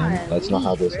 Nah, fam. That's not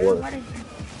how this works.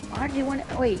 Why did you want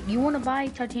to, wait, you want to buy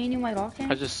titanium white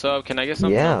octane? I just sub. Can I get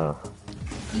something? Yeah.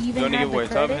 You You even want to have give away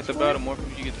the sub and hit credits the for bell? it? The more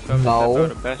people you get to sub, No. the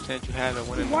better, the best chance you have at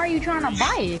winning. Why are you trying to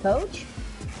buy it, coach?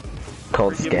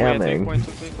 Called Free giveaway at scamming.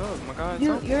 3.26 subs. My God,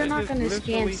 You're it's not just gonna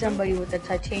literally scam somebody with a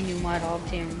titanium white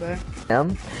octane, bro.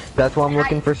 That's why I'm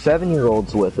looking for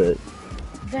 7-year-olds with it.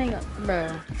 Dang it, bro.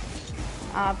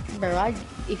 Bro,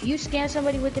 if you scam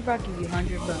somebody with it, bro, I'll give you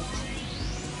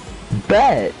 $100.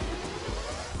 Bet.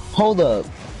 Hold up.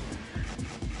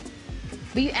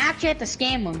 But you actually have to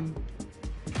scam them.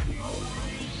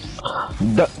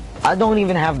 I don't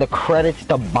even have the credits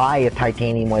to buy a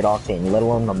titanium white octane, let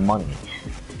alone the money.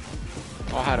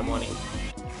 I'll have the money.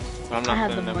 But I'm not I have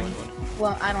the spending that money. much money.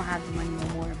 Well, I don't have the money no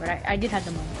more, but I did have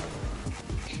the money.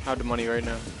 I have the money right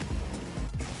now. I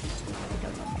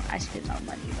don't know. I spent my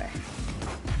money, bro.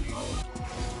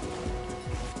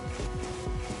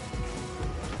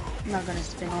 I'm not gonna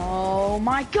spend. Oh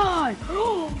my god!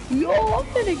 Yo,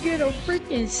 I'm gonna get a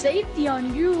freaking safety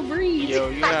on Drew Brees. Yo,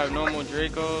 you have normal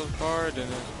Draco's card and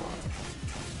it's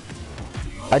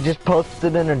I just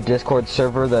posted in a Discord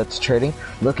server that's trading.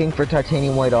 Looking for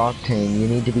titanium white octane, you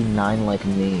need to be 9 like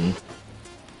me.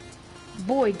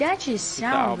 Boy, that just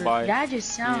sounds. I'll buy it. That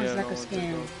just sounds Yeah, like no, a it's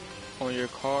scam. just on your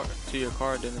car to your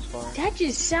car, then it's fine. That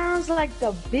just sounds like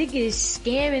the biggest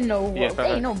scam in the world. Yeah,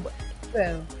 Hey, no,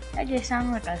 bro. That just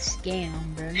sounds like a scam,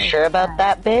 bro. No Sure about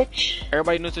that, bitch?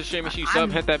 Everybody knows the stream. Make sure you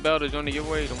sub, hit that bell to join the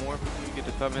giveaway. The more people you get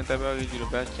to sub, hit that bell, gives you the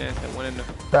best chance at winning the.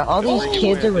 Bro, all these giveaway.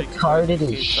 kids are retarded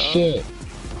as shit.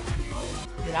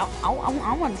 Dude,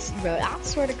 I want to see, bro. I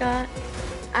swear to God,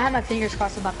 I have my fingers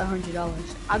crossed about the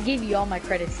 $100. I'll give you all my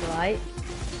credits, right?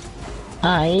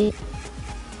 Alright.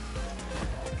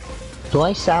 Do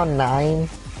I sound 9?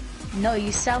 No,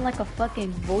 you sound like a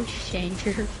fucking voice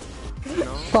changer. No.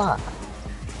 Fuck.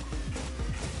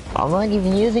 I'm not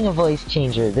even using a voice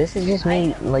changer. This is just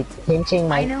me, like, pinching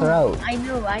my throat.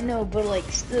 I know, but like,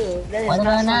 still, that is What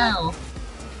not about now?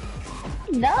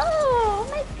 No! Oh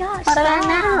my gosh! What about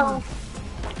now?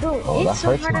 Bro, Oh, it's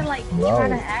so hard to like try to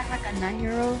throat. act like a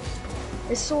 9-year-old.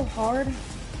 It's so hard.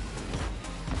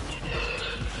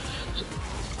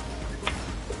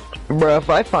 Bro, if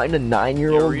I find a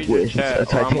 9-year-old read your with chat, a or I'm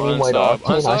titanium white unsub.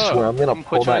 octane, I Unsub. swear I'm gonna I'm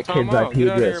pull putting that you in kid's timeout. Get IP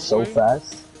out of here, address so boy.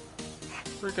 fast.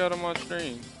 Freak out on my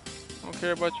stream. I don't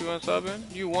care about you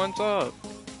unsubbing. You one sub.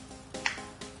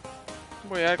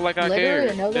 Boy, act like I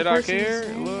Literally, care. Did I care?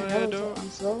 saying, Little head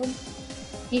dog.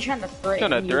 He's trying to threaten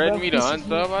Trying to you, threaten bro. me to He said-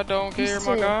 unsub? I don't he care, my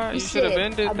said- guy. he You should have said,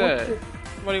 been did I want that. your-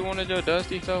 Somebody wanted your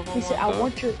dusty stuff on He my said, I stuff.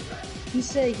 want your. He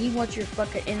said he wants your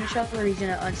fucking inner shuffle, or he's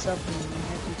gonna unsub me.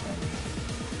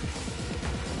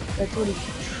 That's what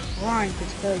he's trying to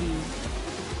tell you.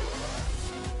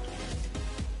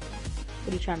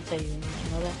 What are you trying to tell you? Did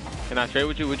you know that? Can I trade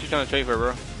with you? What you trying to trade for,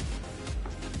 bro?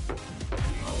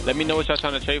 Let me know what y'all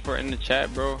trying to trade for in the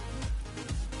chat, bro.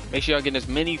 Make sure y'all getting as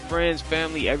many friends,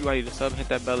 family, everybody to sub. Hit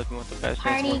that bell if you want the best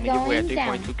chance to win the giveaway at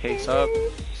 3.2k sub.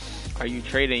 Are you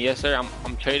trading? Yes, sir.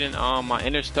 I'm trading my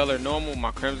Interstellar normal,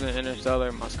 my Crimson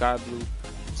Interstellar, my Sky Blue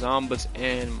Zombas,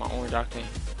 and my Orange Octane.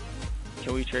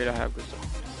 Can we trade? I have good stuff.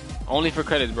 Only for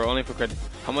credits, bro. Only for credits.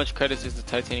 How much credits is the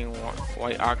Titanium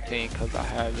White Octane? Cause I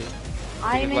have it.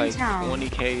 I'm It's in like town.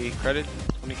 20k credits.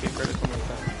 20k credits, something like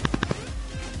that.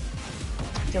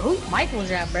 So who Mike was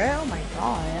that, bro? Oh my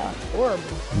god, that was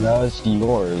horrible. That was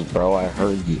yours, bro. I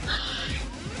heard you.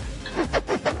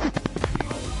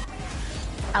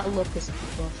 I love pissing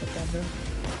people off like that, bro.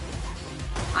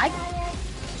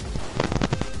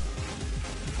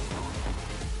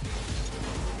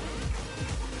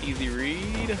 Easy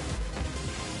read.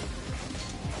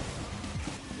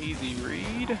 Easy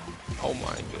read. Oh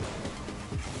my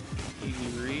goodness.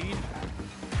 Easy read.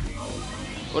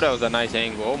 Oh, that was a nice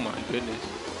angle. Oh my goodness.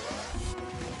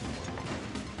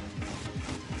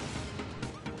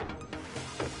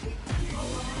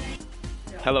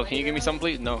 Hello, can you give me some,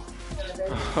 please? No.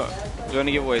 Join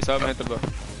the giveaway. Sub, hit the bell.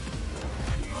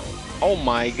 Oh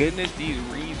my goodness, these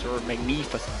reads are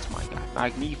magnificent, my guy.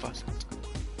 Magnificent.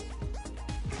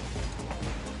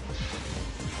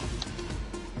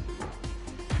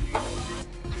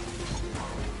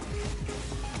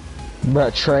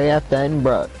 Bro, Trey FN,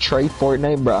 bro. Trey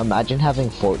Fortnite, bro. Imagine having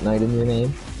Fortnite in your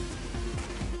name.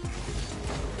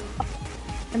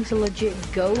 I'm to legit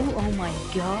go. Oh my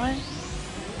god.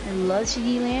 I love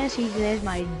CD Land. CD Land's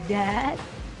my dad.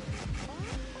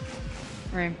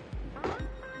 Right.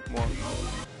 One.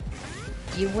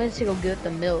 You went to go get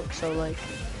the milk, so like,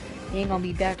 he ain't gonna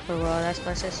be back for a while. That's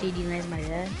why I said CD Land's my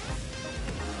dad.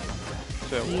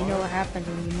 You know what happens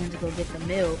when you went to go get the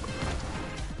milk.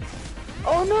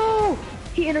 Oh no!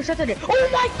 He intercepted it. Oh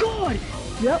my god!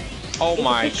 Yep. Oh It's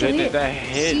my officially goodness, it. that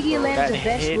hit, CD bro, Lamb's that the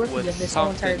best hit rookie was of this whole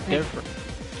entire something thing. different.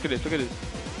 Look at this, look at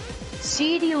this.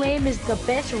 CD Lamb is the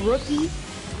best rookie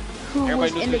who Everybody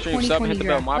was in knows the the stream, sub, 2020 hit the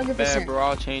bell. draft. My 100%. bad, bro,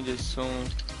 I'll change it soon.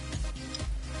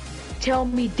 Tell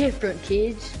me different,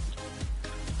 kids.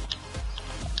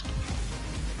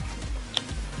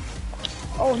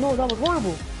 Oh no, that was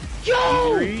horrible. Yo!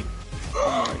 Easy read.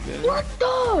 Oh my goodness. What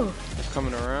the? It's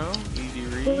coming around. Easy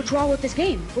read. What's wrong with this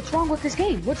game? What's wrong with this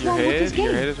game? What's Your wrong with this head? Your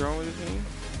game? head is wrong with this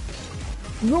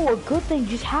game? No, a good thing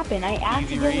just happened. I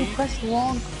accidentally read. pressed the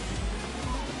wrong.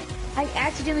 I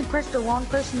accidentally pressed the wrong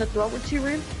person to throw it to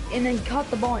him, and then caught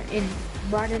the ball and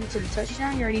brought him to the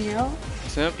touchdown. You already know.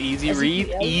 Simp, easy As read.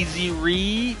 if you- Easy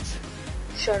read.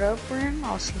 Shut up for him.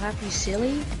 I'll slap you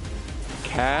silly.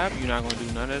 Cap, you're not gonna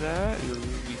do none of that. You're a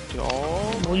ruby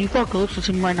dog. Well, you fucking listen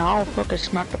to me right now. I'll fucking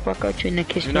smack the fuck out you and then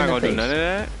kiss You're you in not the gonna do face. none of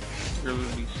that. You're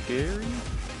literally scary.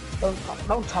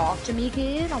 Don't talk to me,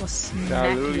 kid. I'll Did I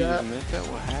smack literally you just up. miss that?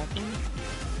 What happened?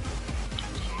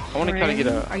 I wanna kinda get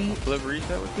Rim, a are you- flip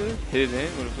reset with this. Hit it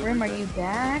in with a flip Rim, are reset. you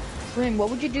back? Rim, what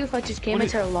would you do if I just came What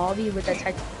into the lobby with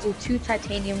with 2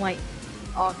 titanium white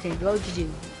octane? What would you do?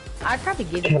 I'd probably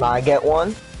give it. Can I get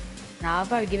one? Nah, I'd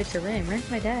probably give it to Rim. Rim's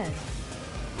my dad.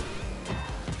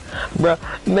 Bruh,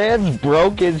 man's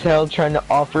broke as hell trying to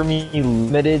offer me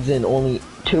limiteds and only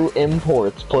 2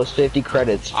 imports plus 50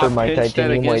 credits for my pitched that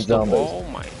titanium white against the zombies. wall,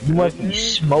 my You must be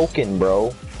goodness. smoking,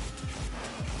 bro.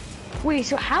 Wait,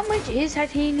 so how much is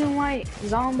titanium white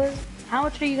zombies? How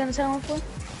much are you gonna sell them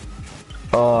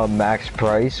for? Max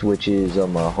price, which is,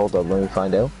 hold up, let me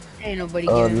find out. Ain't nobody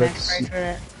giving max let's price for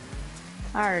that.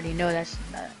 I already know that's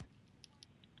that.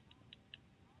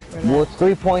 Well, it's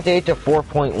 3.8 to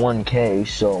 4.1k,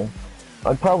 so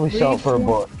I'd probably sell it for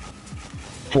about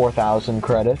 4,000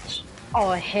 credits.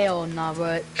 Oh hell nah,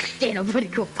 bro. Ain't nobody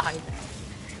go buy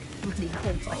that. Nobody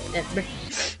go buy that, bro.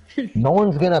 No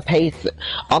one's gonna pay.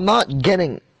 I'm not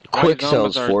getting quick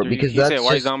sales for it because that's said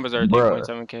white just, zombies are bruh.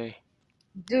 3.7k.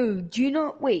 Dude, do you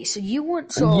know? Wait, so you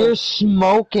want so? You're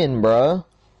smoking, bruh.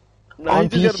 Nah, On you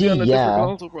just gotta be PC, on a yeah. different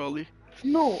console, probably.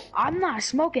 No, I'm not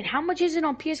smoking. How much is it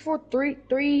on PS4?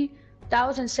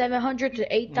 3,700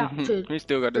 to 8,000 to He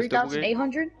still got this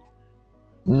 3,800?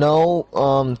 No,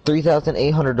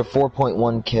 3,800 to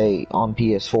 4.1k on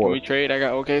PS4. Can we trade? I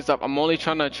got okay. Stop. I'm only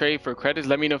trying to trade for credits.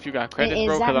 Let me know if you got credits, Is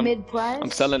bro. that Cause mid-price?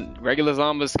 I'm selling regular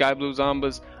zombies, sky blue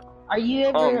zombies. Are you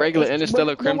ever Regular if-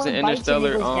 Interstellar, when Crimson one bites it,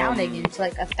 Interstellar. it goes down again. It's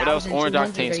like What else? Orange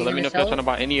 1,200. Octane. Are So you let me know gonna if you're sell trying to it?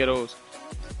 buy any of those.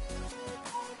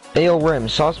 Ayo, Rim,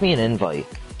 sauce me an invite.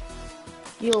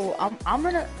 Yo, I'm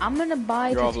gonna buy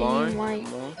You're titanium offline?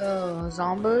 white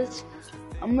zombies.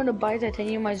 I'm gonna buy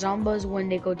titanium white zombies when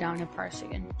they go down in price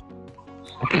again.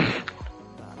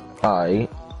 Alright.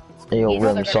 Ayo, You know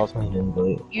Rim, they're sauce me an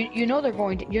invite. You know they're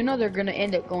going to, you know they're gonna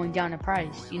end up going down in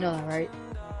price. You know that, right?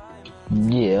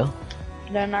 Yeah.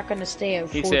 They're not gonna stay at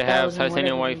He 4,000. said have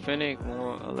titanium whatever. white Fennec,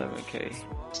 11k.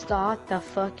 Stop the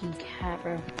fucking cat,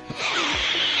 bro.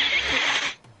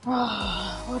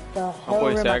 What the My hell?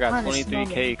 boy said Rim? I got kinda smell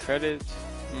 23k it. credits.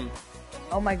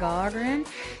 Oh my god, Ren.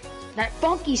 That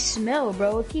funky smell,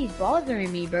 bro. It keeps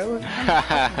bothering me, bro.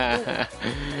 Yeah.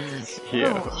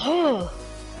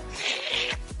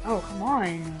 Oh, come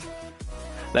on.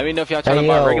 Let me know if y'all trying Hey, to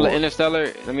buy yo. regular Interstellar.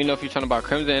 Let me know if you're trying to buy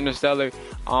Crimson Interstellar,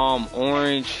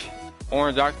 orange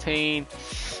Octane.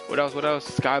 What else? What else?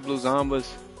 Sky blue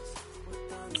zombies,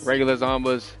 regular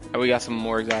zombies, and we got some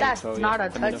more exotic. That's so, not yeah, a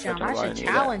let me know if y'all touchdown. trying to I buy should any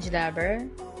of challenge that, bro.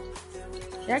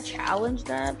 Should I challenge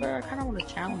that, bro? I kind of want to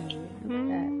challenge it. Look at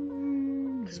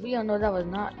that. Because we all know that was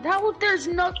not. There's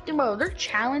nothing, bro. Their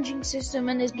challenging system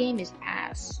in this game is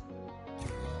ass.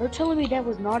 They're telling me that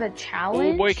was not a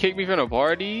challenge? Oh boy, kicked me from the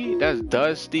party. That's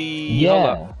Dusty. Hold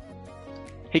Yeah. up.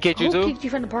 He kicked you Who too? kicked you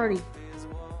from the party?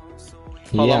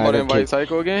 Hold Yeah, on, I'm I gonna got invite kicked.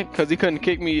 Psycho again, cause he couldn't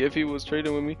kick me if he was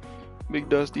trading with me. Big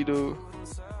Dusty dude.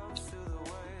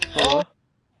 Hold on.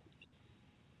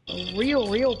 A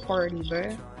real party,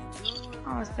 bro.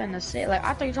 I was finna say, like,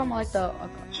 I thought you were talking about,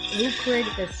 like, who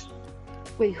created this?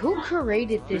 Wait, who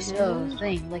created this,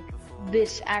 thing? Like,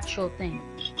 this actual thing?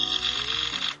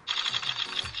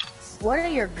 What are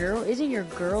your girl? Isn't your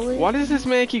girl in? Why does this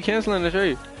man keep canceling the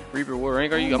trade? Reaper, what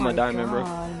rank are you? I'm a diamond, bro.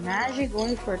 Magic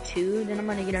going for 2, then I'm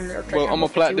gonna get another. Well, I'm a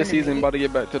plat this season, about to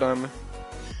get back to diamond.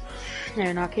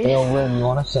 They're not kidding. Ayo, Rim, you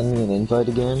wanna send me an invite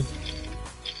again?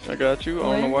 I got you. I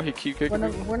don't know why he keep kicking me.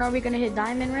 When are we gonna hit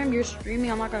diamond rim? You're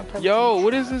streaming. I'm not gonna play. Yo,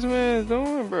 what is this man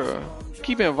doing, bro?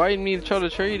 Keep inviting me to try to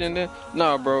trade and then,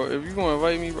 nah, bro. If you gonna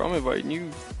invite me, bro, I'm inviting you.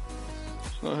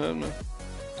 It's not happening.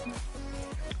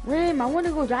 Rim, I want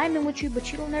to go diamond with you,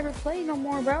 but you don't ever play no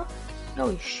more, bro. No,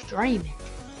 he's streaming.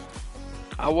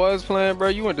 I was playing, bro.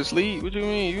 You went to sleep. What you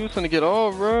mean? You was finna get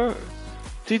off, bro.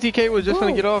 TTK was just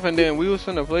finna get off, and then we was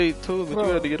finna play too, but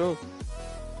you had to get off.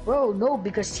 Bro, no,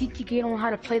 because TTK don't know how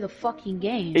to play the fucking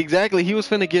game. Exactly. He was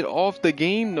finna get off the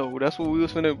game, though. That's what we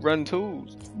was finna run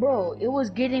twos. Bro, it was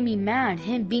getting me mad.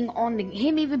 Him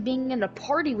even being in the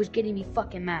party was getting me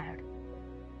fucking mad.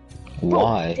 Bro,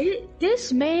 Why?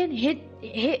 This man hit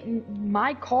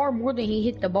my car more than he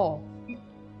hit the ball.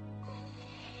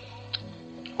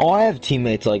 Oh, I have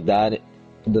teammates like that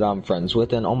I'm friends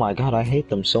with, and oh my god, I hate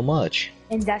them so much.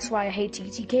 And that's why I hate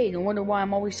TTK. No wonder why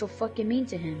I'm always so fucking mean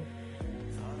to him.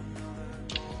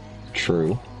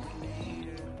 True.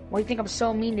 Why do you think I'm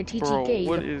so mean to TTK? Bro, He's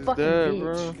what a is fucking that, bitch.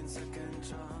 bro?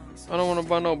 I don't wanna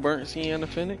buy no burnt sienna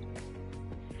Fennec.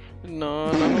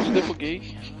 No, no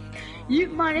Stipplegate. You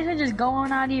might as well just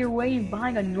going out of your way and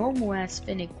buying a normal ass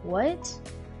Fennec. What?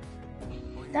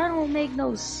 That don't make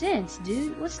no sense,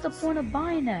 dude. What's the point of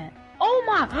buying that? Oh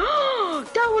my!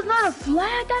 That was not a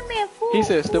flag. That man full. He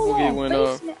said Stipplegate went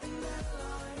up.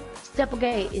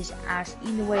 Stipplegate is ass.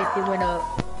 Either way, if it went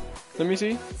up. Let me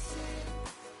see.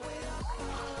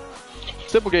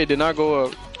 Stipplegate did not go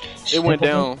up. It went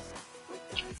down.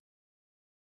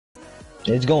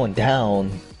 It's going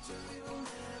down.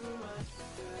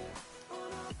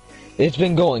 It's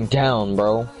been going down,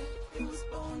 bro.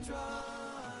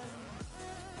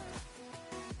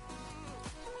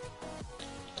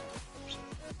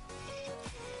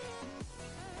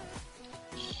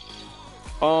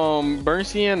 Burnt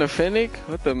Sienna Fennec?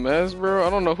 What the mess, bro? I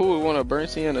don't know who would want a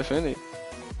Burnt Sienna Fennec.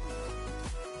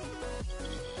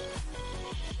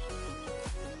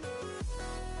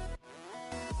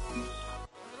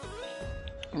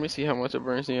 Let me see how much a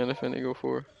Burnt Sienna Fennec go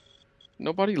for.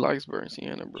 Nobody likes Burnt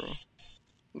Sienna, bro.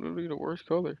 Literally the worst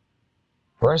color.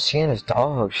 Burnt Sienna's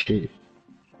dog shit.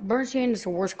 Burnt Sienna is the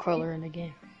worst color in the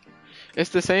game. It's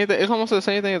the same thing. It's almost the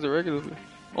same thing as a regular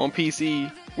on PC.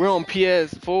 We're on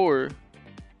PS4.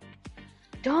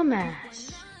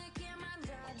 Dumbass.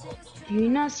 Do you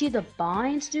not see the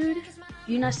binds, dude?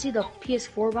 Do you not see the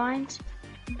PS4 binds?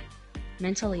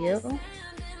 Mentally ill?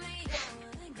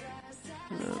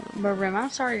 But Rim,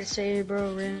 I'm sorry to say it,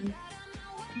 bro, Rim.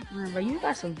 But you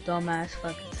got some dumbass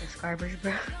fucking subscribers,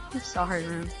 bro. I'm sorry,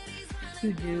 Rim.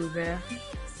 You do, bro.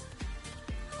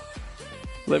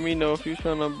 Let me know if you're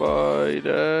trying to buy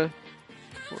that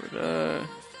or that.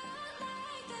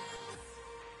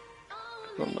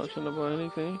 I'm not trying to buy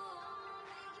anything.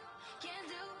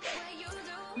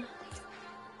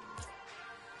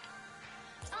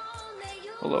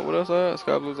 Hold up, what else I had?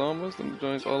 Sky Blue Zombas, them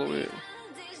joints all the way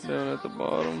down at the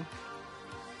bottom.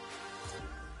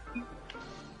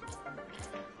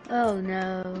 Oh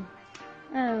no.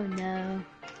 Oh no.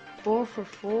 4 for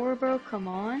 4, bro? Come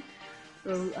on.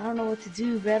 Bro, I don't know what to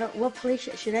do, bro. What play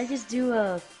should I just do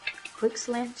a quick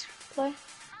slant play?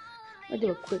 I'll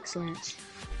do a quick slant.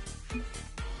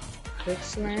 Quick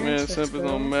slant. Man, Simp is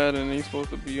on Madden and he's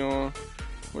supposed to be on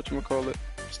whatchamacallit.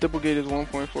 Stipplegate is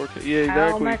 1.4K. Yeah,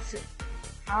 exactly.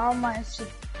 How am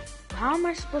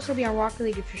I supposed to be on Rocket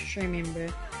League if you're streaming, bro?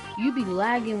 You be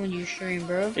lagging when you stream,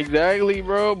 bro. Exactly,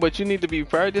 bro. But you need to be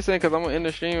practicing because I'm gonna end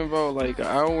the stream in about like an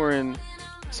hour and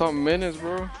something minutes,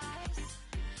 bro.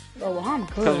 Oh, well, I'm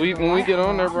good. Because when we get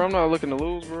on there, bro, I'm not looking to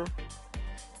lose, bro.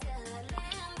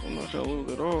 I'm not trying to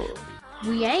lose at all.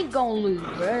 We ain't gonna lose,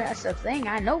 bro. That's the thing.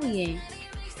 I know we ain't.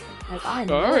 Like, I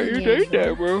know Alright, we you ain't, think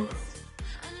that, bro.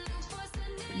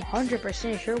 I'm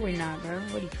 100% sure we're not, bro.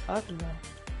 What are you talking about?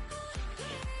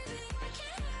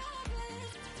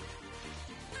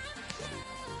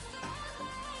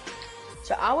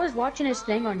 So I was watching this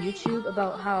thing on YouTube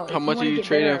about how much are you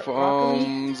trading for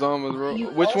Zombas, bro?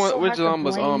 Which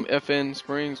Zombas? FN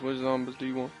Springs. Which Zombas do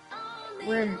you want?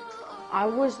 When I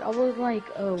was like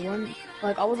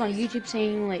I was on YouTube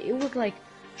saying like it was like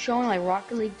showing like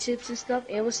Rocket League tips and stuff.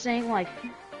 It was saying like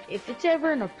if it's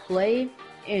ever in a play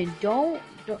and don't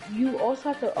you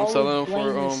also have to always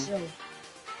blame yourself.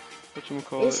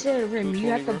 Whatchamacallit? It said Rim, you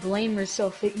have to bro. blame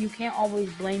yourself. You can't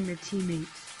always blame your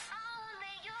teammates.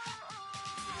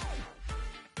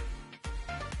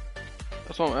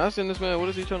 That's why I'm asking this man, what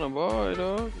is he trying to buy,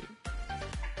 dog?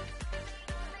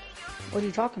 What are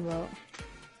you talking about?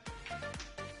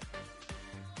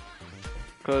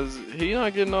 Cause he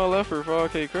not getting all that for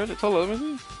 5K credits. Hold up, let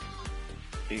me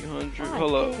see. 800.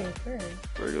 Hold up.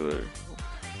 Regular.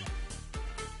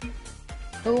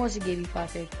 Who wants to give you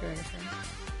 5K credit?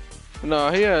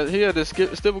 Nah, he had the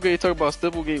Stipplegate talk about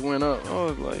Stipplegate went up. I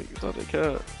was like, it's not the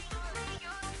cap.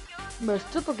 But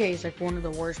Stipplegate is like one of the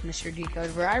worst Mr. D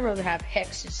codes, bro. I'd rather have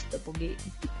Hex than Stipplegate.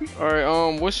 Alright,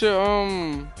 what's your add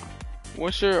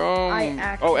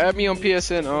me on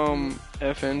PSN,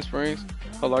 FN Springs.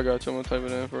 Hold on, I got you, I'm gonna type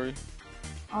it in for you.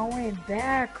 I went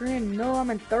back, Rim. No, I'm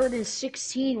in 3rd and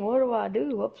 16. What do I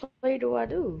do? What play do I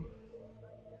do?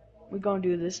 We gonna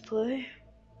do this play?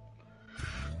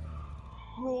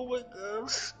 Oh my god, I'm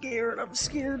scared.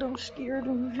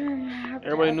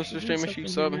 Everybody knows to stream, make sure you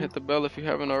sub and hit the bell if you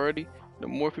haven't already. The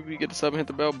more people you get to sub and hit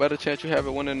the bell, better chance you have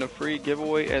it winning the free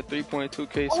giveaway at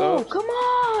 3.2K subs. Oh, come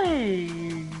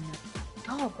on!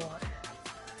 Oh god.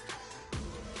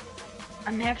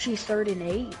 I'm actually 3rd and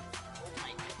 8. Oh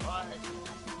my god.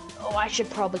 Oh, I should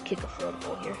probably kick a field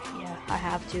goal here. Yeah, I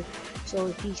have to. So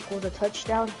if he scores a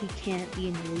touchdown, he can't be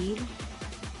in the lead.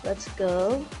 Let's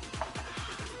go.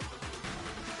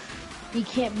 He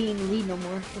can't be in the lead no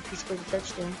more if he scores a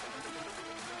touchdown.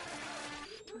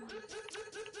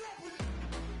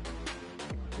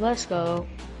 Let's go.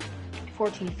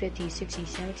 14, 15, 16,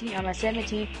 17. I'm at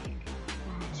 17.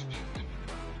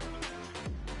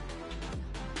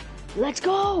 Let's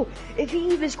go! If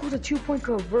he even scores a 2-point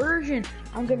conversion,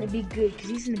 I'm gonna be good because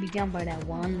he's gonna be down by that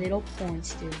one little point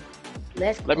still.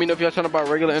 Let's go. Let me know if y'all trying to buy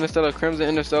regular Interstellar, Crimson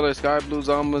Interstellar, Sky Blue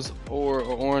Zombas, or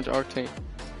Orange Octane.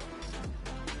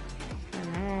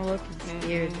 I'm looking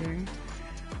scared, man.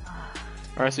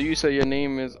 Alright, so you say your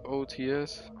name is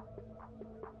OTS?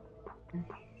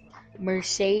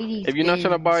 Mercedes. If you're not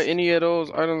trying to buy Benz. any of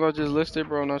those items I just listed,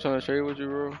 bro, I'm not trying to trade with you,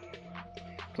 bro.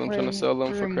 'Cause I'm trying to sell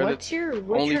them for Rim, credit. what's your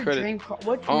Only credit. dream car?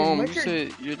 What's You your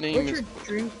said your name is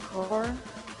dream car?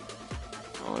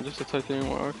 just a titanium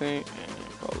octane and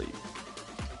probably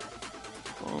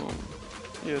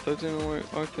yeah, titanium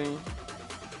octane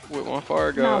with my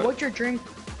fire guy. No, what's your dream?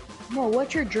 No,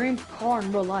 what's your dream car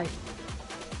in real life?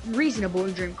 Reasonable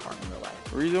dream car in real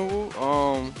life. Reasonable?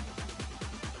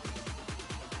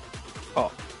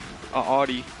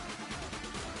 Audi.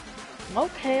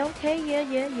 Okay,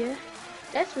 yeah.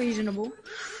 That's reasonable.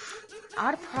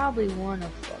 I'd probably want a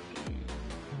fucking...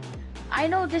 I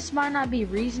know this might not be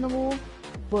reasonable,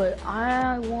 but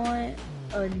I want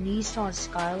a Nissan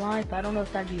Skyline, but I don't know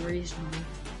if that'd be reasonable.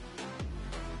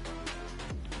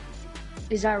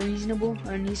 Is that reasonable?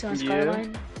 A Nissan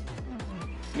Skyline?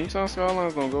 Yeah. Nissan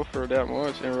Skyline's gonna go for that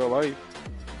much in real life.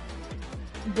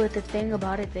 But the thing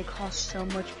about it, they cost so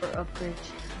much for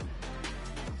upgrades.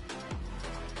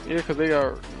 Yeah, cause they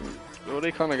got, well,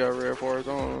 they kind of got rare parts.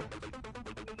 I don't know.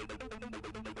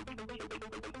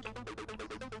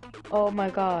 Oh my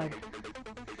god.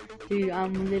 Dude,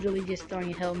 I'm literally just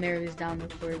throwing Hail Marys down the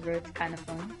court, bro. It's kind of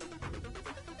fun.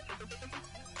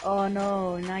 Oh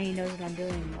no, now he knows what I'm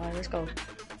doing. Alright, let's go.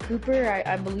 Cooper,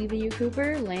 I believe in you,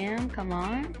 Cooper. Lamb, come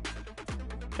on.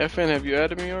 FN, have you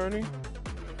added me already?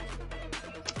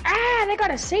 Ah, they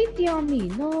got a safety on me.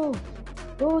 No.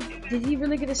 Bro, did he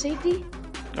really get a safety?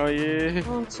 Oh yeah.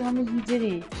 Oh, tell me he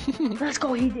didn't. Let's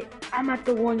go, he did. I'm at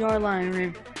the 1 yard line,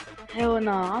 Rim. Hell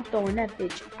no, I'm throwing that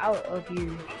bitch out of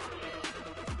here.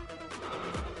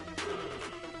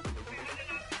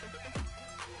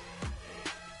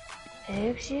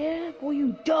 Heck yeah, boy,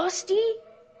 you dusty?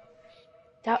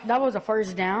 That was a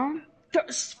first down.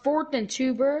 4th and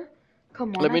 2, bro.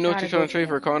 Come on. Let me know what you're trying to trade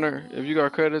for, Connor. If you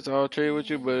got credits, I'll trade with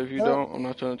you. But if you don't, I'm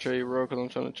not trying to trade, bro, because I'm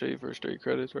trying to trade for straight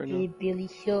credits right now.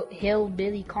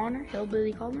 Hillbilly Connor.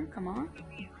 Come on.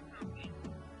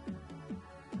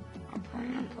 I'm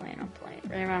playing.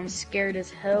 Rim, I'm scared as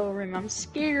hell, Rim. I'm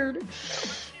scared.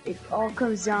 It all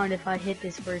comes down if I hit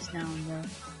this first down, bro.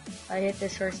 If I hit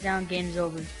this first down, game's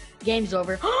over. Game's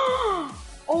over.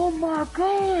 Oh my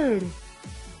god.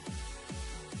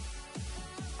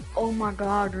 Oh my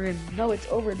god, Rim. No, it's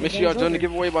over. Make sure y'all join the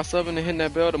giveaway by subbing and hitting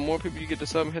that bell. The more people you get to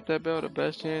sub and hit that bell, the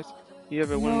best chance you have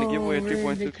at winning the giveaway at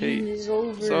 3.2k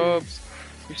subs.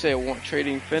 You say want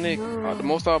trading Fennec. The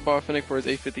most I'll buy Fennec for is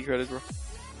 850 credits, bro.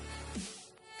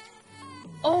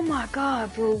 Oh my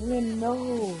god, bro, Rim,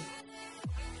 no.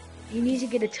 He needs to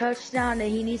get a touchdown and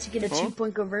he needs to get a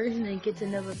 2-point conversion and get to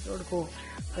another vertical.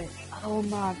 But oh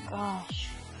my gosh.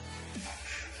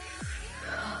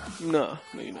 No,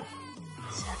 you know.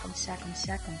 Sack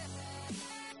him.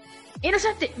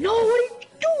 Intercepted! No, what are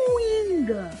you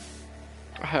doing?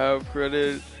 I have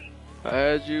credit. I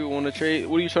had you on the trade.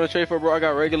 What are you trying to trade for, bro? I got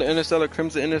regular Interstellar,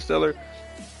 Crimson Interstellar.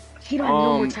 He don't have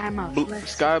no more timeouts.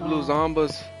 Sky Blue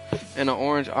Zombas, and an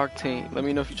Orange Octane. Let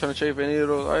me know if you're trying to trade for any of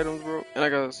those items, bro. And I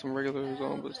got some regular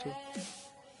Zombas, too.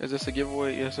 Is this a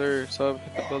giveaway? Yes, sir. Sub,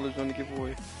 hit the bell on the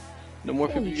giveaway. The more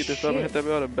people you get to sub and hit that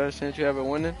bell, the best chance you have at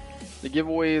winning. The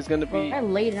giveaway is going to be... I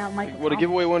laid out my... Well, the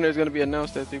giveaway winner is going to be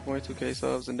announced at 3.2k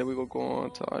subs, and then we will go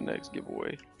on to our next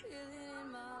giveaway.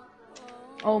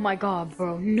 Oh my god,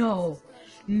 bro. No.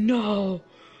 Motherfucker.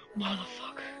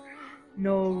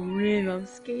 No, Rim, I'm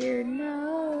scared.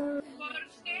 No.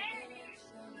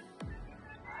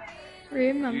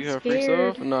 Rim, I'm you have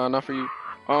scared. free sub? Nah, not for you.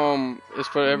 It's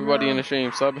for everybody in the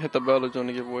stream. Sub and hit the bell to join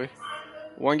the giveaway.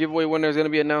 One giveaway winner is going to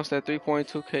be announced at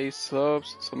 3.2k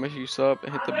subs, so make sure you sub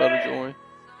and hit the bell to join.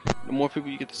 The more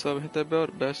people you get to sub and hit that bell,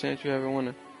 the best chance you have at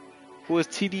winning. Who is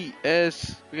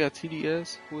TDS? We got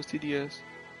TDS. Who is TDS?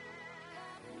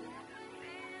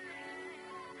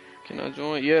 Can I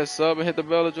join? Yes, sub and hit the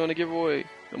bell to join the giveaway.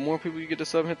 The more people you get to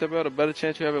sub and hit the bell, the better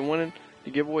chance you have at winning the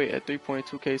giveaway at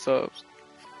 3.2k subs.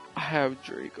 I have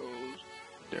Dracos.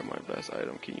 They're my best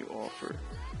item. Can you offer?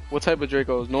 What type of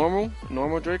Dracos? Normal?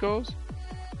 Normal Dracos?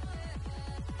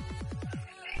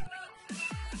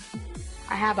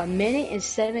 I have 1 minute and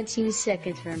 17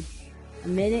 seconds from him.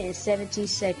 1 minute and 17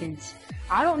 seconds.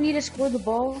 I don't need to score the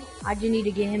ball. I just need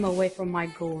to get him away from my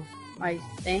goal. My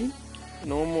thing.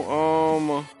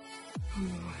 Normal,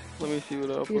 let me see what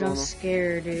I put Dude, on I'm him.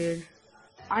 scared, dude.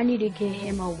 I need to get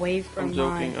him away from I'm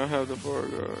joking. I have the Fire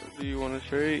God. Do you want to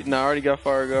trade? Nah, I already got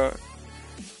Fire God.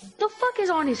 The fuck is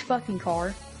on his fucking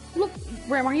car? Look,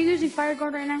 Ram, are you using Fire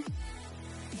Guard right now?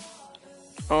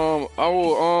 I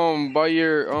will buy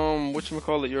your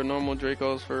whatchamacallit, your normal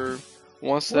Dracos for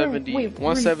 170. Wait,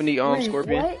 170 Rim,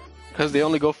 Scorpion. what? Because they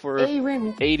only go for Hey,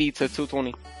 Rim. 80 to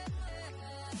 220.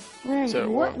 Said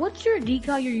What's your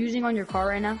decal you're using on your car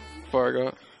right now? Fire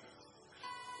God.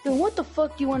 Then what the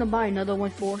fuck do you want to buy another one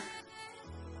for?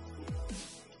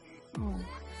 Oh.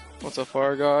 What's a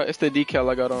Fire God? It's the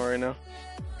decal I got on right now.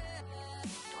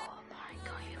 Oh my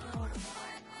god, you know what a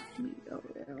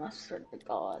fire. I swear to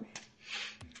God.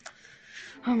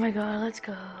 Oh my god, let's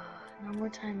go. No more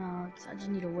timeouts. I just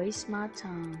need to waste my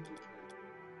time.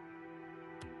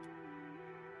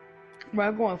 Bro,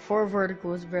 I'm going 4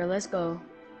 verticals, bro. Let's go.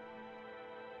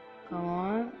 Come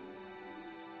on.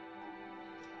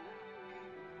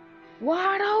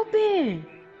 Wide open.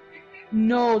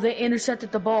 No, they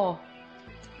intercepted the ball.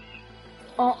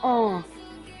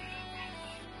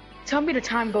 Tell me the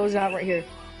time goes out right here.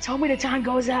 Tell me the time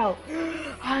goes out.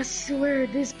 I swear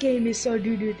this game is so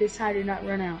doo-doo. This time did not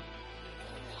run out.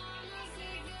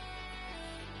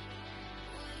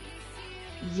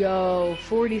 Yo,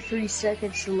 43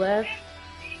 seconds left.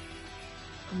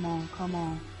 Come on, come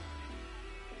on.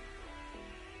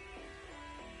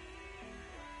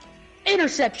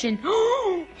 Interception.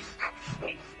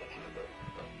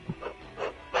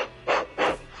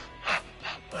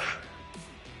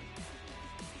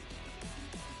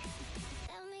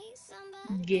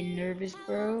 Getting nervous,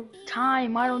 bro.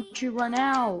 Time, why don't you run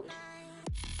out?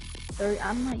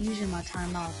 I'm not using my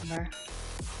timeouts, bro.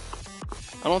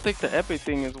 I don't think the Epic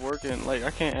thing is working. Like,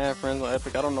 I can't add friends on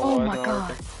Epic. I don't know why it's not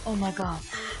working. Oh my god.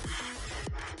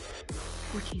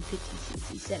 14, 15,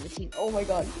 16, 17. Oh my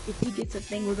god. If he gets a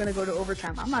thing, we're gonna go to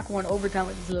overtime. I'm not going to overtime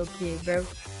with this little kid, bro.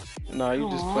 Nah, you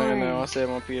just playing now. I said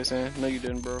on PSN. No, you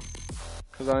didn't, bro.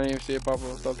 Cause I didn't even see it pop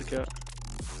up. Stop the cap.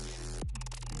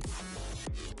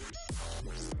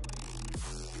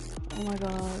 Oh my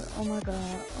god. Oh my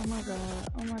god. Oh my god.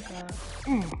 Oh my god.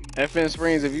 FN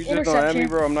Springs, if you just don't add me,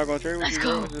 bro, I'm not gonna trade with you,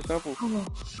 bro. It's just simple.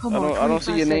 I don't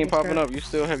see your name popping up. You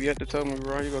still have yet to tell me,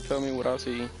 bro. How you gonna tell me what I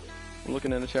see? I'm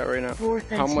looking in the chat right now.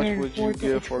 How much would you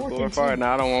give for Glorified?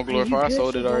 Nah, I don't want Glorified. I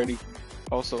sold it already.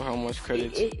 Also, how much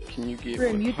credits can you get?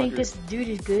 Rim, you think this dude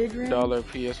is good, Rim? $1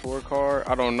 PS4 card?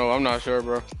 I don't know. I'm not sure,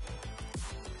 bro.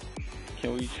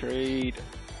 Can we trade?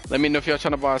 Let me know if y'all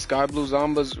trying to buy Sky Blue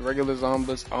Zombas, regular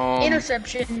Zombas,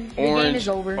 Interception. Orange, the game is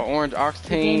over. Orange Octane, the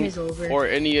game is over. Or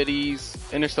any of these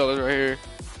Interstellars right here,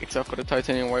 except for the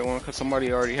titanium white one, because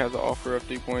somebody already has an offer of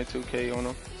 3.2K on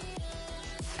them.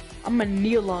 I'm gonna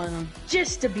kneel on them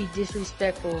just to be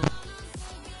disrespectful.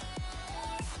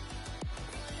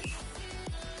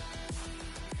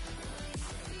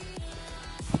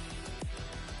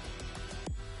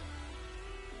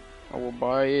 I will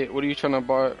buy it. What are you trying to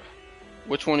buy?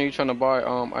 Which one are you trying to buy?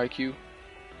 IQ.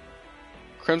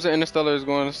 Crimson Interstellar is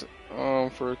going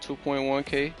for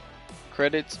 2.1K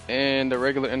credits, and the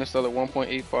regular Interstellar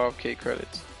 1.85K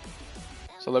credits.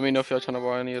 So let me know if y'all trying to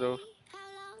buy any of those.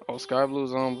 Oh, Sky Blue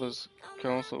Zombas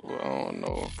Council. I don't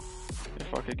know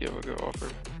if I could give a good offer.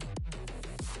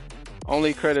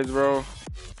 Only credits, bro.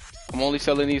 I'm only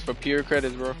selling these for pure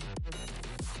credits, bro.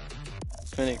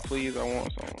 Fennec, please. I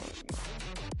want some.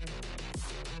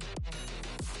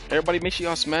 Everybody, make sure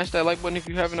y'all smash that like button if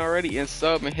you haven't already, and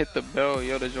sub and hit the bell,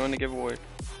 yo, to join the giveaway.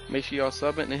 Make sure y'all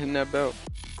subbing and hitting that bell.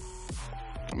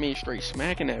 I mean, straight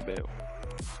smacking that bell.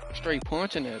 Straight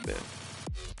punching that bell.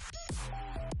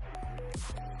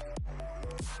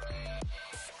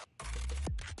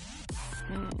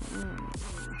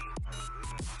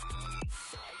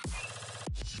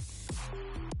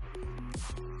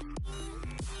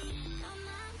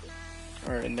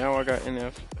 Alright, now I got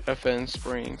FN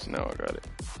Springs. Now I got it.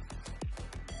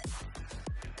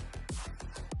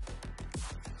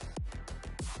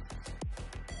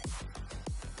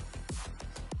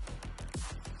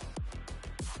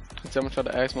 I'm gonna try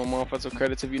to ask my mom for some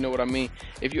credits if you know what I mean.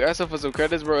 If you ask her for some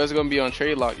credits, bro, it's gonna be on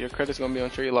trade lock. Your credit's gonna be on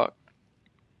trade lock.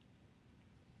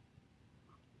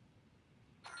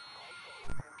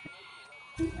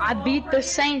 I beat the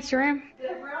Saints, Rim.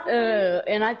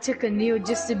 And I took a kneel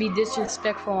just to be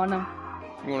disrespectful on them.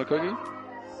 You want a cookie?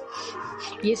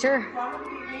 Yes, sir.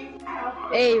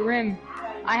 Hey, Rim.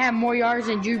 I have more yards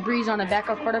than Drew Brees on a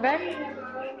backup quarterback.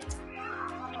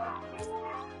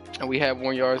 And we have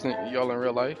more yards than y'all in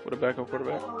real life with a backup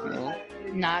quarterback. Come on.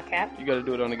 Nah, Cap. You gotta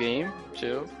do it on the game.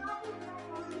 Chill.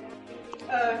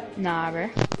 Nah, bro.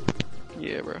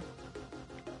 Yeah, bro.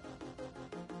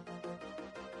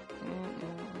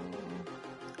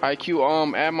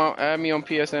 IQ, add me on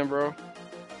PSN, bro.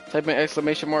 Type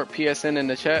in !mark PSN in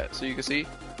the chat so you can see.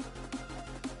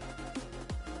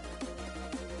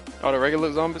 Oh, the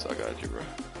regular zombies? I got you, bro.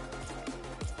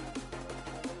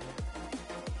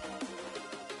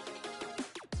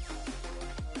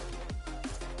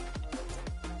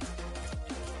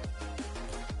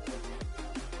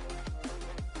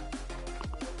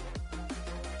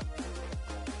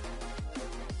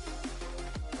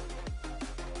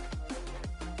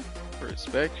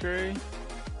 Respect Ray.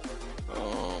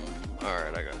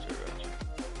 Alright, I got you.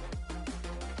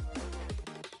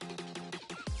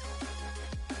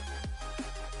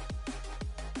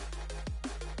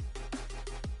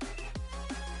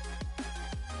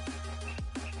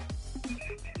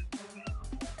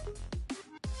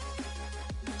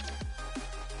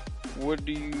 What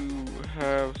do you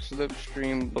have?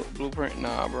 Slipstream blueprint?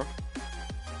 Nah, bro.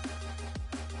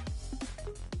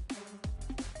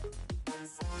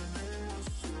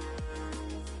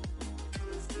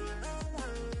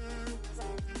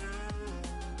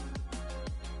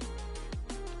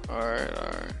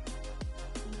 Alright.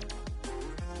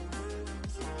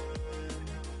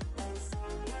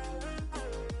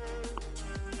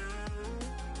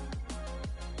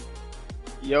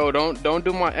 Yo, don't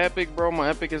do my epic, bro. My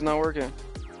epic is not working.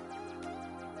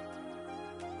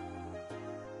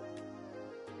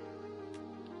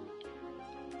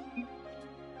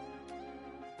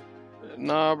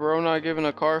 Nah, bro, I'm not giving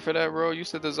a card for that, bro. You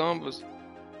said the zombies.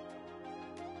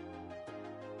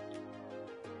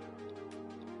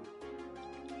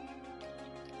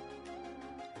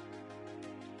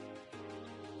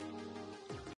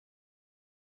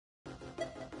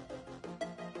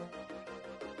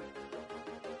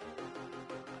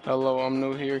 Hello, I'm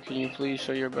new here. Can you please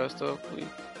show your best stuff, please?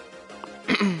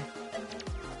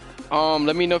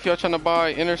 Let me know if y'all trying to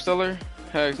buy Interstellar.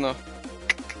 Heck no.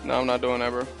 No, I'm not doing that,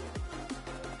 bro.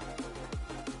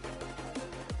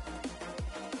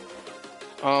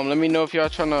 Let me know if y'all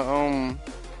trying to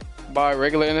buy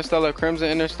regular Interstellar, Crimson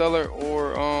Interstellar,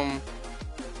 or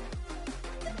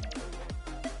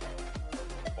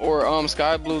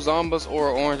Sky Blue Zombas or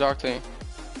Orange Octane.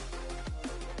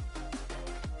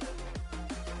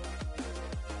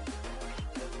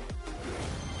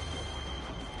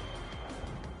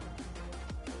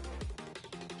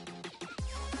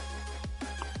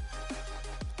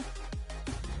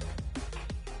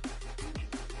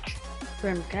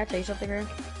 Grim, can I tell you something, Grim?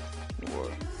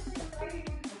 What?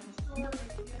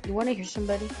 You wanna hear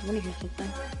somebody? You wanna hear something?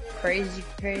 Crazy.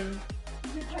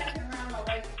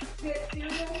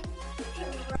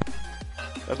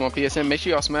 That's my PSN. Make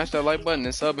sure y'all smash that like button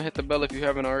and sub and hit the bell if you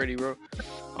haven't already, bro.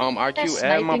 IQ, That's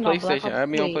add my sniping on Black PlayStation. Ops Add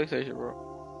me on 3. PlayStation,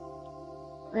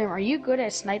 bro. Grim, are you good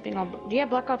at sniping on... Do you have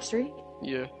Black Ops 3?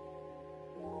 Yeah.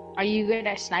 Are you good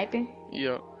at sniping?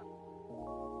 Yeah.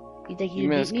 You think You you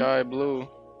meant beat me? Sky Blue.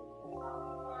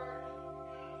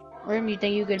 Grim, you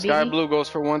think you could beat Sky me? Blue goes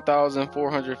for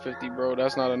 1,450, bro.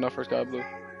 That's not enough for Sky Blue.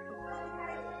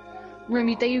 Grim,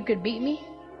 you think you could beat me?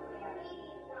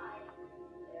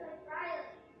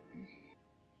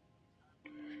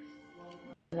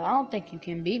 I don't think you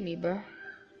can beat me, bro.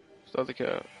 Start the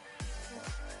cap.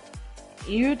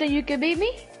 You think you could beat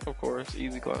me? Of course,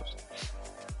 easy claps.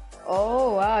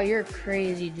 Oh, wow, you're a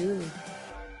crazy dude.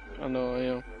 I know I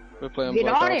am. We're playing Get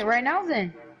Black on Ops. it right now,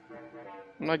 then.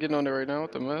 I'm not getting on it right now.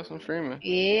 What the mess? I'm streaming.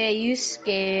 Yeah, you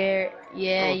scared.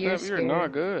 Yeah, Oh, you're Steph, scared. you're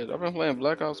not good. I've been playing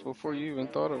Black Ops before you even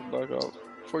thought of Black Ops.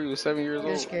 Before you were 7 years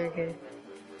You're old. scared, kid.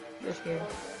 You're scared.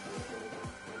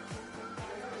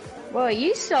 Boy,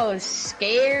 you so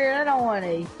scared. I don't want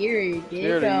to hear it, kid.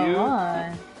 Scared of Come you?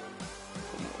 on.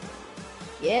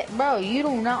 Yeah, bro, you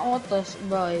do not want this,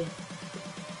 bro.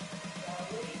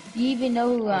 You even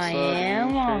know who I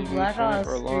am on Black Ops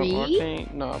 3?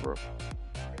 Nah, bro.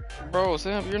 Bro,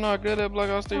 Sam, you're not good at Black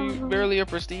Ops 3. You barely a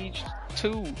Prestige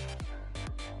 2.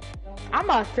 I'm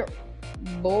a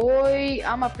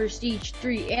Prestige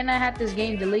 3, and I had this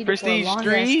game deleted Prestige for a long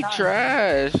 3? ass time.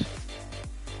 Trash.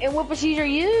 And what Prestige are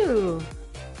you?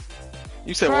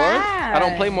 You said Trash. what? I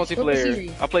don't play What multiplayer.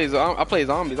 Prestige? I play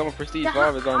zombies. I'm a Prestige Now,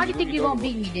 5 at zombies. how do you What think are you're gonna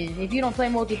talking beat me then? If you don't play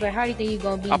multiplayer, how do you think you're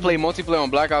gonna beat about? I me? play multiplayer on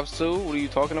Black Ops 2. What are you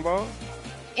talking about?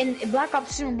 In Black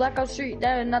Ops 2 and Black Ops 3,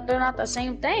 they're not the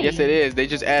same thing. Yes, it is. They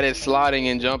just added sliding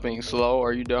and jumping. Slow?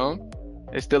 Are you dumb?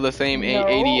 It's still the same No.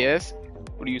 ADS.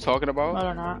 What are you talking about? No,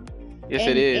 they're not. Yes,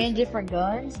 it is. And different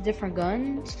guns.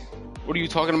 What are you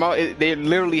talking about? They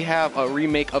literally have a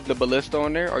remake of the Ballista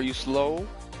on there. Are you slow?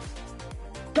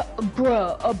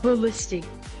 Bruh, a ballistic.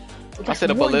 I said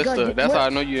a One Ballista. gun, That's what? how I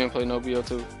know you didn't play no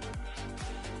BO2.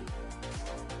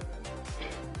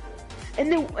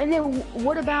 And then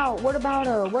what about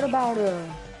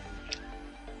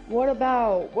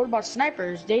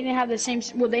snipers? They didn't have the same.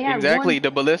 Well, they had Exactly. one.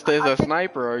 The Ballista is a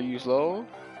sniper. Are you slow?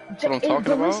 That's what I'm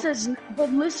talking about.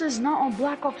 Ballista's not on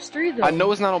Black Ops 3 though. I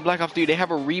know it's not on Black Ops 3. They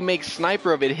have a remake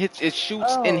sniper of it. It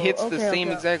shoots and hits the same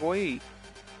okay. exact way.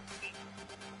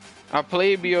 I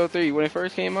played BO3 when it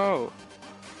first came out.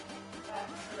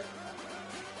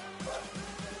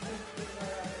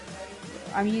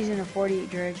 I'm using a 48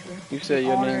 dredge, bro. You said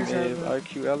your name Honors is of-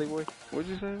 IQ Alleyway? What'd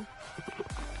you say?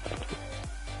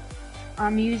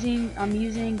 I'm using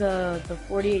the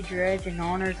 48 dredge in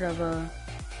honors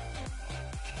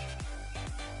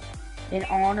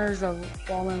of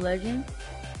Fallen Legend.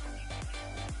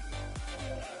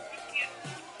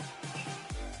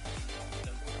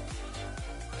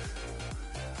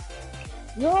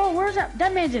 Yo, where's that?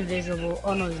 That man's invisible.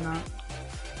 Oh no, he's not.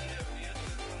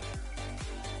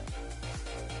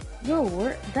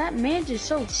 Yo, that man's just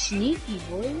so sneaky,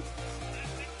 boy.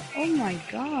 Oh my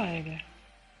god.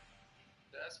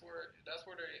 That's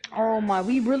where they. Oh my,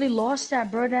 we really lost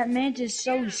that, bro. That man's just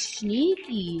so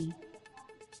sneaky.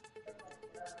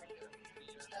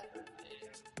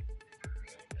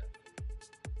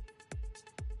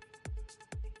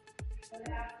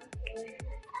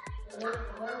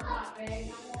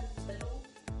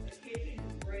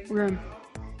 Rim.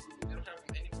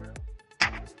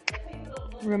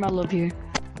 Rim, I love you.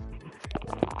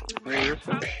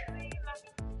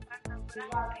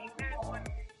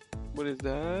 What is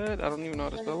that? I don't even know how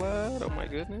to spell that. Oh my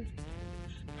goodness.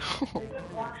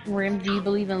 Rim, do you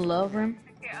believe in love, Rim?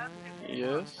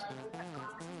 Yes.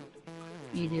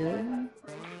 You do?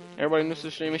 Everybody knows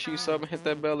to stream. Make sure you sub and hit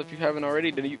that bell if you haven't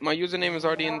already. My username is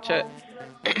already in the chat.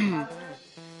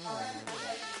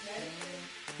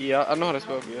 Yeah, I know how to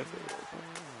spell it.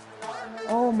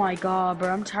 Oh my god, bro.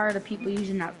 I'm tired of people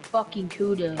using that fucking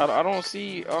CUDA. I don't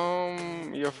see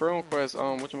your friend request.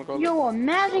 Whatchamacallit? Yo,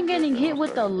 imagine getting hit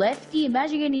with the lefty.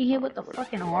 Imagine getting hit with the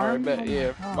fucking arm. Alright, bet. Oh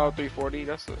Yeah, God. about 340.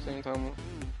 That's the same time.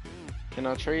 Can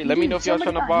I trade? Let me know if y'all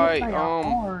trying to buy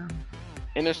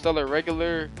Interstellar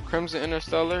regular, Crimson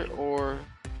Interstellar, or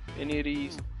any of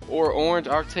these, or Orange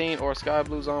Octane or Sky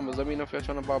Blue Zombies. Let me know if y'all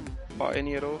trying to buy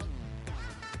any of those.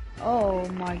 Oh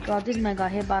my god, this man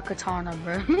got hit by katana,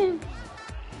 bro.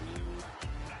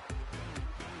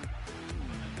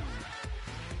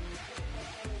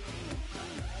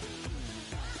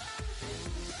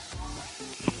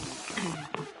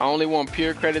 I only want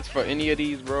pure credits for any of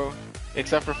these, bro.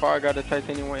 Except for Fire God, the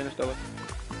Titanium White Interstellar.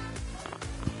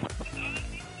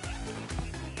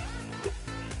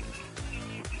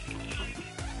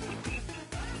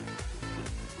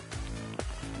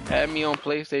 Add me on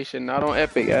PlayStation, not on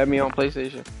Epic. Add me on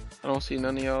PlayStation. I don't see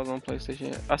none of y'all on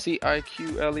PlayStation yet. I see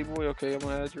IQ Ellie Boy. Okay, I'm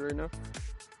gonna add you right now.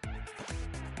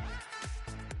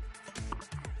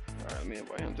 Alright, let me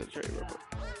invite him to the trade real quick.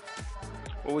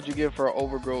 What would you give for an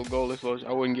overgrowth goal explosion?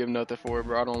 I wouldn't give nothing for it,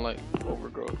 bro. I don't like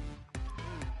overgrowth.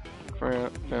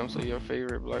 Fam, so your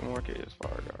favorite black market is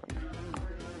Fire God.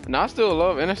 And I still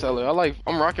love Interstellar.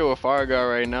 I'm rocking with Fire God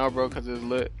right now, bro, cause it's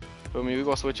lit. Feel me? We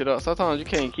gonna switch it up. Sometimes you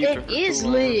can't keep it. It is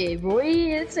lit, boy.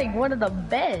 It's like one of the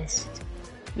best.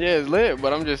 Yeah, it's lit,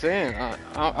 but I'm just saying,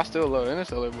 I still love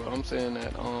Interstellar, but I'm saying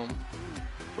that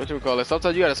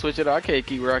sometimes you gotta switch it up. I can't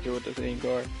keep rocking with the same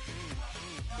card.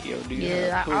 Yo,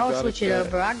 I'll switch it up,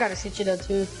 bro. I gotta switch it up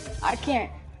too. I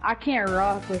can't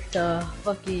rock with the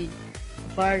fucking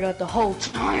Fire God the whole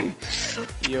time.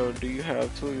 Yo, do you have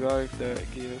two exotics that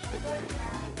give?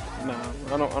 Nah,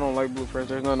 I don't like blueprints.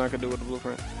 There's nothing I can do with the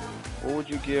blueprint. What would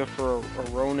you give for a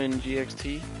Ronin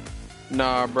GXT?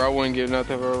 Nah, bro, I wouldn't give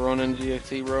nothing for a Ronin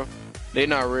GXT, bro. They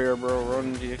not rare, bro.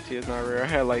 Ronin GXT is not rare. I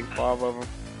had like 5 of them.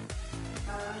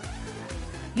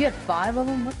 You had 5 of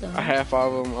them? What the hell? I had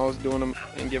 5 of them. I was doing them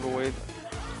in giveaways.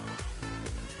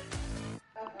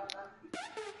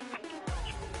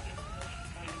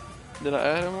 Did I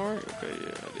add them already? Okay,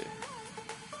 yeah, I did.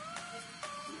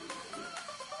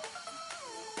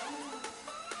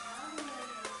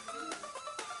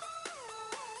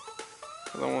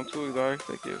 Cause I want 2 exotics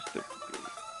that give stick.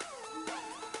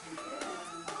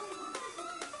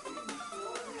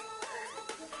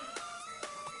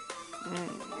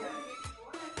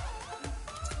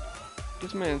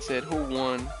 This man said, who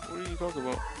won? What are you talking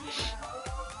about?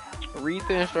 Read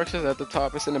the instructions at the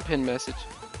top. It's in a pin message.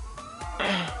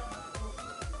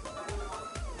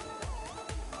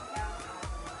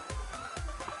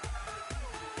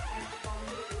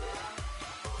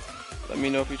 Let me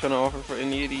know if you're trying to offer for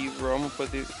any of these, bro. I'm gonna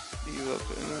put these up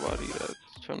to anybody that's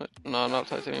trying to. No, not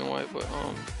titanium white, but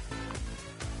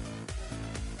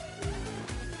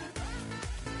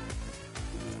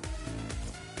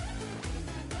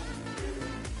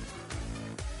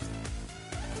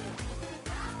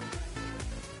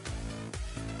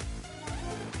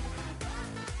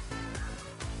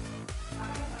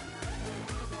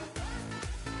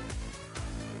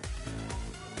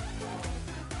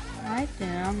Right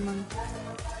there,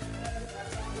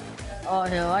 oh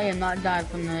hell, I am not dying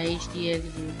from the HDX,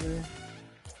 bro.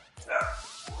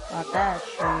 Not that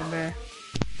shit, bro.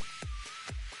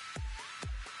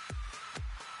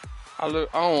 I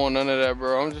don't want none of that,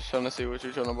 bro. I'm just trying to see what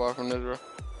you're trying to buy from this, bro.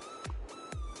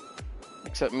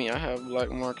 accept me, I have black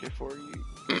market for you.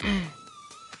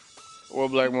 Or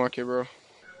black market, bro.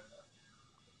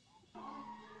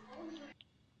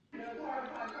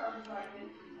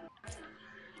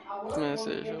 This man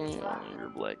said, show me on your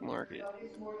black market.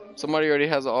 Somebody already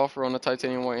has an offer on the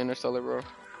titanium white interstellar, bro.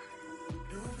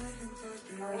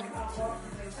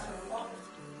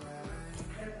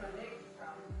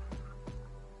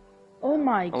 Oh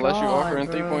my Unless you god, offering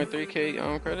bro.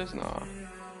 3.3k credits, nah.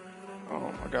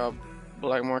 I got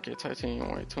black market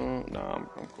titanium white tune. Nah, I'm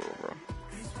cool, bro.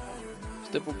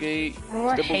 Stipplegate. Bro,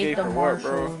 I hate Stipplegate the for what,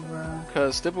 bro? Marshalls, bro.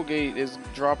 Cause Stipplegate is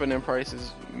dropping in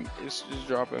prices. It's just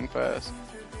dropping fast.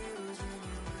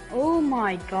 Oh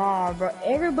my god, bro.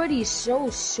 Everybody's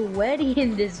so sweaty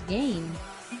in this game.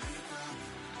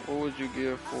 What would you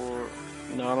give for?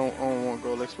 No, I don't want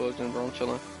gold explosion, bro. I'm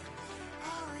chilling.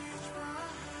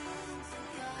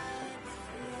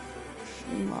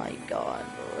 Oh my god,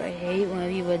 bro. I hate when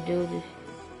people do this.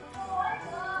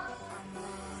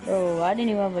 Bro, I didn't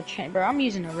even have a chance. Bro, I'm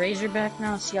using a Razorback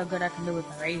now. See how good I can do with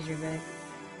the Razorback.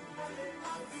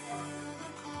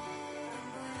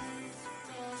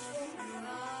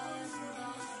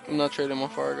 I'm not trading my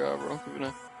fire guy, bro. Keep it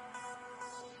in.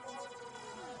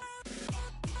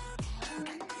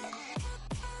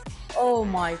 Oh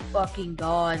my fucking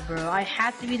god, bro. I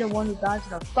have to be the one who dies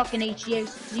to the fucking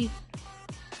HGXG.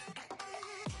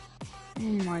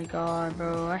 Oh my god,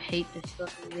 bro. I hate this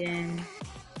fucking game.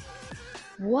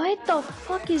 What the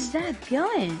fuck is that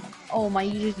gun? Oh, am I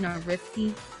using a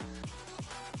Rifty?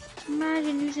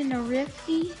 Imagine using a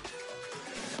Rifty.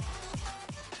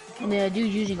 And then a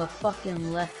dude using a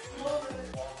fucking left.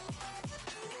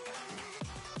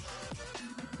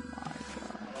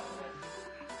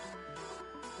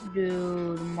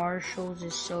 Dude, Marshalls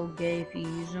is so gay if you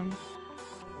use them.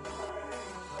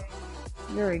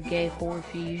 You're a gay whore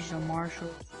if you use a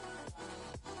Marshalls.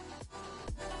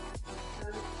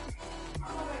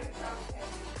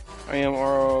 I am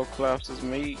RO Collapse's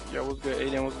mate. Yo, what's good?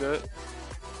 Aiden, what's good?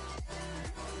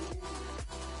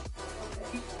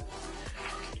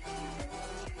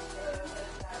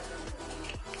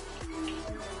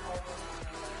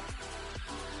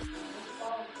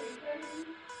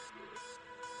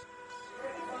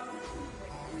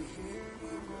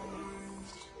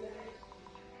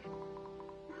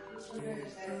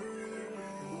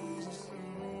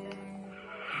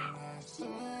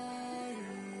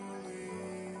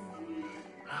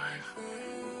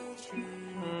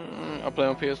 I play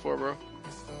on PS4, bro.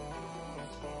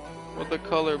 What the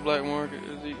color black market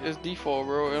is? It's default,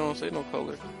 bro. It don't say no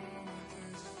color.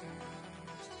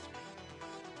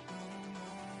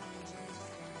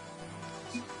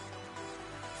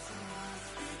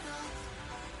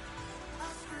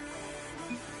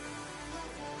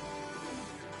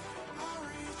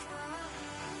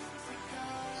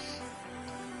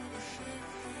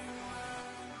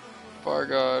 Fire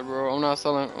God, bro. I'm not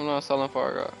selling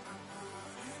Fire God.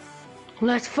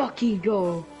 Let's fucking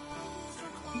go.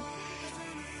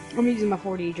 I'm using my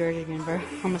 48 jersey again, bro.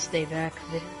 I'm gonna stay back.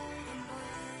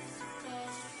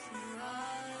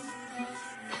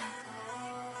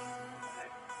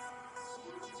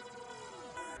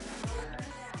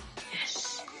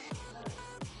 Yes.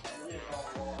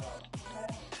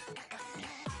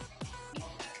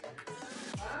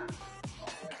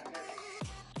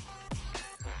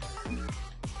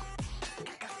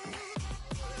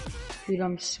 Dude,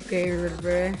 I'm scared,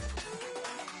 bro.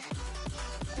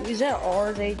 Is that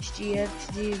ours,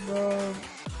 HGXD, bro?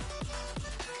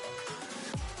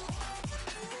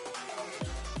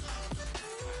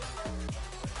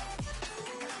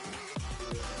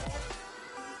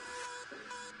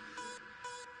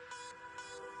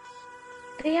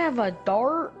 They have a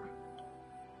dart?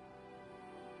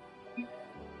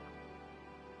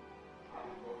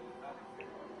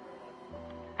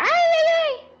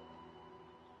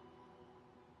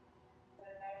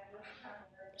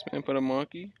 And put a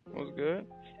monkey. What's good?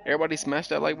 Everybody smash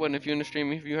that like button if you're in the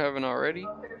stream if you haven't already.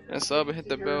 And sub and hit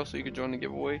the bell so you can join the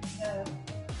giveaway.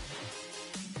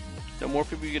 The more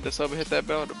people you get to sub and hit that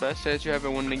bell, the best chance you have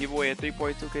at winning the giveaway at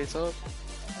 3.2k subs.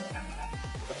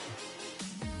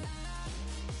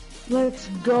 Let's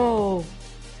go.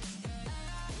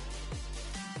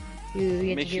 Dude,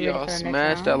 we Make sure y'all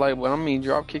smash that like button. I mean,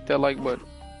 drop kick that like button.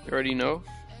 You already know.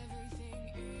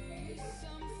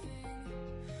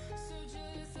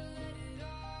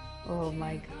 Oh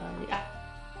my god.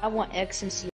 I want X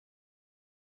and C.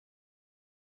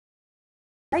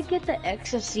 I get the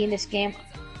X and C in this game,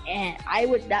 and I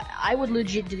would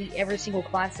legit delete every single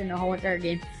class in the whole entire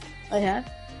game I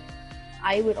have.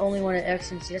 I would only want an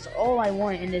X and C. That's all I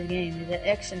want in this game is an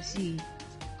X and C.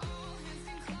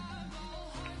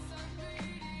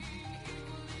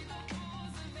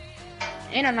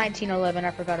 And a 1911,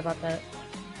 I forgot about that.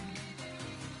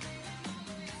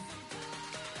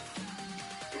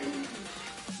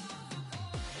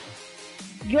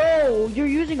 Yo, you're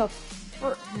using a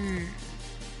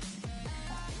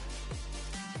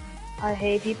I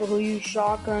hate people who use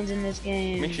shotguns in this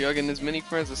game. Make sure y'all getting as many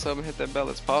friends to sub and hit that bell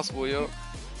as possible, yo.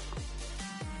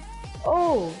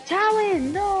 Oh,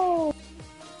 Talon, no!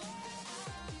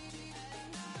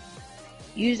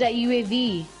 Use that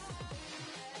UAV.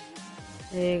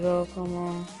 There you go, come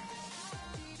on.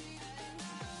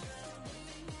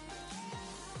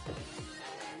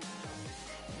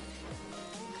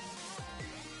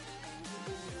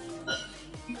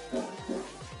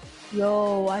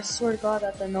 Yo, I swear to God,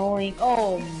 that's annoying.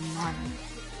 Oh, man.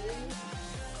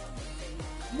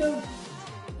 No.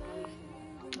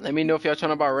 Let me know if y'all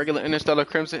trying to buy regular Interstellar,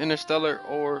 Crimson Interstellar,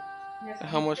 or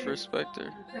how much for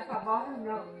Spectre.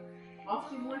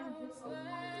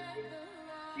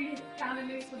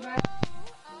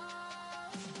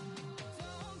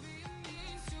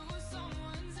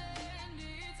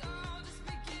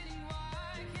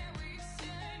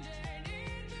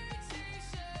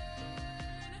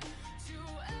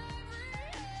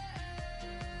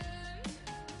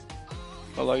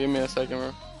 Hold on, give me a second,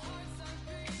 bro.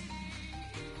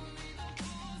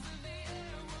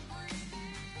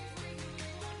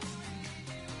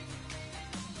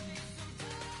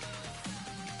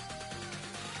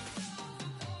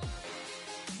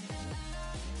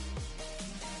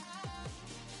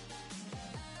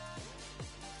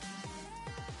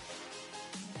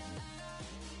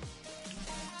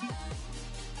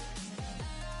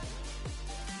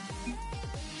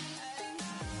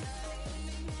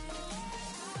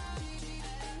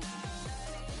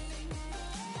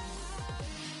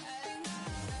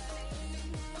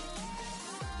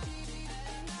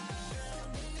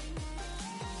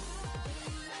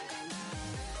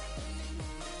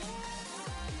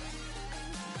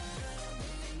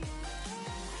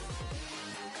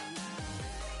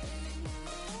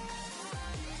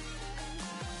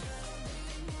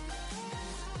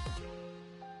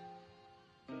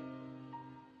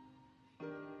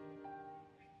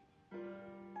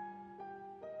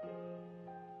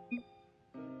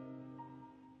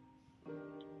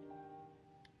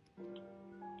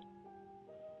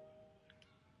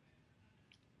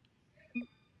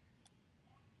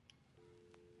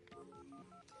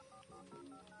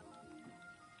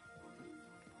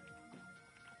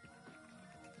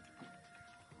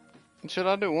 Should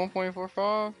I do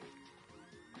 1.45?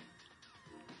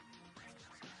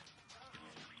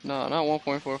 No, not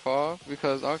 1.45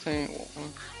 because Octane.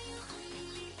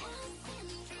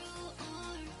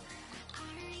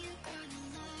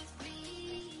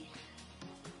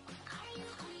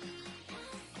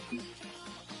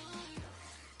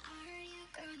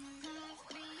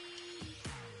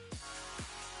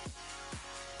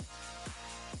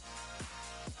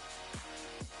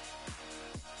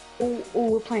 Oh,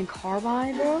 we're playing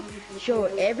Carbine, bro. Yo,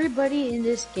 everybody in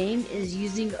this game is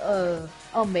using a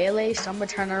melee, so I'm gonna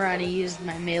turn around and use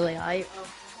my melee hype.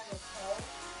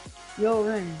 Yo,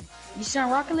 Ren, you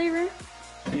sound Rocket League, Ren?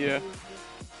 Yeah.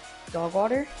 Dog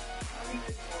water?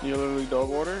 You're literally dog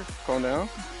water? Calm down.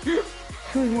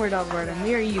 Who's more dog water,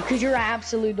 me or you? Cause you're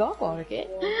absolute dog water, kid.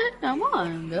 Come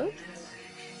on, bro.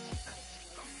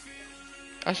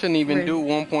 I shouldn't even do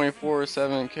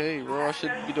 1.47k, bro. I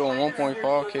should be doing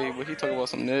 1.5k, but he talking about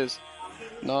some this.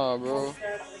 Nah, bro.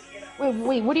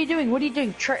 Wait, what are you doing? What are you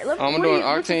doing? I'm doing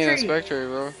Octane and Spectre,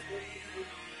 bro.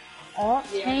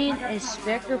 Octane and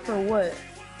Spectre for what?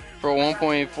 For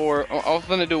 1.4. I was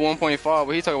finna do 1.5,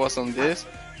 but he talking about some this.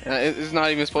 And it's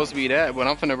not even supposed to be that, but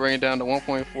I'm finna bring it down to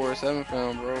 1.47 for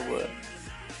him, bro. But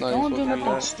it's not don't even do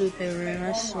supposed to be nothing that. stupid, Ren,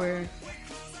 I swear.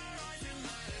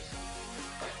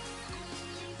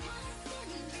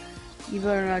 You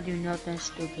better not do nothing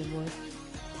stupid, boy.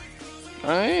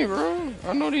 I ain't, bro.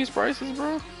 I know these prices,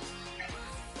 bro.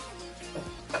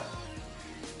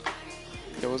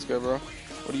 Yo, what's good, bro?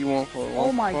 What do you want for?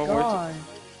 Oh my god.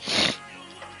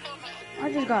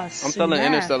 I just got I'm smacked, selling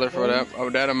Interstellar for bro.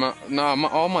 that amount. Nah,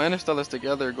 all my Interstellars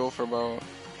together go for about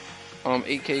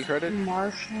 8k credit.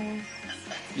 Marshall.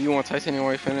 Do you want titanium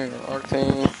white finish or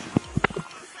Octane?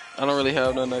 I don't really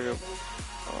have nothing I could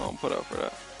put out for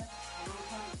that.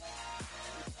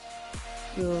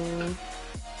 Yo.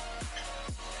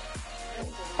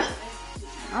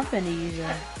 I'm finna use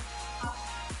that.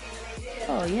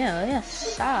 Oh yeah,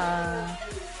 yes.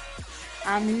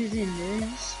 I'm using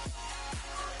this.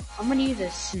 I'm gonna use a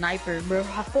sniper, bro.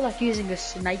 I feel like using a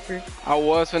sniper. I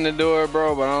was finna do it,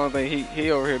 bro, but I don't think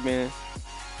he over here being.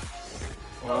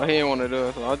 Well, he didn't want to do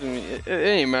it, so I just it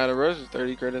ain't matter, bro. It's just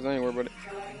 30 credits. I ain't worried about it.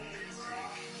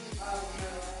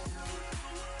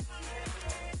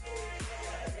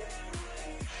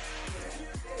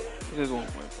 This is one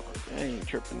point five. I ain't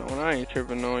tripping on. I ain't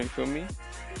tripping on. You feel me?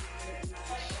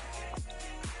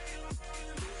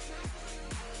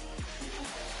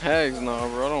 Hags, nah,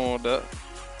 bro. I don't want that.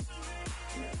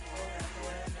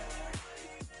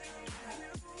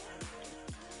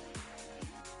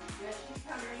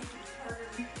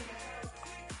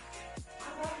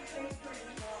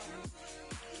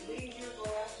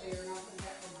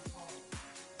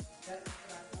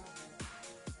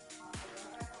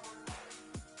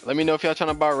 Let me know if y'all trying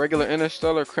to buy regular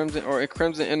Interstellar, Crimson, or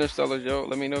Crimson Interstellar, yo.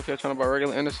 Let me know if y'all trying to buy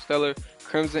regular Interstellar,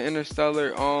 Crimson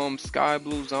Interstellar, Sky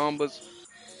Blue Zombas.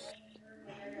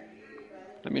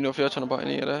 Let me know if y'all trying to buy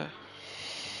any of that.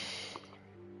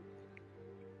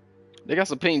 They got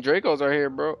some pink Dracos right here,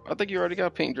 bro. I think you already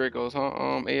got pink Dracos, huh?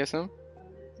 ASM?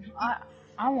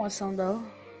 I want some though.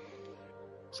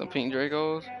 Some pink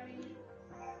Dracos?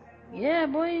 Yeah,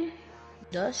 boy.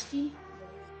 Dusty.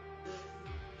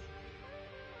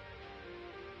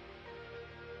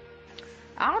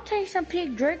 I'll take some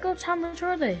pink Dracos. How much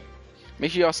are they?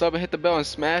 Make sure y'all sub and hit the bell and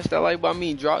smash that like button.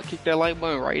 Kick that like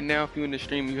button right now if you in the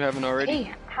stream and you haven't already.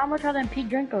 Hey, how much are them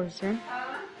pink Dracos, sir?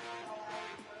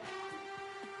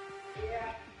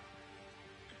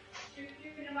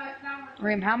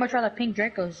 Rim, how much are the pink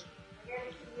Dracos?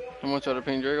 How much are the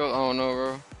pink Dracos? I don't know,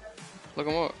 bro. Look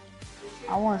them up.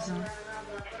 I want some.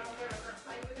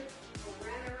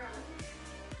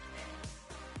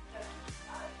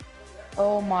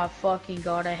 Oh my fucking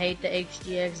god, I hate the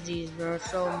HDXDs, bro,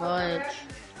 so much.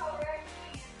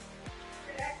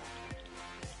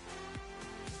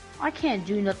 I can't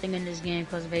do nothing in this game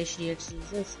because of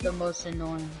HDXDs. It's the most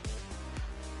annoying.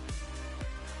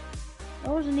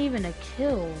 That wasn't even a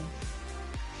kill.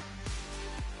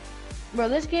 Bro,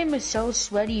 this game is so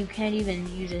sweaty you can't even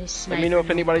use a sniper. Let me know if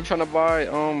anybody trying to buy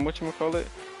whatchamacallit?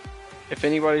 If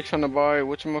anybody trying to buy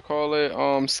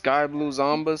whatchamacallit, Sky Blue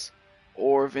Zombas,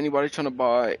 or if anybody trying to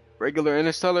buy regular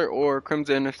Interstellar or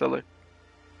Crimson Interstellar.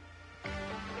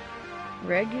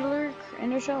 Regular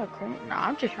Interstellar? No,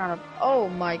 I'm just trying to. Oh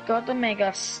my god, the man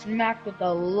got smacked with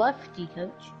a lefty,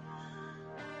 coach.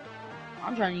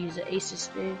 I'm trying to use the Ace of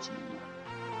Spades.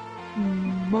 I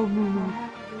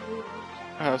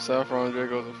have Saffron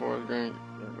Dracos and Forest Green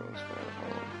Dracos.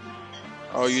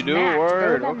 Oh, you do? Smacked,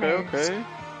 Word. bro, Okay.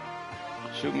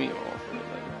 Shoot me off.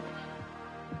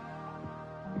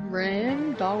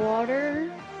 Rim, dog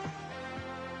water.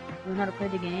 Learn how to play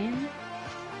the game.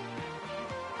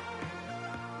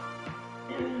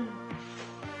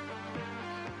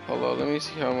 Hold on, let me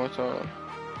see how much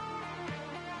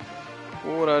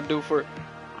what would I do for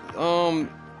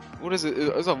what is it?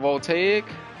 It's a voltaic?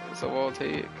 It's a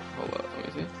voltaic. Hold up,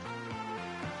 let me see.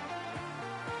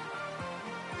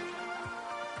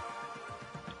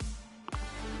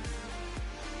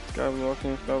 Sky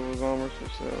walking, Sky was armor for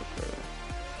sale, okay.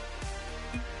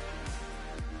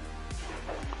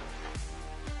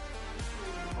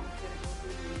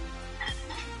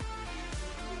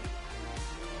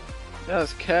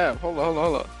 That's cap. Hold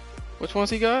up. Which ones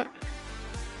he got?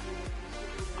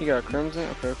 He got Crimson?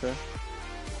 Okay.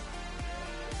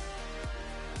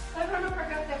 I don't know if I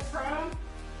got that from.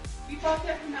 You bought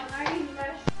that from that lady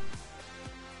last.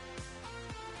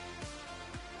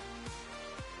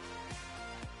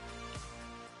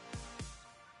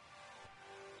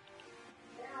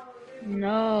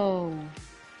 No.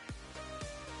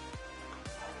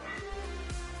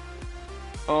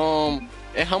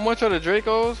 And how much are the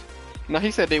Dracos? Now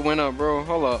he said they went up, bro.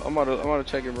 Hold up, I'm about to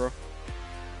check it, bro.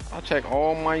 I'll check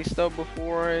all my stuff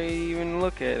before I even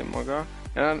look at it, my guy.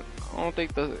 And I don't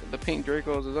think the pink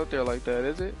Dracos is up there like that,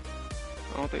 is it?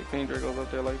 I don't think pink Dracos up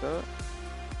there like that.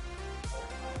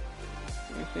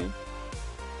 Let me see.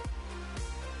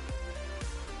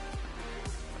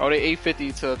 Oh, they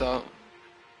 850 to the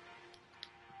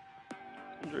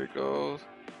Dracos.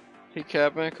 He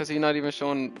capping because he not even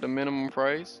showing the minimum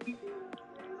price.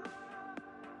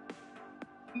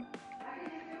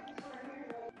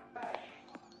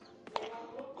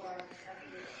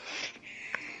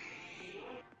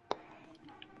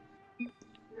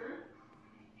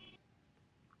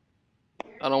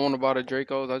 I don't want to buy the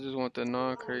Dracos. I just want the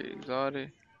non-crate exotic.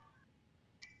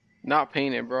 Not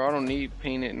painted, bro. I don't need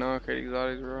painted non-crate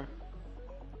exotics, bro.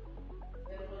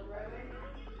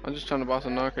 I'm just trying to buy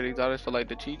some non-crate exotics for like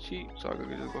the cheat sheet, so I could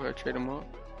just go ahead and trade them up.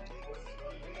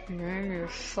 Man, you're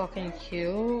fucking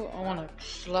cute. I wanna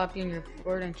slap you in your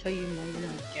forehead and tell you you're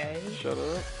gay. Shut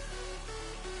up.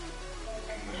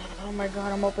 Oh my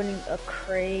god, I'm opening a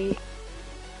crate.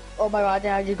 Oh my god,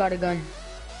 I just got a gun.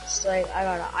 It's like I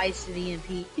got an ice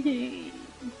VMP.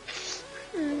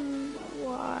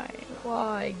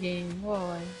 Why, game?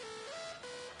 Why?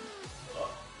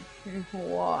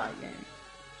 Why, game?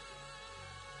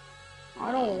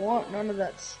 I don't want none of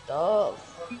that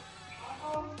stuff.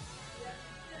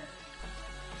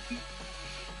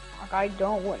 Like, I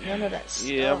don't want none of that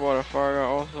stuff. Yeah, I bought a fire guy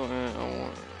also, and I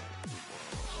want.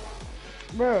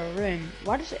 Bro, Ren,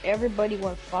 why does everybody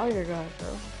want fire guy,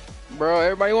 bro? Bro,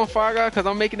 everybody want fire guy because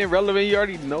I'm making it relevant. You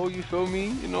already know, you feel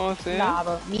me? You know what I'm saying? Nah,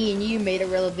 but me and you made it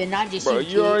relevant, not just Bro,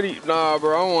 you, you already, nah,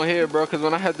 bro, I don't want to hear it, bro, because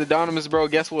when I had the Donimus, bro,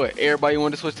 guess what? Everybody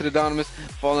wanted to switch to the Donimus.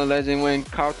 Fallen Legend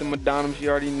went caught the Donimus, you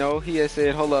already know. He had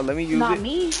said, hold up, let me use Not it.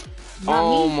 me.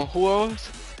 Not me. Who else?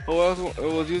 Who else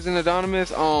was using the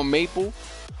Donimus? Maple.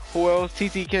 Who else?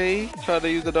 TTK tried to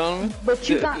use the Donimus. But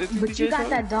you got, Did but you TTK got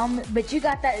try? that but you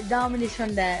got that dominance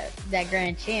from that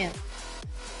Grand Champ.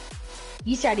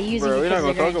 You started using Bro, it we're not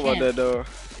because gonna of the talk Grand about that Champ.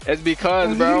 though. It's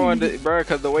because, bro, I wanted to, bro,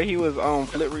 because the way he was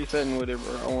flip resetting with it,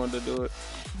 bro, I wanted to do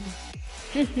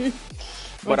it.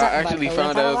 But I actually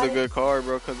found out it was a good card,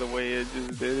 bro, because the way it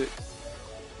just did it.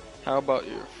 How about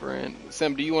your friend?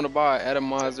 Sam, do you want to buy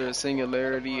Atomizer, a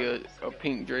Singularity, a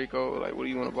Pink Draco? Like, what do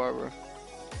you want to buy, bro?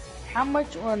 How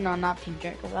much? Well, no, not Pink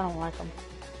Drake, because I don't like them.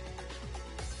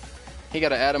 He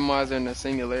got an Atomizer and a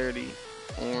Singularity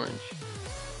orange.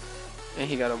 And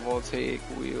he got a Voltaic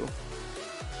wheel.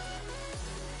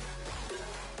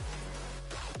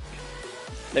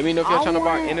 Let me know if y'all trying to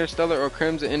buy Interstellar or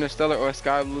Crimson Interstellar or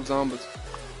Sky Blue Zombies.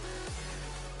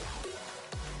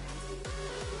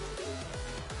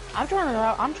 I'm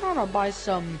trying to buy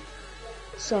some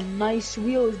nice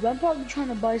wheels, but I'm probably trying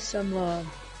to buy some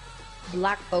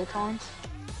black photons.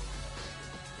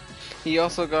 He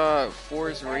also got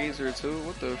Force Razor too.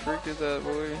 What the frick is that,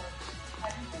 boy?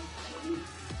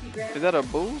 Is that a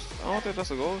boost? I don't think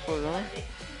that's a gold for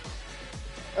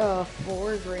huh?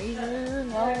 Force Razor?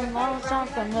 No, that sounds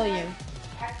familiar.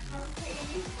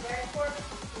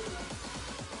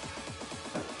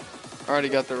 I already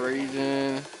got the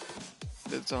Raging.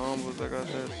 The Zombos, I got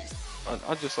that.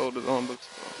 I just sold the Zombos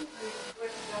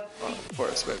for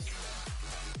a spectrum.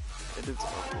 It is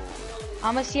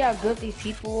I'm gonna see how good these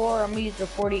people are. I'm gonna use the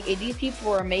 40. If these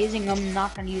people are amazing, I'm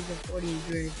not gonna use the 40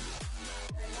 grid.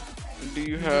 Do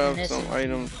you have some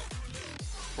items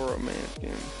for a man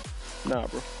skin? Nah,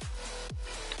 bro.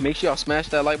 Make sure y'all smash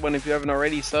that like button if you haven't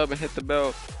already. Sub and hit the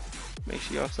bell. Make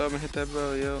sure y'all sub and hit that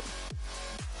bell, yo.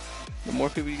 The more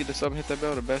people you get to sub and hit that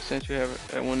bell, the best chance you have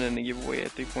at winning the giveaway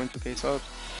at 3.2k subs.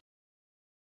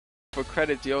 For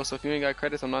credits, yo. So if you ain't got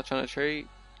credits, I'm not trying to trade.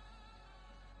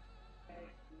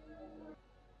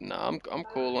 Nah, I'm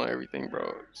cool on everything,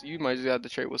 bro. So you might just have to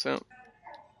trade with Sam.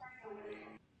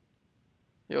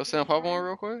 Yo, Sam, pop on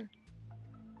real quick.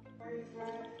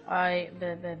 Alright,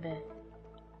 bet.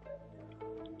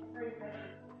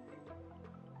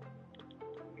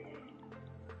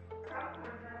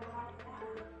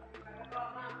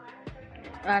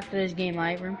 After this game,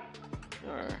 Ivan.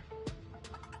 Alright.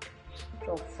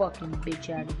 Go fucking bitch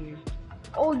out of here.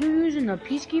 Oh, you're using a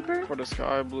Peacekeeper? For the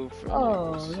Sky Blue Phoenix.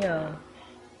 Oh, yeah.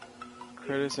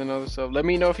 Credits and other stuff. Let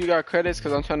me know if you got credits,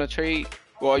 because I'm trying to trade.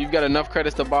 Well, you've got enough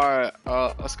credits to buy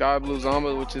a Sky Blue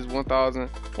Zombie, which is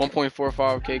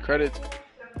 1.45k credits.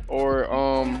 Or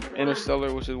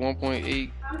Interstellar, which is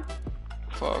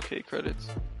 1.85k credits.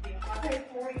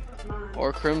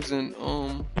 Or Crimson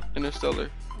Interstellar,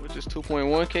 which is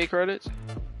 2.1k credits.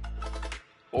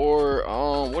 Or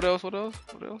what else did I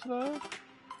have?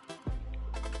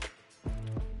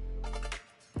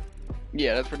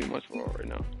 Yeah, that's pretty much for all right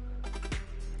now.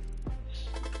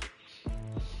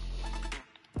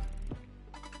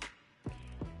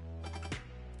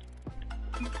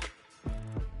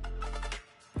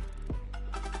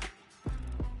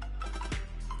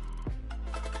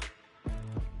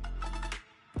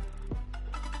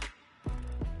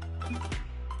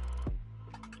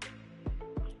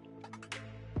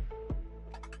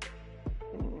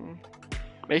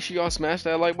 Make sure y'all smash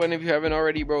that like button if you haven't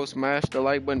already, bro. Smash the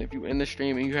like button if you in the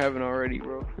stream and you haven't already,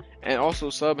 bro. And also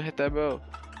sub and hit that bell.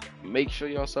 Make sure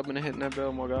y'all subbing and hitting that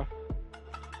bell, my guy.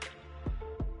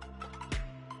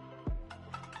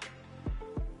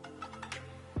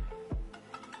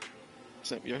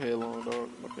 Simp, your head long, dog.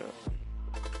 Okay.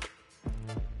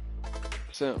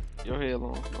 Simp, your head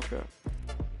long. Okay.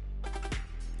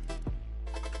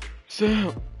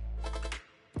 Simp.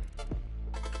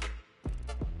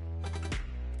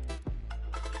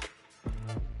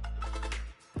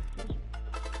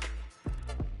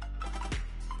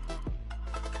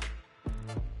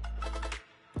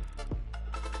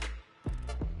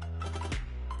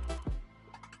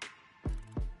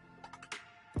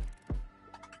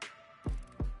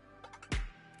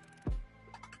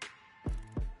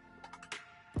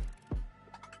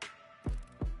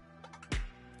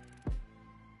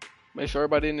 Make sure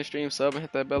everybody in the stream sub and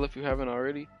hit that bell if you haven't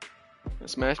already. And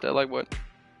smash that like button.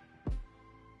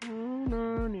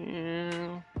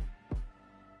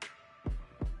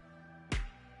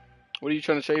 What are you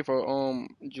trying to trade for,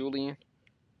 Julian?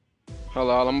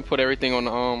 Hello, I'm gonna put everything on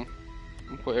the I'm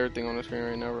gonna put everything on the screen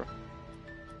right now, bro.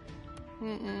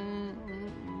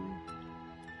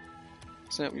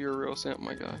 Simp, you're a real simp,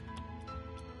 my guy.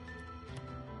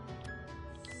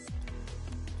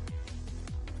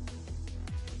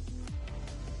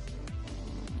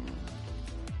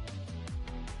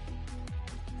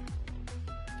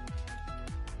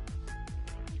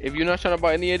 If you're not trying to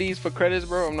buy any of these for credits,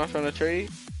 bro, I'm not trying to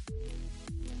trade.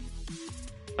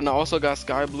 And I also got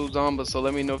Sky Blue Zombas, so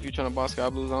let me know if you're trying to buy Sky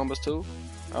Blue Zombas too.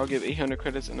 I'll give 800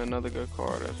 credits and another good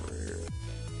card. That's rare.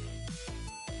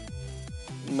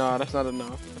 Nah, that's not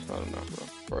enough. That's not enough, bro.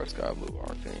 For a Sky Blue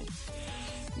Arcane.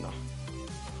 Nah.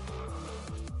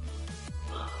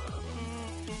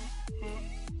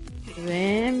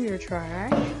 Rim, you're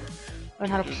trash. Learn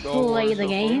how to play the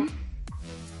game.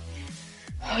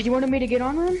 Oh, you wanted me to get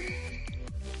on Rim?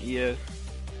 Yeah.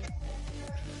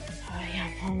 Oh,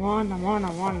 yeah, I'm on.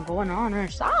 Going on, Rim.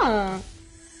 Stop.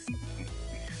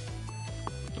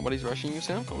 Nobody's rushing you,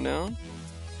 Sam. Calm down.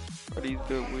 Are these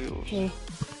good wheels? Okay.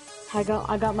 I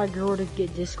got my girl to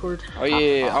get Discord. Oh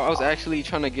yeah, I was actually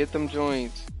trying to get them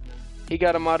joints. He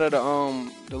got them out of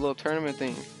the little tournament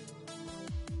thing.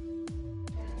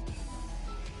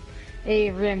 Hey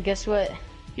Rim, guess what?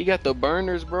 He got the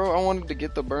burners, bro. I wanted to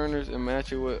get the burners and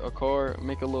match it with a car,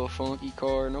 make a little funky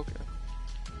car, and okay.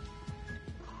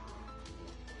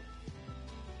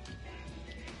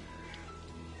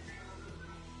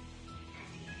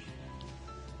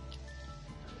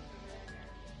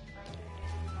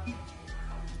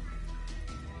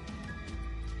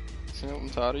 I'm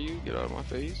tired of you. Get out of my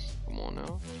face. Come on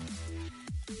now.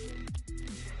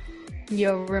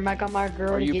 Yo, Rim, I got my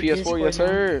girl. Are you to get PS4? Discord Yes, now.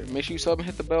 sir. Make sure you sub and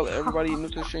hit the bell. Everybody new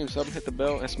to the stream, sub and hit the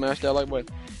bell and smash that like button.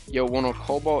 Yo, one on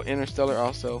Cobalt Interstellar,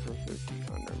 I'll sell for 50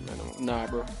 under minimum. Nah,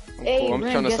 bro. I'm Hey, cool. I'm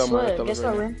Rim, trying to guess sell my what? Interstellar Guess what,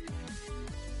 right Rim?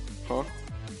 now.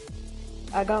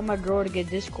 Huh? I got my girl to get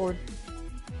Discord.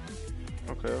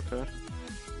 Okay.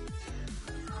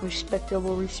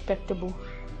 Respectable.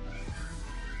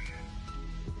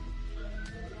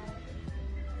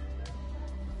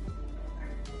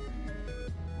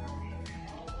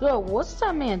 Yo, what's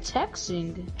that man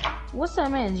texting? What's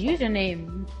that man's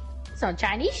username? Some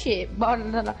Chinese shit. But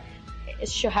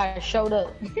it has showed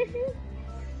up.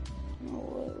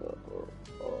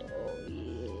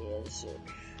 Yes.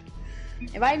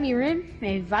 Invite me, Rim.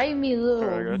 Invite me,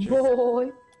 little you.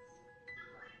 boy.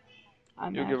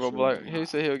 You'll give a black. He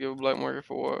said he'll give a black market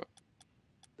for what?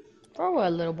 For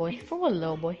what, little boy? For what,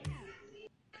 little boy?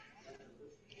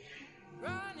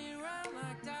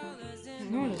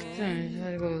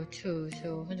 Let's go 2,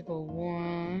 so let's go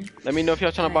 1. Let me know if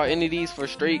y'all trying to buy any of these for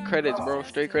straight credits, bro.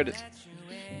 Straight credits.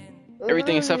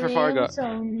 Everything except for Fire God. Hold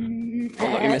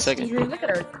on, give me a second. Look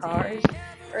at our cars.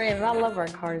 Rim, I love our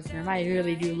cars, man. I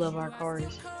really do love our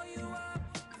cars.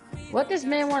 What does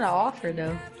man want to offer,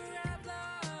 though?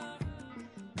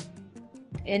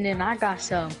 And then I got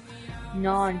some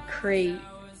non-crate.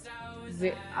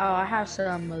 Oh, I have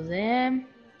some of them.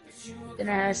 Then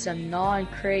I have some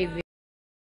non-crate.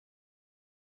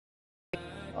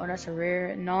 Oh, that's a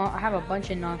rare. No, I have a bunch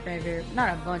of non-crate rare.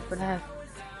 Not a bunch, but I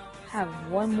have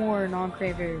one more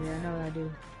non-crate very rare. I know what I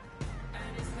do.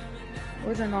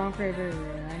 Where's a non-crate very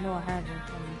rare? I know I have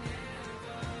one.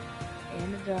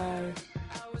 And the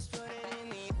dice.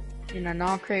 And a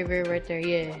non-crate rare right there.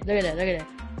 Yeah, look at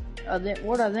that.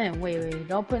 What are them? Wait.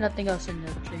 Don't put nothing else in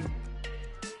the thing.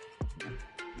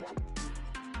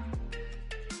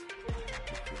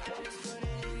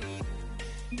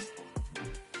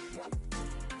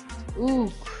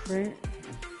 Ooh, crap.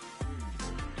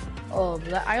 Oh,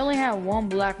 I only have one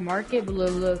black market, but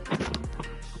look.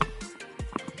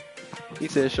 He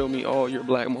said, "Show me all your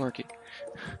black market."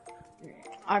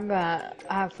 I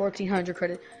have 1,400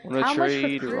 credit. Wanna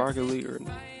trade or argue or?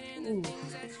 Ooh.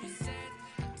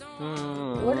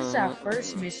 What is that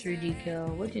first mystery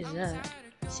decal? What is that?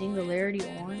 Singularity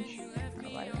orange? I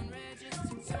like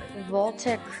it.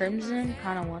 Voltec crimson?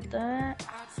 Kinda want that.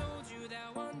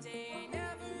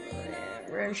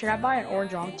 Should I buy an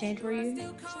orange octane for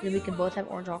you? So that we can both have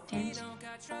orange octanes?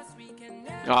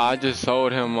 Oh, I just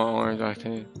sold him my orange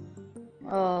octane.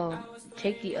 Oh,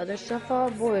 take the other stuff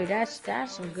off? Boy, that's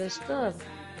some good stuff.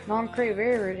 Non-crate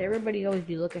rare, everybody always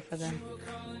be looking for them.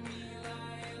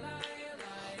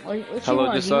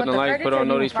 Hello, just sub and like, put on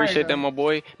notice. Appreciate that, my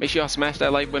boy. Make sure y'all smash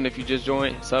that like button if you just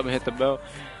joined. Sub and hit the bell.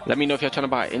 Let me know if y'all trying to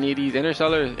buy any of these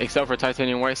Interstellars, except for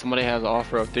Titanium White. Somebody has an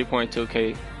offer of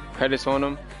 3.2k credits on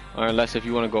them, or unless if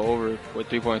you want to go over with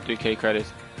 3.3k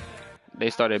credits, they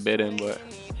started bidding. But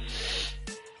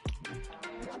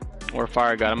or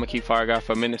Fire God, I'm gonna keep Fire God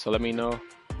for a minute. So let me know.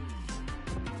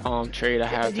 Trade I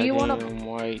have titanium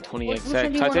white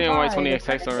 20xx. Titanium white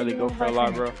 20xx don't really go for a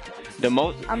lot, bro. The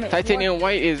most titanium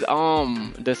white is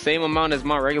the same amount as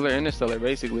my regular Interstellar,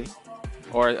 basically,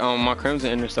 or my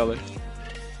Crimson Interstellar.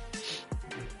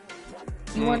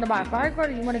 You want to buy Fire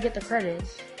Card or you want to get the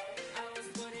credits?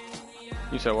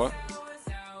 You said what?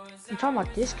 I'm talking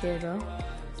about this kid, bro.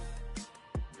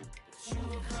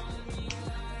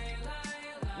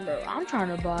 Bro, I'm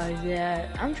trying to buy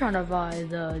that. I'm trying to buy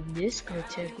the disco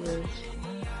ticklers.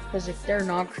 Because if they're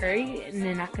non-crate, and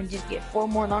then I can just get 4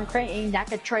 more non-crate, and I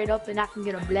can trade up and I can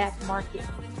get a black market.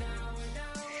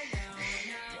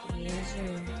 Yes,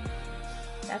 sir.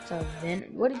 That's a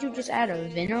Venom. What did you just add? A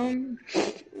Venom?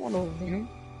 What a Venom?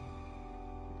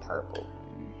 Purple.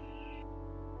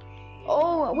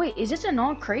 Oh, wait, is this a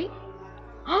non-crate?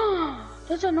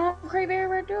 That's a non-crate bear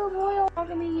right there, boy. You're talking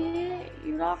to me,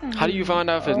 you're talking to me. How do you find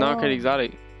out if it's non-crate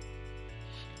exotic?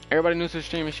 Everybody new to the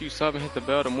stream, make sure you sub and hit the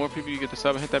bell. The more people you get to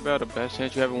sub and hit that bell, the best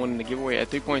chance you have of winning the giveaway at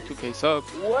 3.2k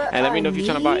subs. What and let me know if you're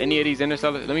trying to buy any of these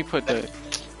Interstellar. Let me put the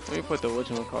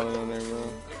whatchamacallit on there,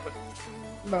 bro.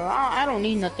 Bro, I don't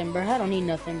need nothing, bro. I don't need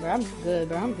nothing, bro. I'm good,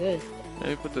 bro. I'm good. Let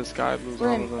me put the sky blues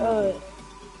on there.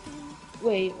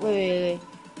 Wait.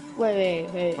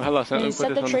 Well, hello, let me put this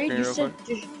on the screen real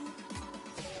quick.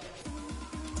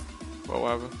 What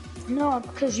happened? No,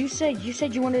 because you said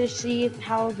you wanted to see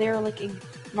how they're like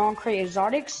non-crate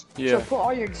exotics. Yeah. So put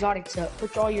all your exotics up.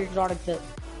 Put all your exotics up.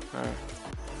 Alright.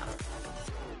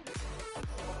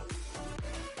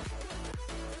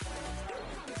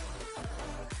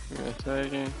 Give me a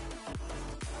second.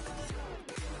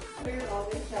 Clear all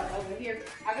this out over here.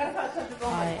 I gotta put something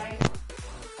on my plane.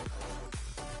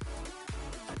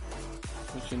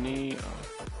 What you need?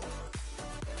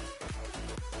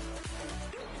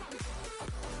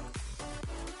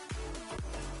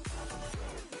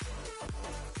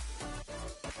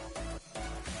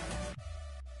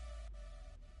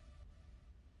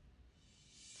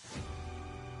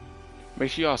 Make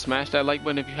sure y'all smash that like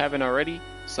button if you haven't already.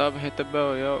 Sub and hit the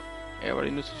bell, yo. Everybody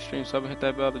new to the stream, sub and hit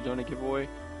that bell to join the giveaway.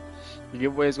 The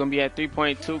giveaway is gonna be at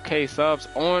 3.2k subs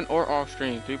on or off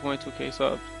stream. 3.2k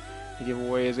subs. The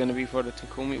giveaway is gonna be for the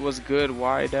Takumi. What's good,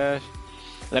 Y Dash?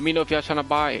 Let me know if y'all trying to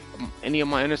buy any of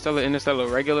my Interstellar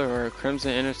regular or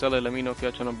Crimson Interstellar. Let me know if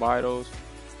y'all trying to buy those,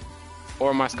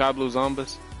 or my Sky Blue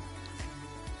Zombas.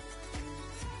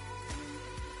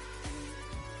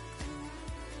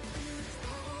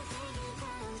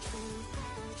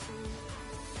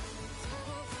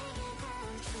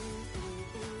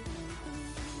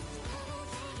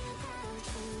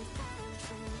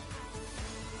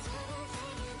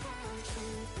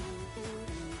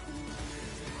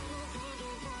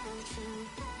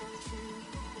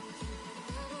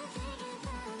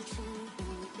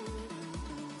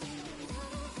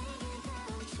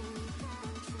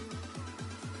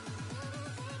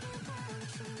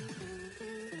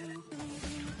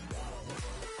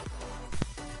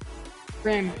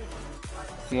 Rim.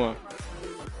 What?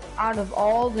 Out of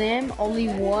all them, only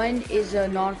one is a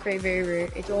non-crate very rare.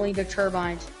 It's only the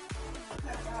turbines.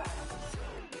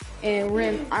 And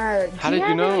Rim, how did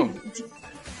you know?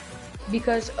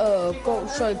 Because go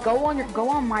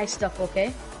on my stuff,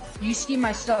 okay? You see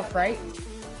my stuff, right?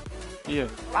 Yeah.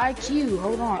 IQ,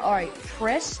 hold on. All right,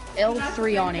 press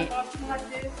L3 on it,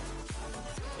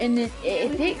 and then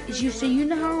if it you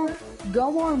know how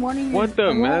go on one of your. What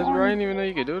the mess, bro? I didn't even know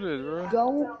you could do this, bro.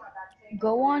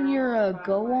 Go on your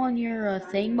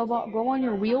thing, go on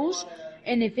your wheels,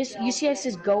 and if it's you see it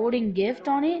says golden gift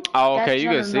on it. Oh, okay, you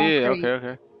can see it.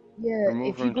 Okay. Yeah,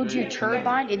 if you go to your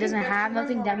turbine, it doesn't have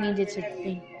nothing. That means it's a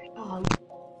thing. Oh.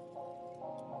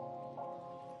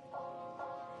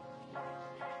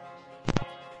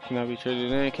 Cannot be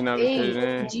traded in. Cannot be traded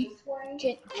in.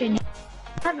 Can you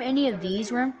have any of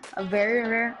these, Rim? A very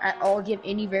rare at all? Give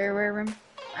any very rare, Rim?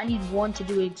 I need one to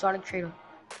do exotic trade on.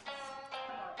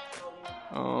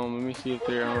 Let me see if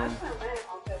they're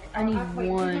I need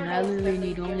one. I literally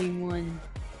need only one.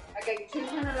 I got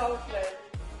 $200 left.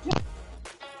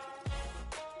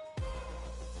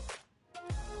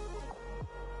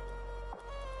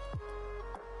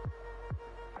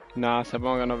 Nah, I don't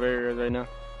got no very rares right now.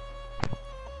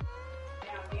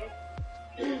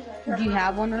 Do you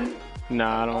have one, Rim?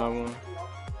 Nah, I don't have one.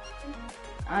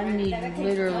 I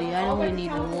only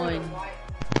need one.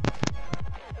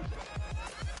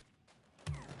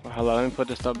 Well, hello, let me put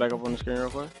this stuff back up on the screen real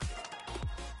quick.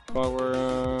 But we're,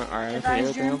 alright, let's see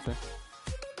everything up there.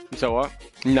 You said what?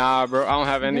 Nah, bro, I don't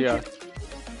have any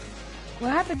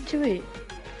What happened to it?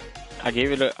 I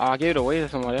gave it away to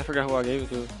somebody. I forgot who I gave it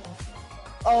to.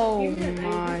 Oh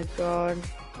my god.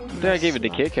 I think I gave it to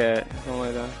Kit Kat. Something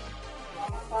like that.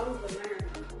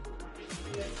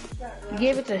 You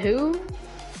gave it to who?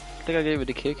 I think I gave it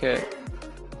to Kit Kat.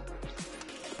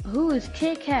 Who is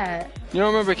Kit Kat? You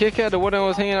don't remember Kit Kat, the one that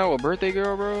was hanging out with Birthday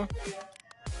Girl, bro?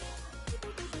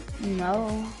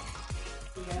 No.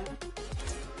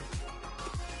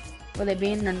 Were they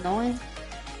being annoying?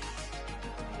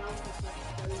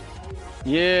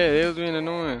 Yeah, they was being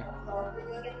annoying.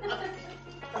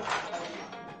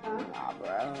 Nah,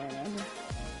 bro.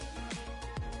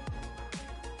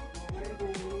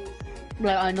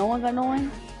 Like,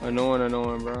 annoying?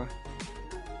 Annoying, bro.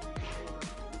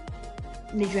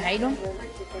 Did you hate them?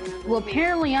 Well,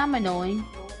 apparently I'm annoying.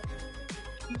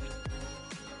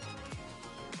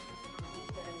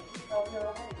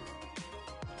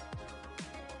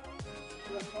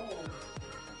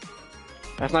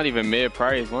 That's not even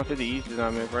mid-price. 150 each is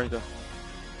not mid-price, though.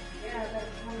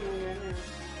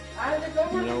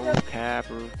 No cap,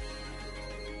 bro.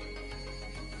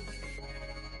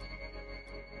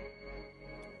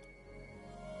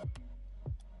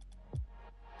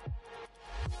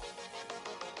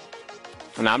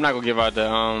 Nah, I'm not gonna give out the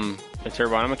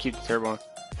turbo. I'm gonna keep the turbo.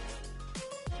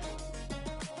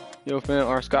 Yo, fam,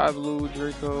 our sky blue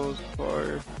Dracos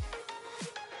for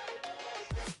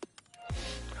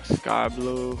sky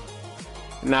blue.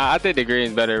 Nah, I think the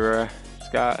green's better,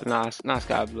 bro. Nah, it's not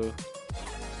sky blue.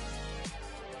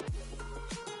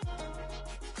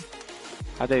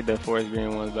 I think the forest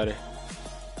green one's better.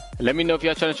 Let me know if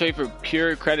y'all trying to trade for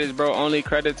pure credits, bro. Only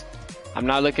credits. I'm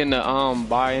not looking to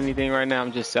buy anything right now.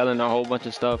 I'm just selling a whole bunch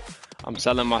of stuff. I'm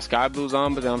selling my sky blue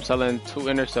zombies and I'm selling 2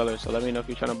 interstellar. So let me know if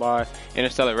you're trying to buy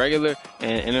interstellar regular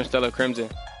and interstellar crimson.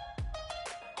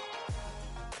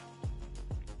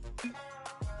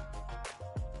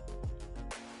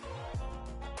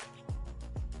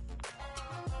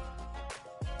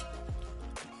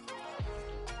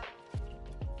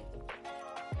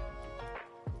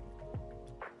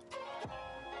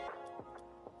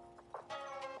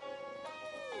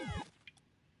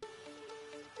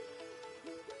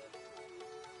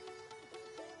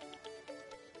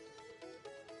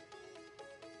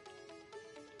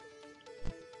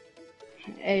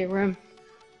 Hey, Rim.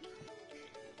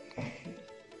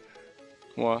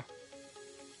 What?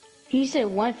 He said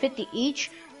 150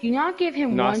 each. Do not give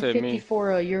him No, I said 150 me.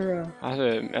 for a euro. I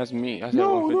said that's me. I said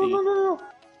No, 150.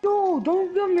 no,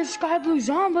 don't give him the sky blue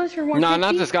zombies for 150. Nah,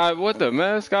 not the sky. What the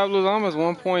man? Sky blue zombies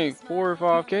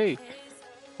 1.45k.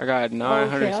 I got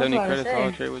 970 credits.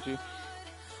 I'll trade with you.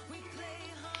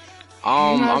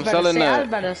 I'm selling I was that.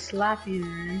 about to slap you,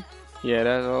 man. Yeah,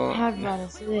 that's all. I was about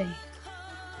to say.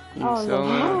 You're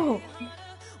selling.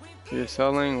 You're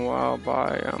selling while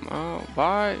buy. I'm out.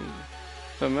 Buy.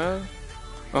 The man.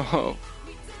 Oh.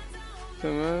 The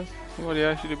man. Somebody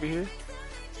asked you to be here.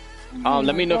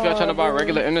 Let me know if y'all trying to buy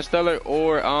regular interstellar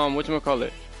or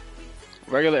whatchamacallit.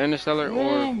 Regular interstellar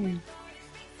or.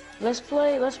 Let's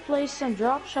play some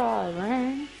drop shot,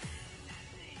 man.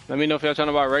 Let me know if y'all trying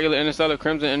to buy regular interstellar,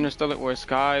 crimson interstellar, or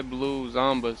sky blue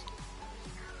zombies.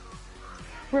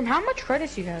 Rim, how much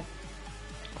credits you have?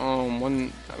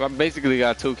 I basically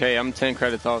got 2k. I'm 10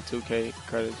 credits off 2k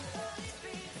credits.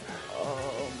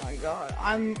 Oh my god,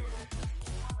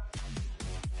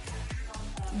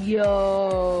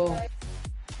 Yo.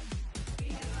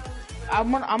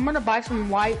 I'm gonna buy some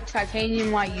white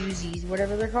titanium white Uzis,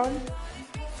 whatever they're called.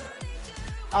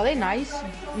 Are they nice?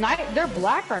 They're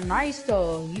black or nice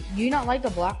though. You not like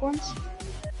the black ones?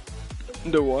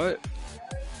 The what?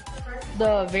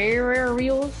 The very rare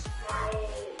wheels.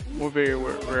 What very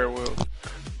rare wheels?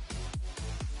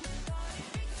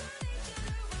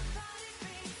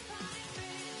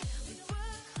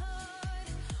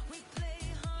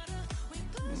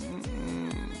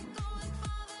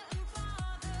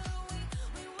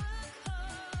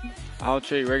 I'll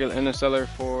trade regular interstellar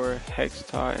for hex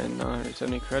tie and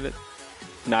 970 credit.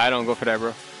 Nah, I don't go for that,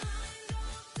 bro.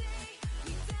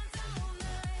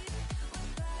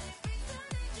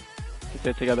 Get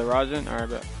that together, Rajan. Alright,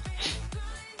 bet.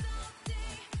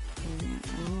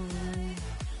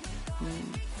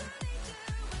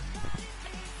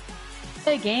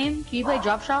 Play a game? Can you play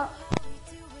drop shot?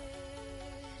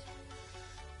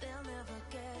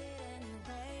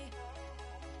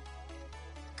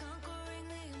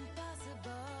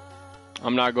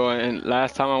 I'm not going.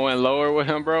 Last time I went lower with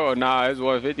him, bro. Nah, it's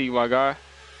 150, my guy.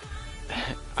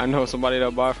 I know somebody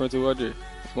that bought for 200.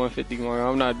 It's 150, my guy.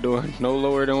 I'm not doing no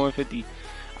lower than 150.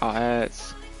 I'll add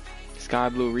sky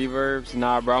blue reverbs.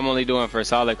 Nah, bro. I'm only doing for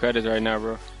solid credits right now,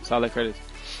 bro. Solid credits.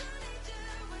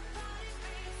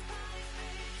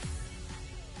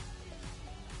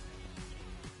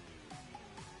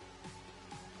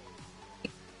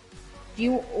 Do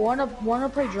you wanna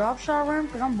play drop shot room?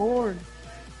 Cause I'm bored.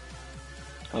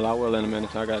 Well, I will in a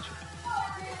minute. So I got you.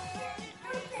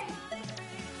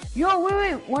 Yo,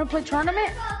 wait. Wanna play tournament?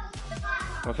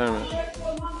 What tournament?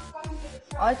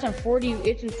 Oh, it's in 40.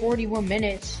 It's in 41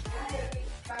 minutes.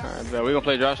 Alright, bet. We gonna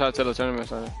play drop shot till the tournament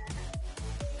started.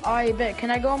 I bet. Can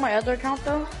I go on my other account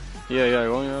though? Yeah,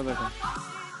 go on your other account.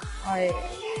 Alright.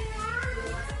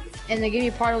 And they give me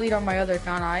part of lead on my other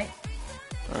account, alright?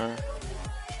 Alright.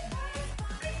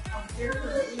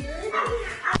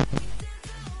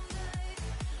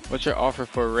 What's your offer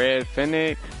for Red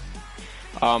Fennec?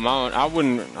 I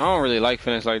don't really like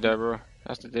Fennec like that, bro.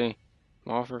 That's the thing.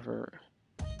 My offer for.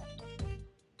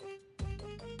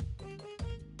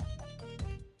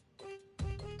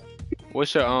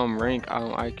 What's your rank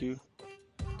IQ?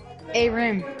 Hey,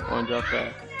 Rim. On drop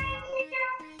shot.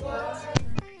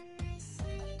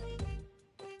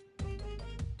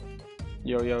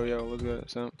 Yo, what's good,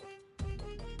 Sam?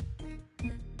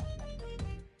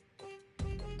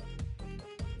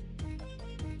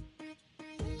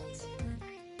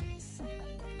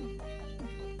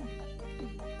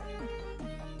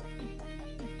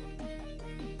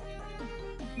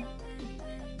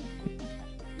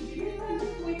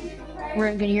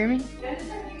 Rim, can you hear me?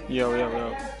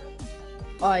 Yo.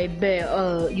 I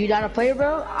bet. You down to play,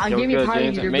 bro? Yo, Give me good, part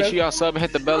James. leader, Make bro. sure y'all sub and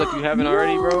hit the bell if you haven't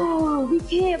already, bro. No, we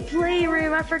can't play,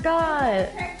 Rim. I forgot.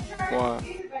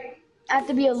 Why? I have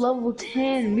to be a level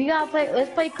 10. We gotta play.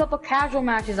 Let's play a couple casual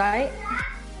matches, alright?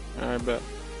 Alright, bet.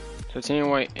 Titanium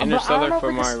White I don't Interstellar know for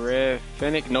if my it's- Red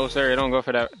Fennec. No, sir, it don't go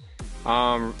for that.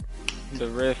 The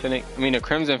Red Fennec. I mean, the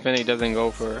Crimson Fennec doesn't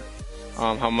go for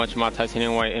how much my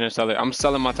Titanium White Interstellar. I'm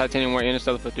selling my Titanium White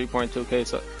Interstellar for 3.2k.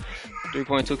 So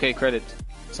 3.2k credits.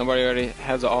 Somebody already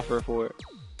has an offer for it.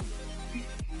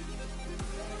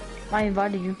 I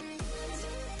invited you.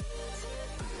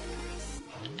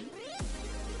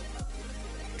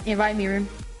 Invite me, Rim.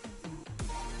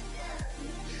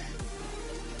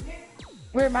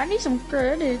 Rim, I need some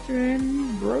credits,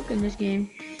 Rim. Broke in this game.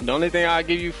 The only thing I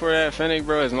give you for that Fennec,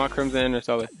 bro, is my Crimson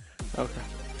Interstellar. Okay.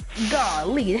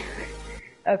 Golly.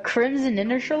 A Crimson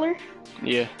Interstellar?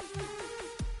 Yeah.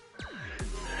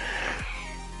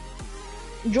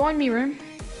 Join me, Rim.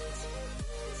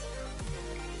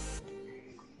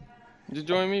 Just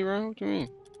join me, bro. What you mean?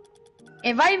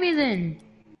 Invite me then.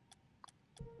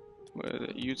 What is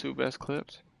it? YouTube best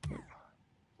clips?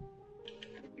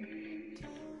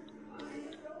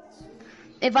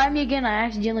 Invite me again. I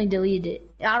accidentally deleted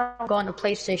it. I don't go on the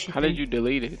PlayStation. How did you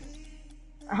delete it?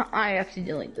 I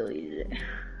accidentally deleted it.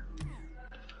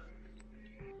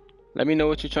 Let me know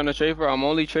what you're trying to trade for. I'm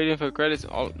only trading for credits.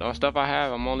 All stuff I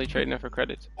have, I'm only trading it for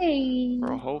credits. Hey.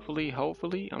 Bro, hopefully,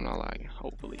 I'm not lying.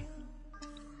 Hopefully.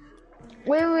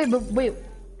 Wait.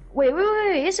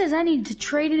 It says I need to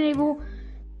trade enable.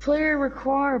 Player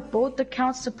require both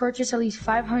accounts to purchase at least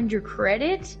 500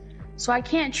 credits. So I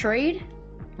can't trade?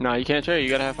 Nah, you can't trade. You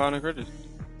gotta have 500 credits.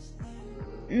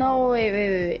 No,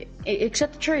 wait.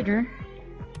 Accept the trader.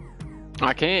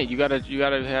 I can't. You gotta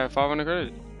have 500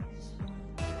 credits.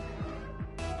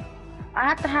 I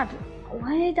have to have.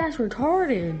 What? That's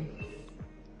retarded.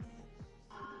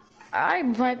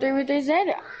 I'm playing through what they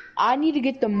said. I need to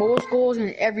get the most goals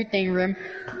and everything, Rim.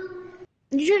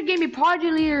 You should have gave me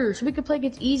party leader so we could play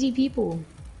against easy people.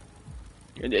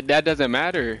 That doesn't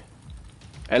matter.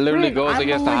 It literally Rim, goes I'm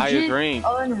against a the highest legit rank.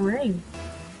 Ring.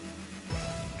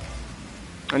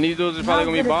 And these dudes are probably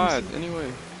How gonna be good are bots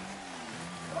anyway.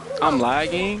 I'm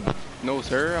lagging. No,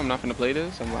 sir. I'm not gonna play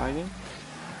this. I'm lagging.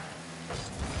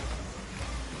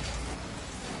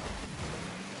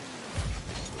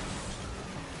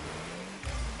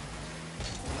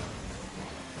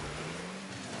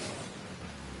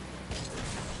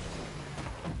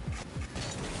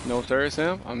 No, sir,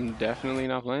 Sam. I'm definitely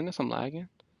not playing this. I'm lagging.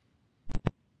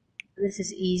 This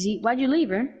is easy. Why'd you leave,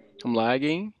 Rim? I'm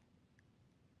lagging.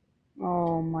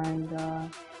 Oh my god.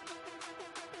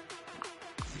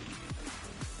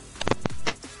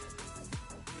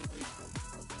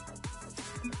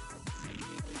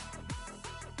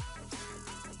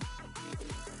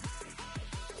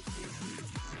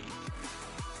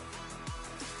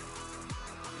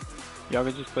 Y'all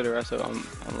can just play the rest of it.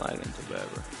 I'm lagging too bad,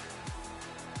 bro.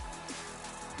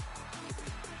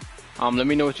 Let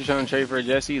me know what you're trying to trade for,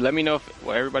 Jesse. Let me know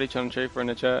what everybody trying to trade for in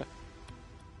the chat.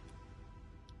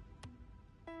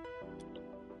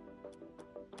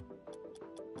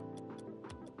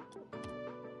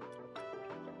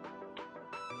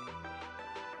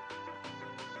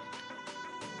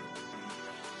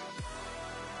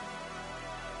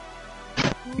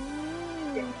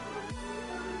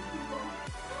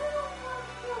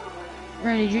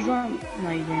 Rim, did you join?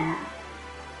 No, you didn't.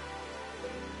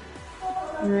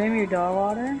 Rim your dog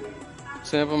water.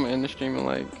 Sam, I'm in the stream in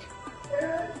like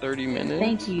 30 minutes.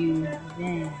 Thank you.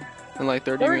 Damn. In like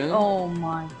 30 minutes. Oh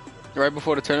my. Right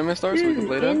before the tournament starts, Dude, we can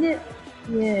play end that. it.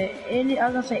 Yeah, end it. I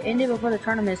was gonna say end it before the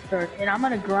tournament starts, and I'm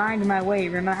gonna grind my way.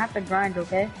 Remember, I have to grind,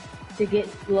 okay, to get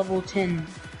level 10,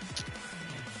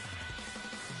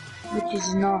 which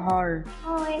is not hard.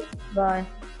 Alright. Bye.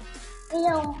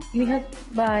 Hello. Give me a hug.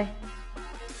 Bye.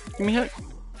 Give me a hug.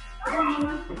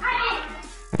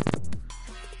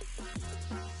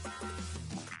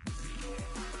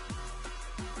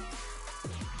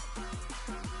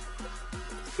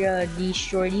 Gotta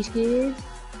destroy these kids.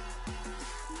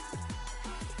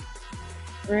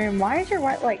 Rim, why is your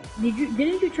white like?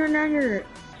 Didn't you turn down your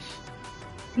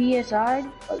PSI?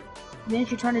 Like,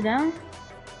 didn't you turn it down?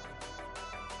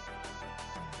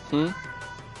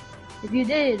 If you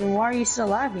did, then why are you still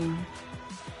lagging?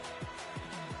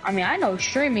 I mean, I know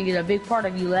streaming is a big part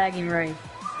of you lagging, right?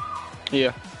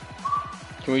 Yeah.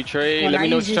 Can we trade? When Let I me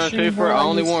know what use you're trying to trade stream, for. bro, I I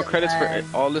only used want to credits lag.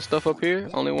 for all this stuff up here.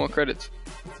 I only want credits.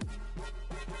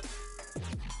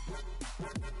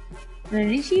 Man,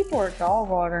 these people are dog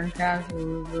water and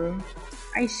casual, bro.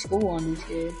 I school on these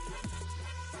kids.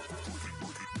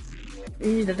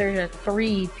 There's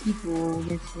 3 people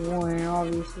against 1,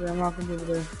 obviously. I'm not gonna be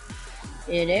able to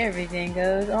hit everything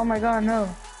goes. Oh my god, no.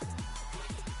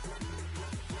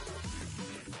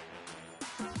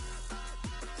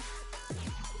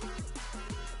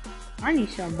 I need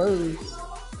some booze.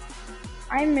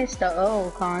 I missed the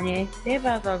O, Kanye. They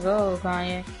about to go,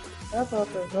 Kanye. They about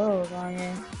to go,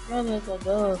 Kanye. They about to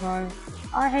go, Kanye.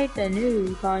 I hate the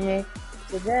news, Kanye.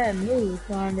 The bad news,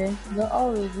 Kanye. The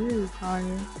old news,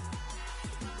 Kanye.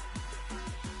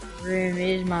 Rim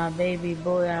is my baby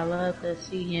boy. I love to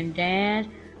see him dance.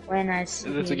 When I see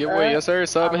him It's a giveaway. Yes, sir.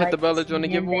 Sub I and hit like the bell to to join the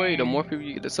see him giveaway. The dance. more people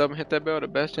you get to sub and hit that bell, the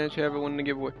best chance you have of winning the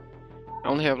giveaway. I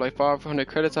only have like 500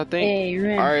 credits, I think. Hey,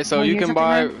 Rim. Alright, so wanna you hear can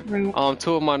buy something, Rim?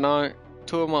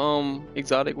 two of my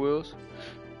exotic wheels.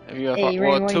 If you have Hey, Rim,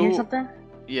 well, wanna hear 2. something?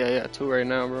 Yeah, 2 right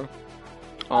now, bro.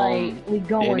 We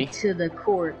going Danny. to the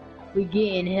court. We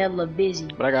getting hella busy.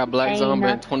 But I got Black Ain't Zombie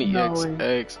and nothing 20x knowing.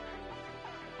 eggs.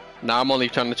 Nah, I'm only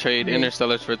trying to trade Yeah.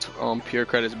 Interstellars for pure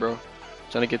credits, bro.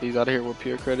 Trying to get these out of here with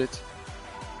pure credits.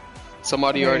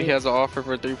 Somebody already Okay. has an offer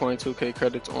for 3.2k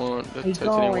credits on the We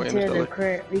Titanium going to the Interstellar.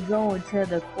 court. We going to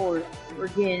the court. We're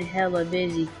getting hella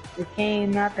busy. We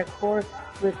came out the court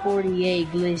with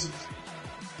 48 glizzies.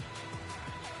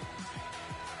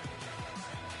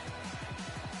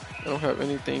 I don't have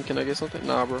anything. Can I get something?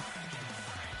 Nah, bro.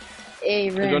 Hey,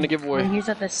 Rim, doing a giveaway. wanna hear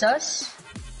something sus?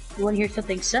 You wanna hear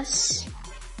something sus?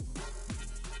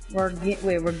 We're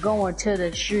going to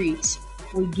the streets.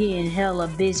 We getting hella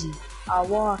busy. I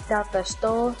walked out the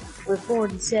store with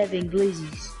 47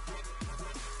 glizzies.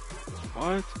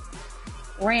 What?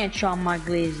 Ranch on my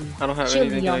glizzy. I don't have Chili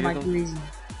anything. Can on I my get them? glizzy.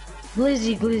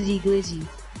 Glizzy, glizzy, glizzy.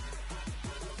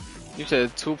 You said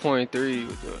 2.3.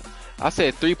 I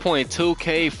said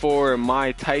 3.2k for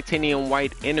my titanium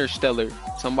white Interstellar.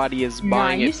 Somebody is Nah,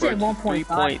 buying you it for said 1.5.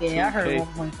 3.2k. Yeah, I heard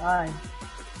 1.5.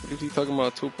 What is he talking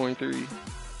about? 2.3.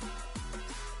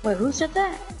 Wait, who said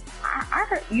that? I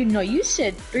heard you. No, you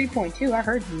said 3.2. I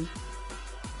heard you.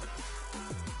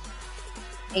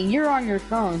 And you're on your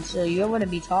phone, so you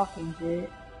wouldn't be talking to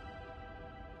it.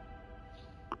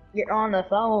 You're on the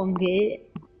phone, kid.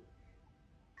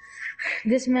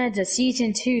 This man's a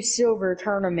season 2 silver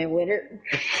tournament winner.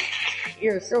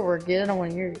 You're a silver kid. I don't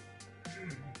want to hear it.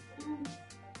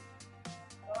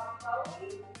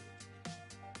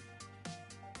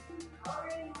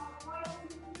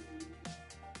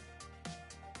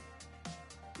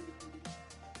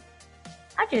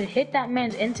 I just hit that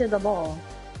man's into the ball.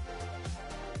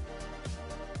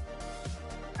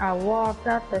 I walked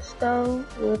out the stove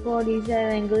with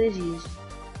 47 glizzies.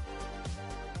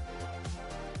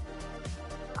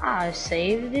 I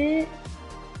saved it.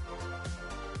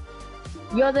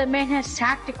 Yo, that man has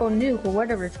tactical nuke or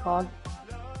whatever it's called.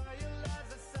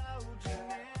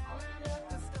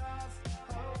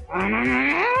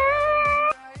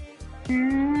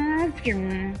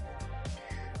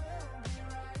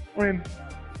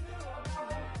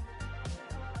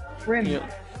 Rim. Yeah.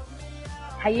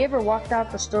 Have you ever walked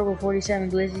out the store with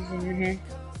 47 glizzies in your hand?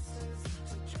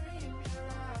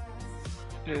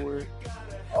 No word.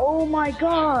 Oh my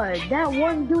god, that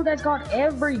one dude that got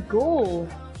every goal.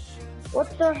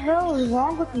 What the hell is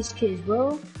wrong with these kids,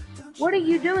 bro? What are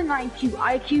you doing, IQ?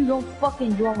 IQ, don't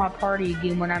fucking join my party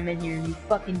again when I'm in here, you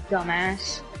fucking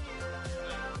dumbass.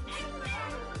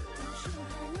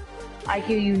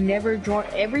 IQ, you never join.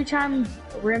 Every time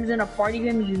Rim's in a party with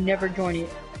him, you never join it.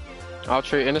 I'll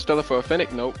trade Interstellar for a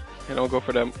Fennec. Nope. I don't go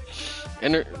for them.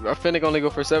 Fennec only go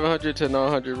for 700 to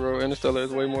 900, bro. Interstellar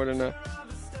is way more than that.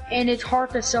 And it's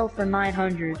hard to sell for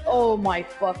 900. Oh my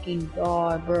fucking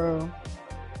god, bro.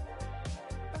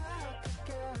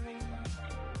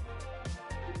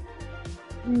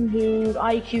 Dude,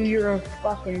 IQ, you're a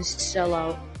fucking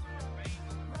sellout.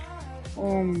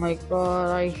 Oh my god,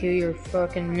 IQ, you're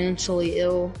fucking mentally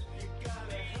ill.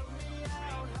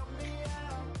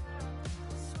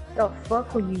 The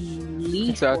fuck would you leave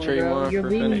It's out for, trade bro? one You're for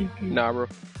being... Fennec. Nah, bro.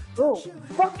 Bro,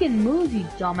 fucking move, you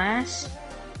dumbass.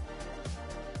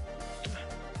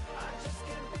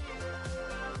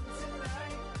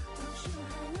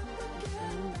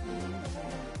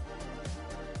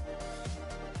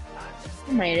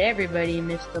 I made everybody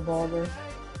miss the ball, bro.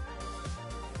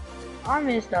 I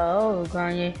missed the O,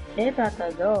 Kanye. Hit out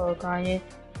the door, Kanye.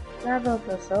 Grab up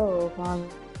the soul, Kanye.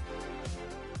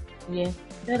 Yeah,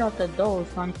 hit out the door,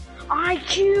 Kanye.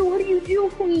 IQ, what are you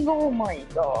doing? Oh my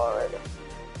god.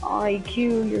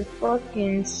 IQ, you're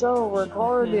fucking so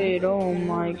retarded. Oh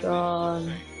my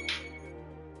god.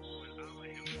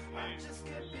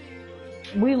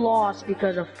 We lost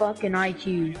because of fucking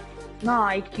IQ.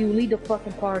 Nah, IQ, lead the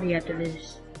fucking party after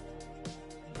this.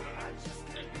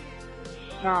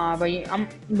 Nah, but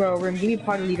bro, Rim, give me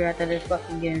party leader after this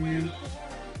fucking game, man.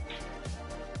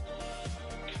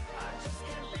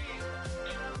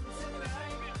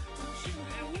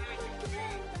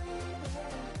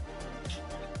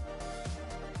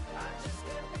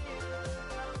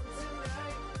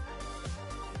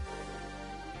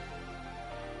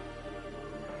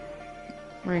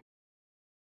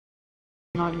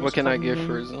 What can I get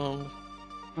for his You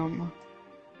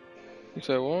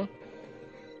said what?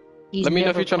 Let me know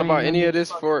if you're trying to buy any of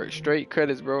this for straight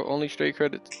credits, bro. Only straight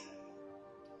credits.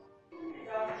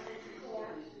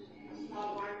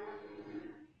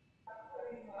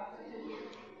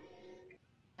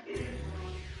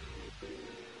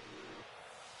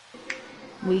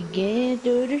 We getting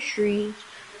through the streets,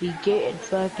 we getting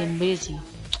fucking busy.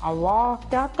 I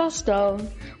walked out the store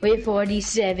with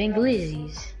 47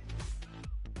 glizzies.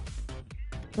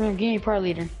 Rim, give me party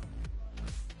leader.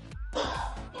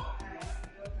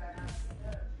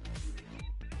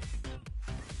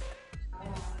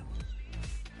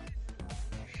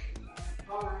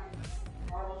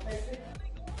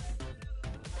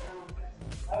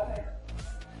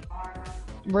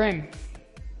 Rim.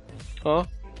 Huh?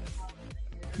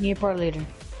 Need a part leader.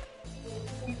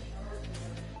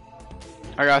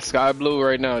 I got sky blue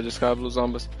right now, just sky blue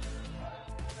zombies.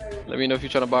 Let me know if you're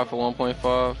trying to buy for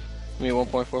 1.5. I mean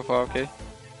 1.45k.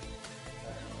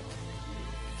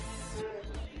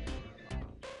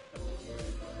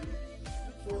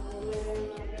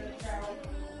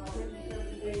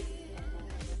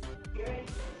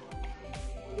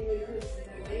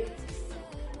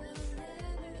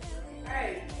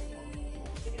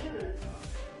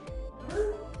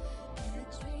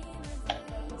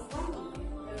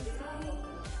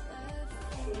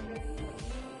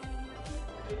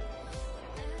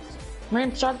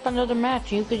 Man, start up another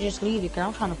match. You could just leave it, cause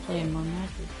I'm trying to play more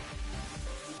matches.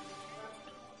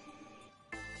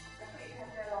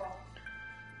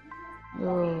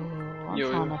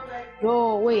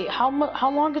 Yo, wait, how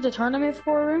long is the tournament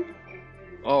for, Rim?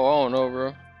 Oh, I don't know,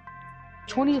 bro.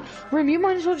 20. Rim, you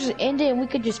might as well just end it and we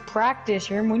could just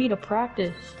practice, Rim. We need to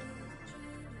practice.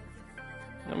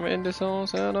 I'm gonna end this on,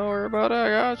 so don't worry about it. I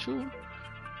got you.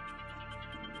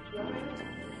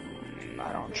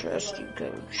 I don't trust you,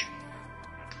 coach.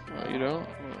 Oh, you don't?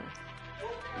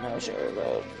 No, sir,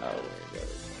 bro. No,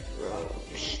 bro.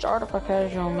 Start up a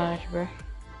casual match, bro.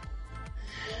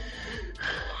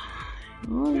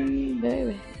 Oh,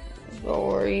 baby. Go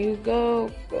where you go.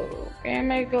 Can't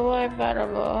make a life out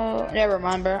of a... Never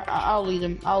mind, bro. I'll leave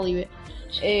him. I'll leave it.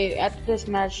 Hey, after this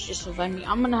match, just invite me.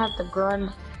 I'm gonna have to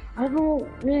grind. I don't know,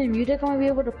 Rim, you think I'm gonna be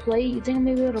able to play? You think I'm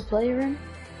gonna be able to play, Rim?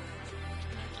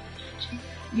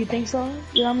 You think so?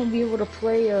 Yeah, I'm gonna be able to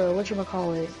play,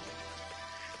 whatchamacallit?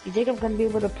 You think I'm gonna be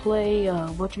able to play,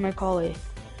 whatchamacallit?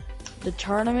 The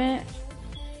tournament?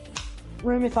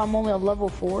 Rim, if I'm only a level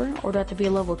 4? Or do I have to be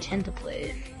a level 10 to play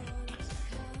it?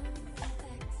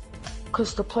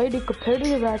 Cause to play the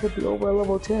competitive, I have to be over a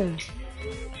level 10.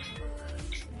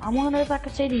 I wonder if I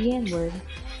could say the N-word.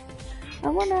 I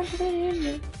wonder if I could say the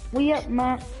N-word. We up,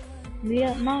 Matt. We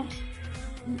up, Matt.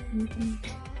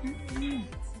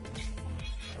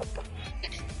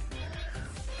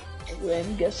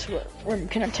 Rim, guess what? Rim,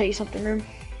 can I tell you something, Rim?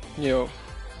 Yo.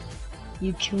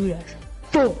 You cute as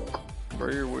fuck.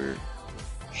 Bro, you're weird.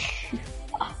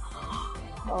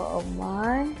 Oh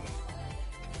my.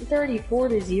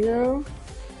 34-0.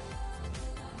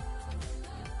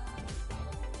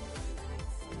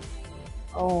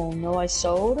 Oh no, I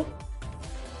sold.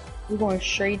 We're going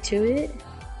straight to it.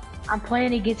 I'm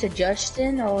playing against a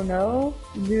Justin. Oh no,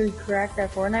 you really cracked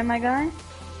that Fortnite, my guy.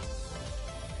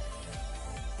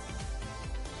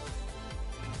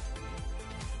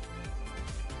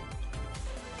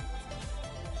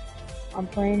 I'm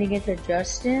playing against a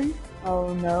Justin.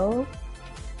 Oh no,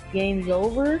 game's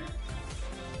over.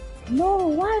 No,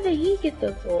 why did he get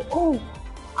the goal? Oh,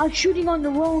 I'm shooting on the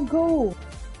wrong goal.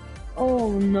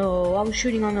 Oh no, I was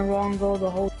shooting on the wrong goal the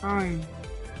whole time.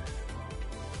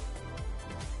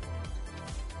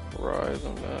 Rise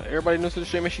on that. Everybody new to the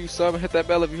stream, make sure you sub and hit that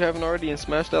bell if you haven't already, and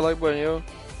smash that like button, yo.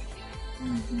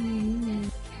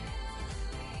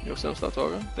 Yo, Sam, stop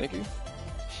talking. Thank you.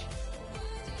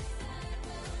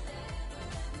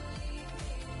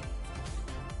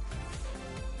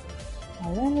 I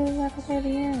wonder if I can say the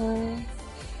N-word.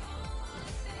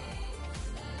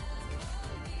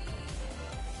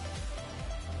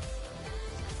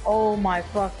 Oh my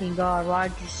fucking god,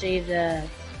 why'd you say that?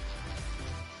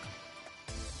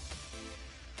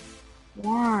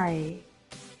 Why?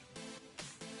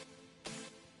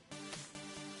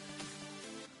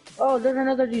 Oh, there's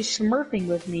another dude smurfing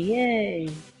with me,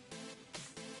 yay!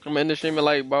 I'm in the stream in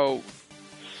like about,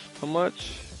 how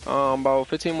much? About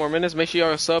 15 more minutes. Make sure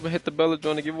y'all sub and hit the bell to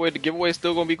join the giveaway. The giveaway is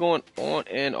still gonna be going on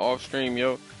and off stream,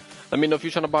 yo. Let me know if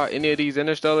you're trying to buy any of these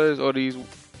Interstellars or these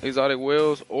exotic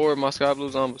whales or my Sky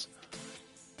Blue Zombies.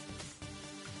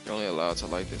 You're only allowed to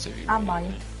like this if you I'm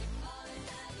buying.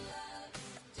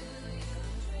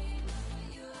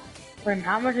 Friend,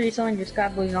 how much are you selling your Sky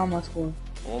Blue Zombies for?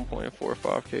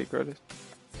 1.45k credits.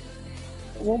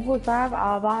 1.5?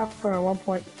 I'll buy it for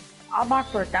 1. I'll buy it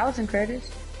for 1,000 credits.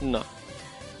 No.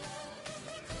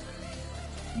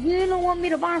 You don't want me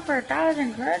to buy it for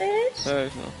 1,000 credits?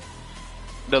 Heck no.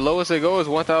 The lowest it goes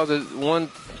is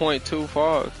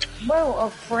 1.25. Bro, a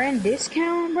friend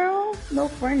discount, bro? No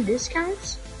friend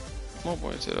discounts? My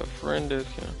boy said a friend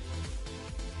discount.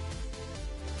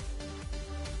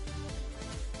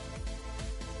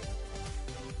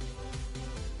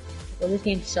 Well, this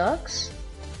game sucks.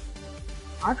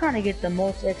 I'm trying to get the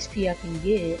most XP I can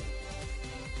get.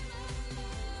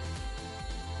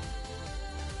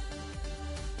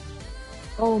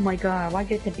 Oh my god, why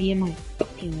get to be in my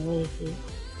fucking way, dude?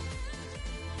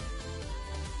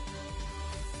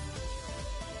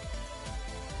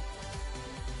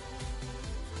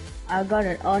 I got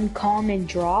an uncommon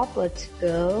drop, let's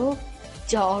go.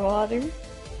 Dog water.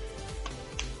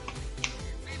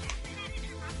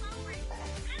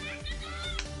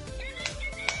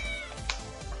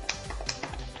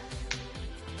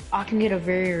 I can get a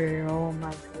very rare, oh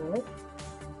my god.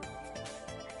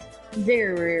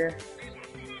 Very rare.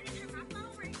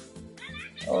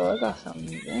 Oh, I got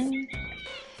something there.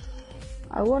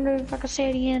 I wonder if I can say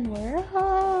it again. Where?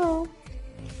 Oh.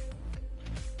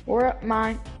 We're up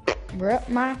my.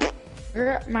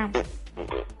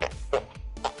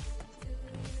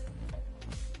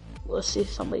 Let's see if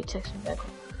somebody texts me back.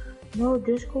 No,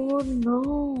 Discord,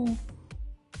 no.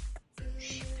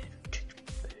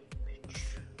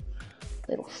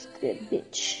 Little stupid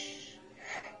bitch.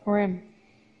 Rim.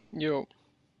 Yo.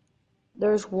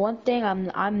 There's one thing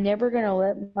I'm never gonna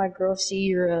let my girl see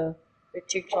your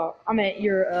TikTok. I mean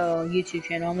your YouTube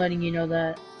channel. I'm letting you know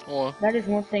that. What? That is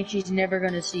one thing she's never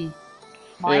gonna see.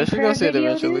 Yeah, she's gonna see it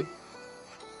eventually. Dude?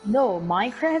 No,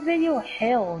 Minecraft video?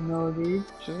 Hell no, dude.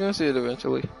 She's gonna see it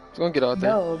eventually. It's gonna get out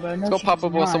there. No, bro. No, it's gonna pop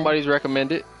up on somebody's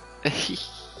recommended.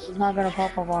 It's not gonna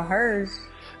pop up on hers.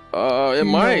 It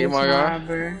might, my guy.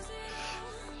 Bro.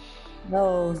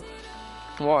 No.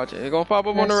 Watch it. It's gonna pop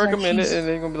up on the recommended, and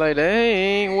they're gonna be like,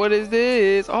 "Dang, what is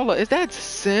this? Oh, is that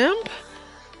simp?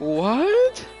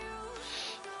 What?"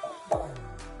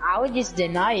 I would just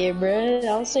deny it, bro.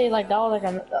 I would say like that was like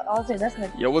I would say that's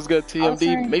like. Yo, what's good,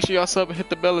 TMD? Make sure y'all sub and hit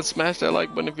the bell and smash that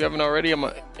like button if you haven't already. I'm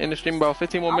in the stream about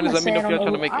 15 more minutes. Let me know if y'all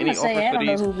trying to make any offers for these. I don't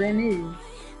know who Rim is.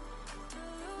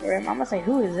 Rim, I'm gonna say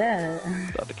who is that?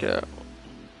 Stop the cap.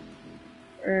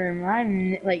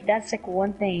 Like that's like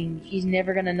one thing she's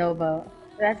never gonna know about.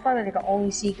 That's probably like the only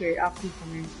secret I'll keep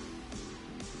from her.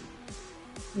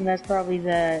 And that's probably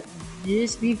that.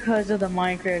 Just because of the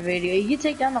Minecraft video. You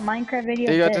take down the Minecraft video.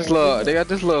 They got this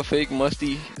little fake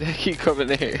musty that keep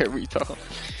coming in every time.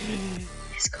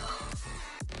 Let's go.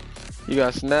 You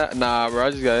got Snap? Nah, bro. I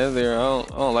just got in there. I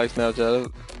don't like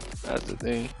Snapchat. That's the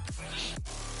thing.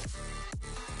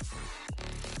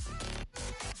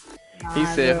 He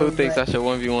said, "Who thinks I should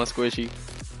 1v1 Squishy?"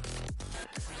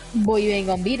 Boy, you ain't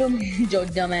gonna beat him, your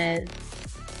dumb ass.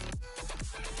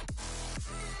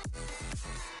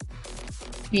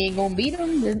 He ain't gonna beat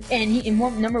him, and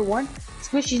number one,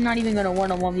 Squishy's not even gonna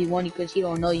 1-on-1v1 because he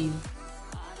don't know you.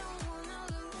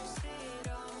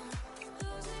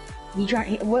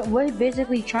 What he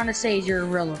basically trying to say is you're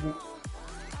irrelevant.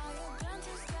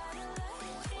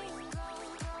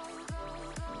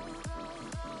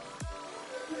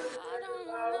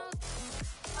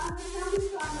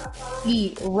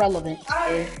 Irrelevant.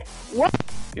 What?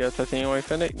 You got titanium white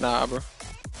fennec? Nah, bro.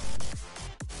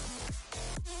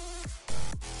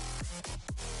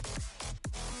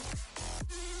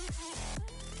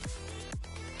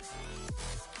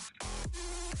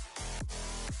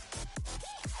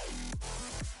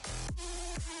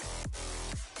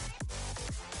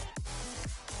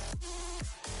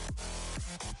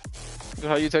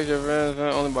 How you text your friends,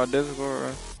 man? Only by Discord,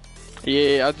 right?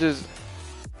 Yeah,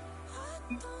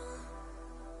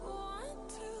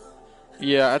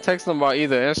 I text them by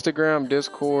either Instagram,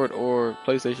 Discord, or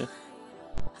PlayStation.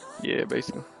 Yeah,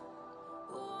 basically.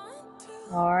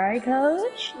 Alright,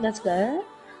 coach. That's good.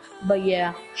 But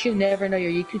yeah, she'll never know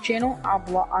your YouTube channel. I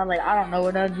don't know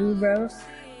what I'll do, bro.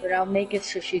 But I'll make it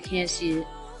so she can't see it.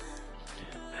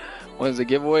 When's the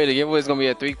giveaway? The giveaway is gonna be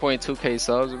at 3.2k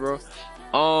subs, bro.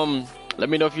 Let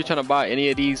me know if you're trying to buy any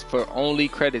of these for only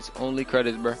credits,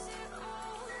 bro.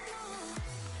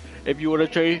 If you want to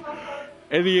trade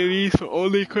any of these for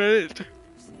only credits,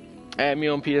 add me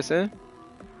on PSN.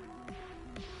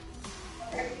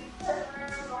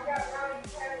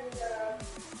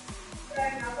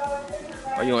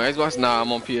 Are you on Xbox? Nah,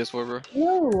 I'm on PS4, bro.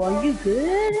 Yo, are you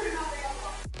good?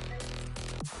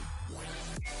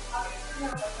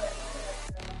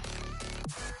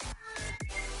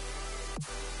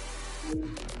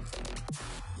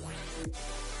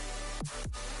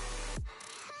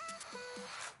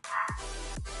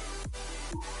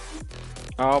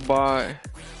 I'll buy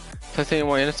titanium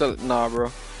white Insta. Nah,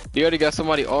 bro. You already got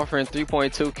somebody offering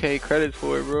 3.2k credits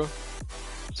for it, bro.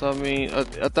 So I mean,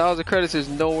 1,000 credits is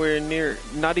nowhere near,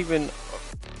 not even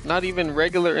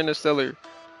regular Interstellar.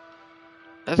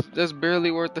 That's barely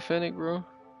worth the fennec, bro.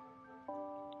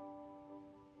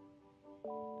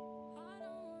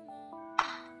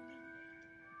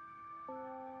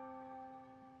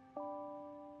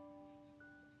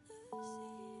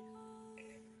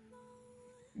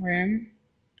 Rim?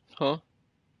 Huh?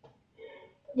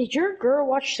 Did your girl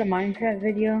watch the Minecraft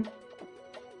video?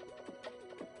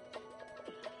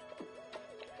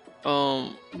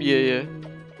 Yeah.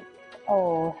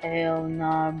 Oh, hell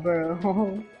nah,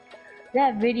 bro.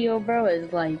 That video, bro,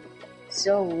 is like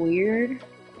so weird.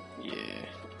 Yeah.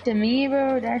 To me,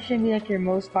 bro, that should be like your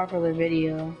most popular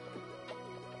video.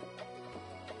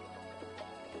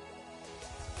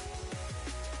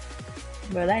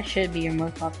 Bro, that should be your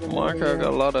most popular Minecraft video.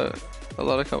 got a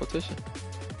lot of competition.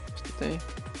 That's the thing.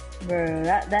 Bro,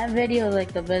 that video is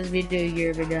like the best video you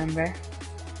ever done, bro.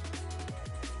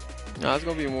 Nah, it's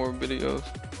gonna be more videos.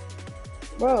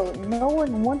 Bro, no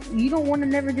one wants. You don't want to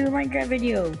never do a Minecraft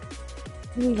video.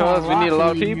 Cause we need a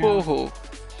lot of people.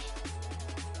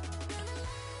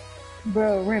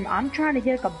 Bro, Rim, I'm trying to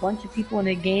get like a bunch of people in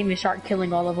the game and start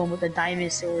killing all of them with a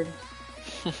diamond sword.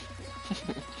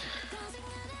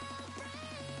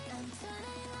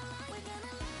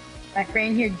 My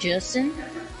friend here, Justin,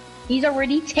 he's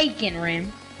already taken,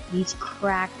 Rim. He's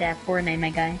cracked at Fortnite, my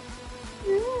guy.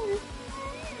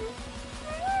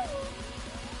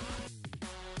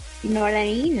 You know what I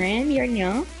mean, Rim? You already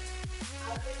know.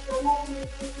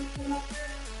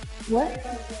 What?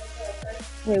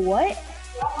 Wait, what?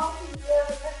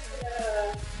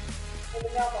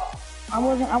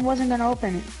 I wasn't gonna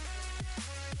open it.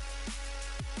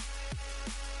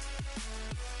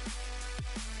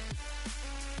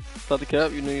 Thought the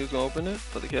cap, you knew you was gonna open it?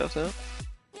 Thought the cap's out?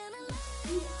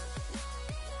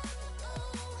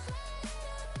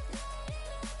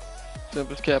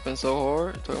 Tempest capping so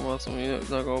hard, talking about something that's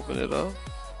not gonna open it up.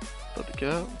 Thought the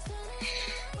cap.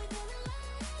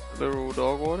 Literal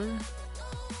dog water.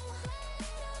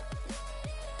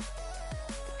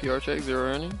 PR check, 0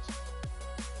 earnings.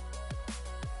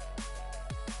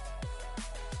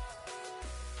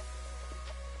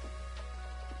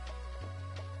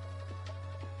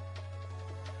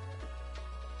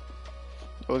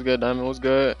 What's good, Diamond? What's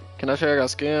good? Can I share I got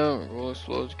scammed? Roll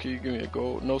slow. Can you give me a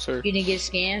gold? No, sir. You didn't get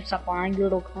scammed? Stop lying, you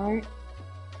little cunt.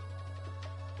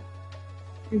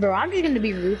 Bro, I'm just gonna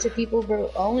be rude to people,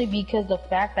 bro, only because the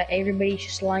fact that everybody's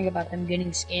just lying about them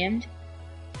getting scammed.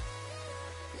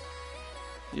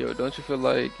 Yo, don't you feel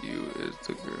like you is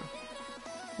the girl?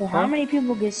 Well, how many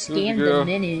people get scammed a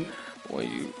minute? When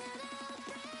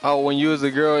you as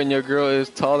a girl and your girl is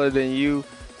taller than you,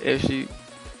 if she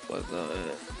was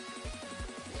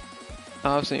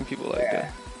I've seen people like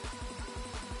that.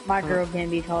 My girl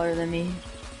can't be taller than me.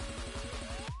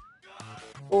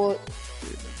 Well,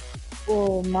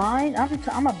 mine.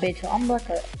 I'm a bitch. I'm like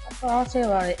a Well, I'll say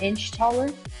about an inch taller.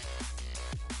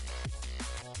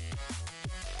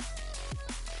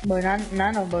 But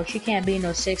no, bro. She can't be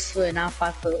no 6 foot, not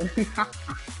 5 foot.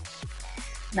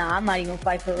 Nah, I'm not even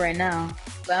 5 foot right now.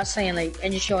 But I'm saying like,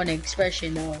 and just showing the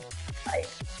expression though. Like,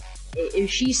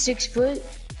 if she's 6 foot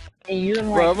and you're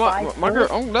like Bro, 5 my foot,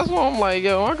 girl, that's why I'm like,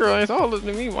 yo, my girl ain't taller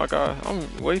than me, my guy.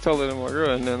 I'm way taller than my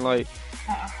girl, and then like,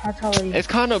 how tall are you? it's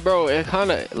kind of, bro, it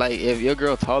kind of like if your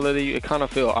girl taller than you, it kind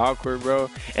of feel awkward, bro.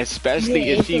 Especially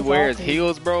Yeah, if she feels wears awkward.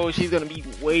 heels, bro. She's gonna be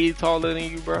way taller than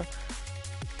you, bro.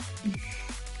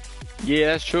 Yeah,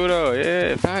 that's true though.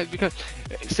 Yeah, facts. Because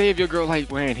say if your girl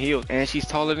like wearing heels and she's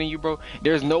taller than you, bro,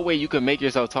 there's no way you can make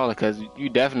yourself taller because you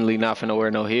definitely not finna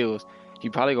wear no heels. You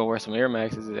probably gonna wear some Air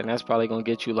Maxes and that's probably gonna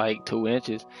get you like 2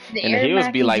 inches. The And the Air heels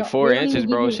be Maxes like don't, 4 they don't even inches, give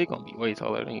bro. you. She gonna be way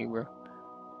taller than you, bro.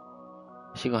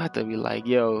 She gonna have to be like,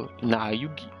 yo, nah,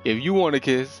 if you want to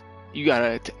kiss, you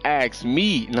gotta ask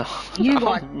me. No, You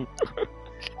got.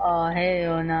 Oh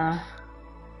hell nah.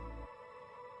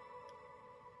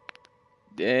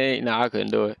 dang, nah, I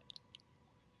couldn't do it.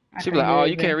 I She be couldn't like, do oh,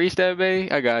 it you can't either. reach that,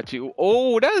 babe? I got you.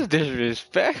 Oh, that's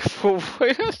disrespectful.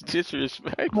 Boy, that's Wait,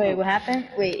 disrespectful. what happened?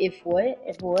 Wait, if what?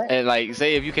 If what? And like,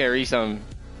 say if you can't reach something,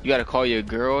 you gotta call your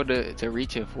girl to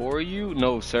reach it for you?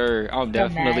 No, sir. I'm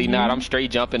definitely not. I'm Imagine.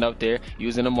 straight jumping up there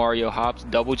using the Mario hops,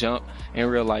 double jump in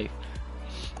real life.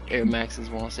 Air Maxes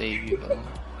won't save you, though.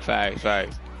 Facts,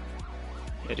 facts.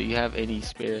 Yeah, do you have any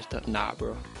spare stuff? Nah,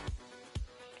 bro.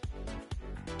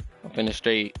 I'm finna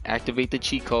straight activate the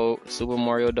cheat code, Super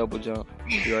Mario double jump.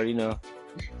 You already know.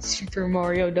 Super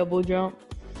Mario double jump.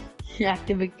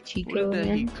 Activate the cheat What is code, that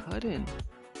he man. cutting?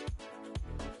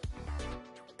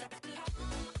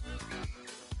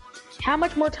 How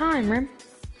much more time, Rim?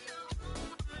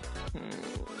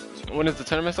 When does the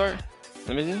tournament start?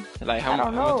 Let me see. Like how I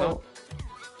don't much time? know.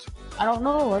 I don't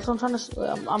know. That's what I'm trying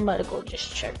to. I'm gonna go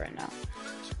just check right now.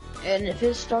 And if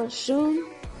it starts soon,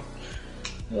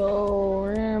 yo,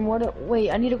 Rim, what?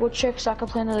 Wait, I need to go check so I can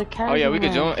play another casual. Oh yeah, we could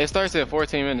match. join. It starts at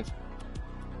 14 minutes.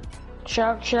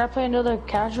 Should I play another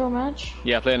casual match?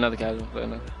 Yeah, play another casual. Play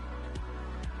another.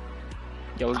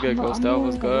 Yo, what's good, I'm Ghost Stealth?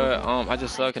 What's good? I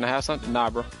just suck. Can I have something? Nah,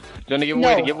 bro. Doing the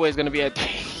giveaway. No. The giveaway is gonna be at.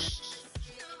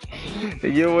 The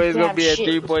giveaway is You gonna have be at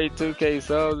shit. 3.2k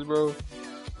subs, bro.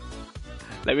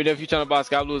 Let me know if you're trying to buy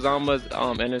Sky Blue Zama's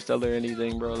Interstellar or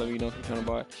anything, bro. Let me know if you're trying to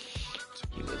buy.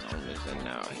 He was on this and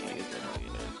now he is a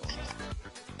millionaire.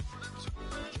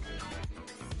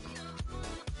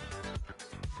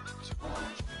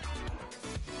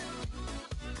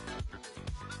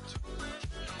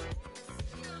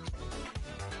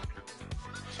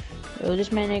 Yo,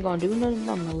 this man ain't gonna do nothing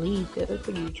on the league. What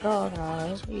are you talking about?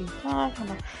 What are you talking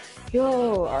about?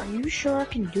 Yo, are you sure I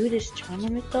can do this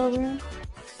tournament though, bro?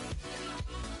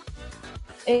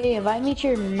 Hey, invite me to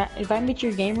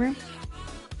your game room.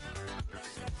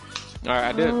 Alright,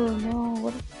 I did. Oh no,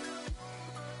 what?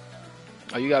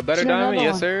 Oh, you got better Send diamond? another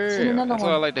Yes, one. sir. Send another That's what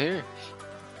I one. like to hear.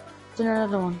 Send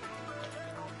another one.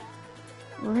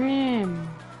 Rim.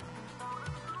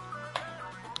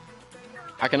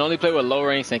 I can only play with low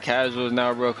ranks and casuals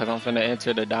now, bro, because I'm finna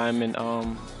enter the diamond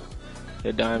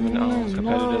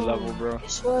competitive No. level, bro.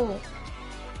 Guess what?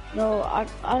 No, I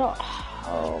don't.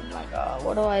 Oh my god,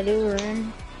 what do I do,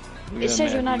 Rim? We It got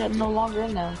says you're mad not people. no longer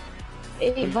in there.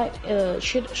 Hey, invite.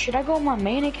 Should I go on my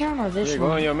main account or this Yeah, go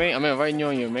one? on your main. I'm inviting you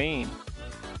on your main.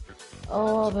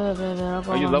 Oh, I'll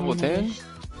go Are you on level my 10? main.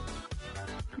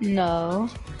 No.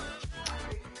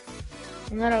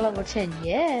 I'm not a level 10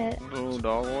 yet. Oh,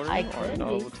 dog water. I Or could not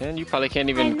be. level 10. You probably can't I'm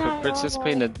even not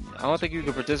participate in the. I don't think you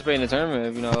can participate in the tournament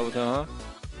if you're not level 10, huh?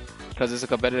 Because it's a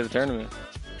competitive tournament.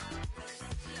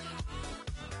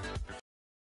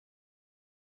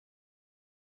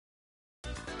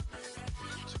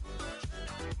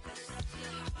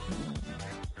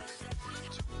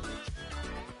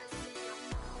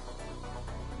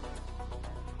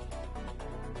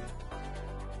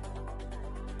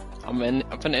 I'm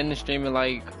finna end the stream in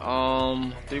like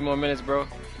 3 more minutes, bro.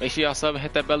 Make sure y'all sub and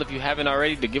hit that bell if you haven't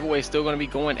already. The giveaway is still gonna be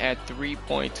going at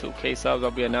 3.2k subs.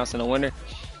 I'll be announcing the winner.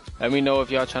 Let me know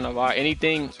if y'all trying to buy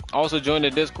anything. Also join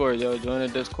the Discord, yo. Join the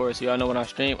Discord so y'all know when I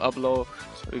stream, upload.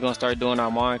 We're gonna start doing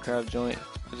our Minecraft joint.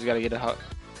 I just gotta get it hot.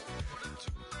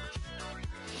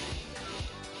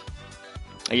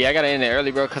 Yeah, I gotta end it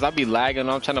early, bro, cause I be lagging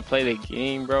when I'm trying to play the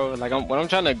game, bro. Like when I'm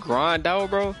trying to grind out,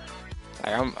 bro.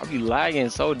 Like I be lagging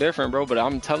so different, bro. But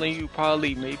I'm telling you,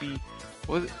 probably maybe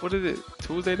what is it?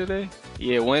 Tuesday today?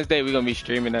 Yeah, Wednesday we're gonna be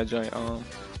streaming that joint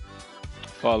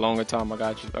for a longer time. I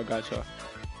got y'all.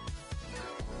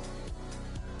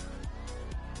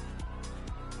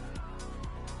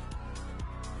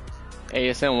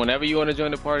 ASM, whenever you want to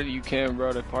join the party, you can,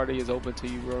 bro. The party is open to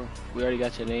you, bro. We already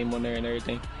got your name on there and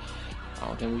everything. I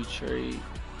don't think we trade.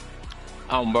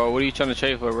 Bro, what are you trying to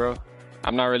trade for, bro?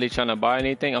 I'm not really trying to buy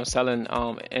anything. I'm selling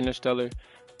Interstellar,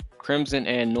 Crimson,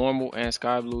 and Normal, and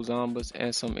Sky Blue Zombas,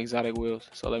 and some exotic wheels.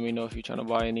 So let me know if you're trying to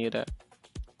buy any of that.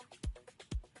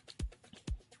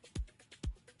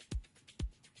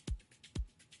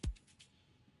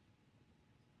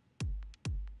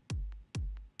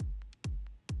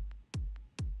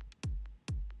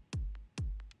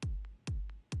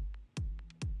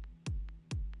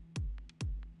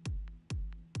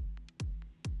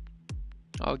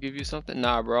 I'll give you something.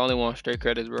 Nah, bro. I only want straight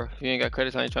credits, bro. If you ain't got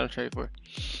credits, I ain't trying to trade for.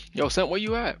 Yo, Simp, where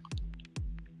you at?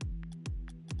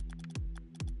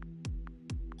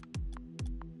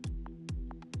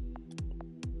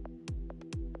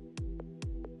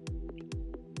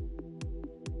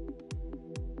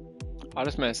 Oh,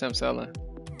 this man Simp selling.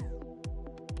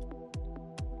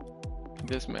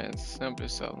 This man Simp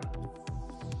is selling.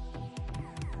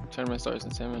 Tournament starts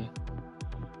in 10 minutes.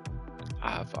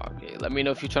 Okay. Let me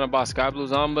know if you're trying to buy Sky Blue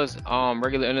Zombas,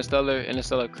 regular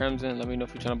Interstellar Crimson. Let me know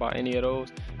if you're trying to buy any of those.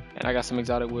 And I got some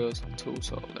exotic wheels too,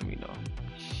 so let me know.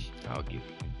 I'll give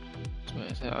you.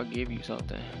 Man said I'll give you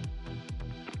something.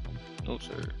 No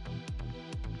sir.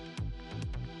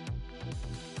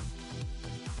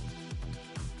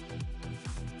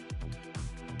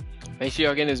 Make sure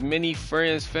y'all getting as many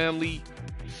friends, family,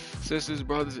 sisters,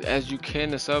 brothers as you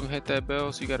can to sub and hit that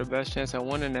bell so you got a best chance at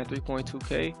winning that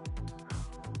 3.2K.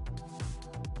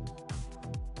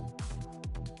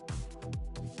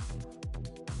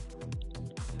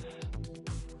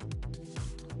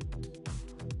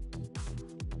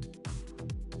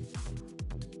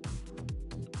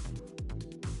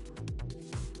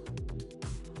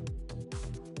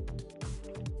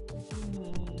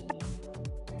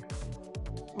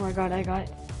 Oh my god, I got it.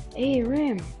 Hey,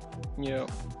 Rim. Yeah.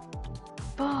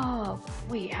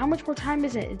 Wait, how much more time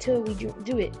is it until we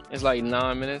do it? It's like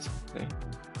 9 minutes. Okay.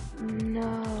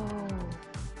 No.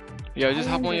 Yo, just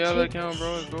hop on your other account,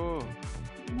 bro. Let's go.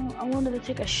 No, I wanted to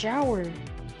take a shower.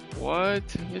 What?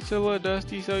 It's a little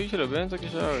dusty, so you should have been took a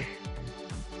shower.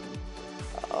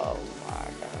 Oh my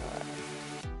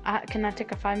god. Can I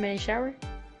take a 5-minute shower?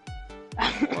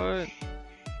 What?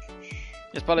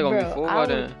 It's probably gonna be full by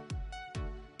then.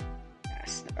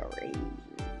 That's crazy.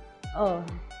 Oh.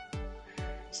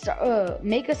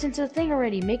 Make us into a thing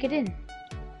already. Make it in.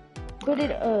 Put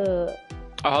it, Oh,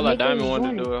 hold on. Diamond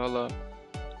wanted to do it. Hold on.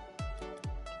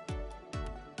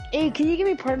 Hey, can you give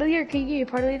me part leader? Can you give me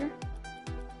part leader?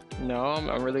 No,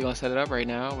 I'm really gonna set it up right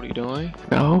now. What are you doing?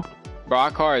 No. Bro,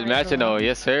 our car is matching though.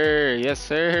 Yes, sir. Yes,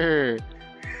 sir.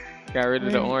 Got rid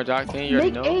of the orange octane. You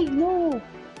already know. Hey, no.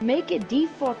 Make it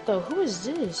default though. Who is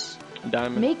this?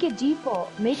 Diamond. Make it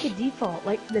default. Make it default.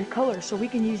 Like the color, so we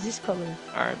can use this color.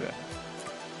 Alright, bet.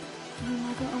 Oh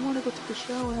my god, I want to go take a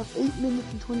shower. I have 8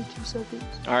 minutes and 22 seconds.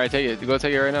 Alright, take it. Go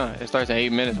take it right now. It starts in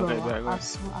 8 minutes. Bro, Okay,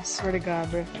 bet. I swear to God,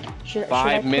 bro.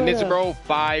 5 minutes, bro.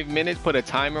 5 minutes. Put a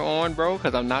timer on, bro,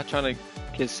 because I'm not trying to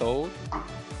get sold.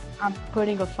 I'm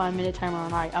putting a 5-minute timer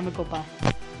on. Alright, I'm gonna go buy.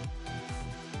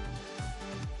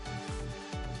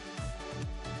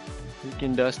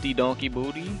 Freaking dusty donkey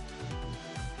booty.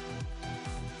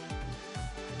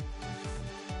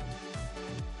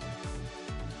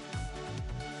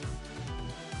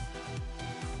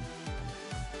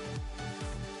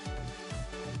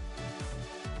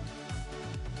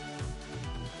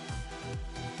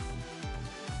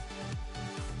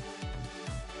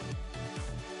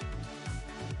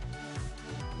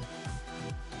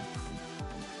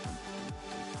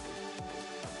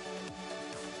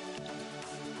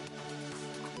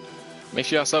 Make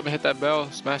sure y'all sub and hit that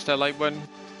bell. Smash that like button.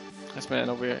 This man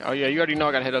over here. Oh yeah, you already know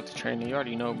I gotta head up to training. You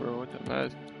already know, bro. What the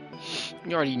mess?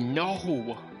 You already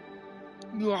know.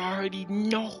 You already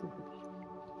know.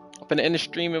 I'm gonna end the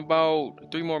stream in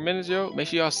about 3 more minutes, yo. Make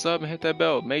sure y'all sub and hit that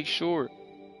bell. Make sure.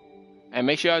 And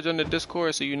make sure y'all join the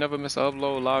Discord so you never miss an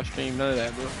upload, live stream, none of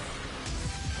that, bro.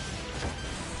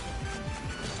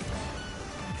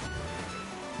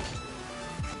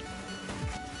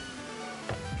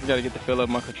 You gotta get the feel of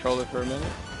my controller for a minute.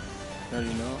 You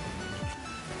already know.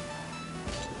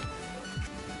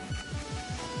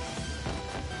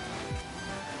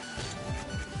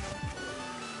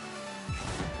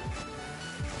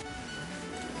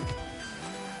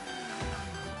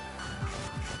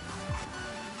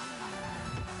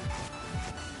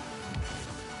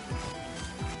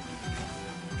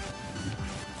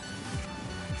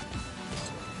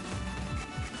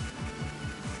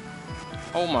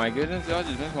 Oh my goodness, y'all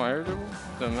just missed my air dribble?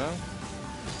 What the man?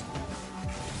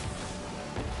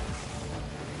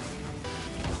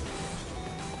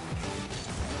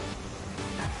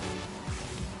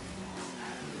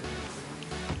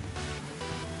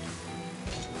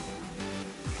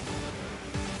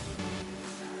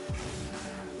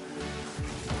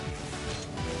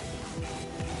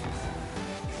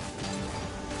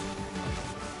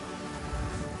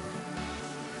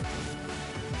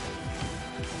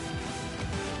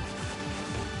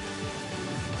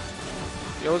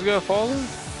 Yo, what's good, Fallen?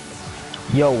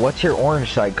 Yo, what's your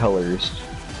orange side colors?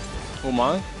 Who,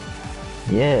 mine?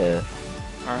 Yeah.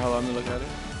 Alright, hold on, let me look at it.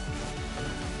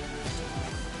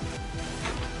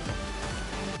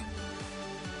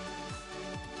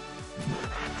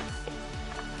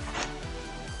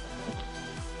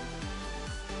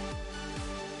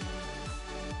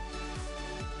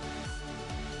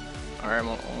 Alright, I'm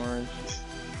on orange.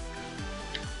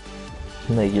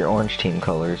 Like your orange team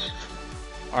colors.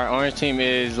 Our orange team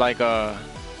is like so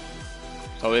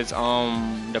it's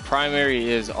the primary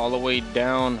is all the way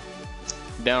down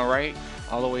right,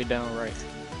 all the way down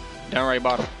right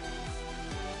bottom.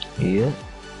 Yeah.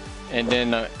 And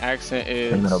then the accent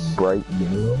is And then a bright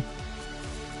yellow.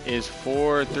 is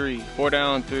 4-3, 4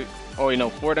 down 3. Oh wait, no,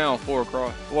 4 down 4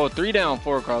 across. Well, 3 down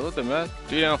 4 across. What the mess?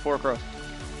 3 down 4 across.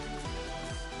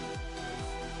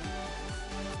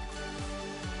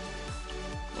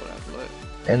 Oh, that's lit.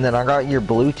 And then I got your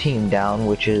blue team down,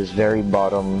 which is very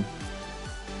bottom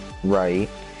right.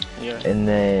 Yeah. And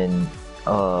then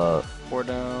 4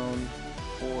 down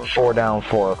 4. 4 down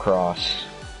 4 across.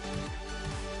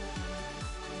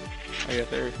 I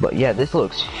got there. But yeah, this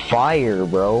looks fire,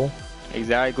 bro.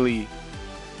 Exactly.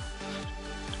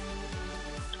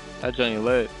 That Johnny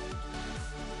lit.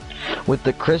 With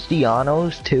the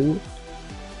Cristianos too.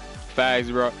 Facts,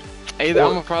 bro. Hey, I'm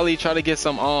gonna probably try to get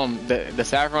some the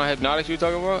saffron hypnotics you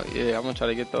talking about. Yeah, I'm gonna try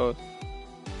to get those.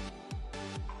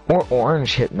 Or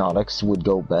orange hypnotics would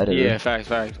go better. Yeah,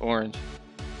 facts, orange.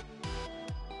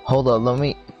 Hold up,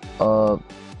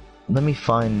 let me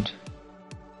find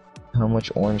how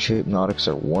much orange hypnotics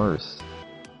are worth.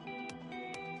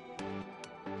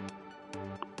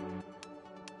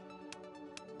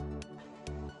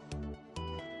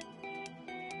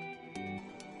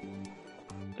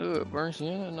 Ugh, burn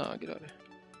Sienna? Nah, get out of here.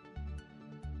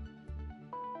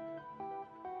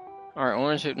 Alright,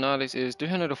 orange hypnotics is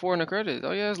 300 to 400 credits.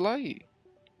 Oh yeah, it's light.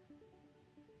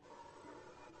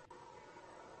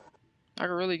 I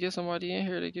could really get somebody in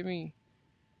here to give me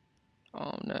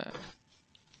nah.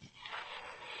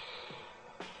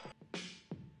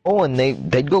 Oh, and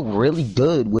they'd go really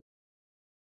good with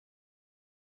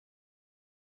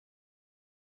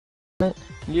it.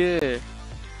 Yeah.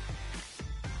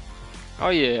 Oh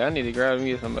yeah, I need to grab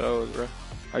me some of those, bro.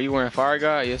 Are you wearing Fire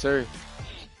God? Yes, sir.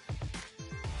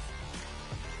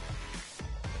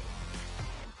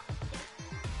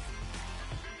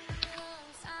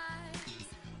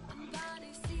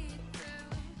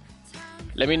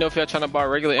 Let me know if y'all trying to buy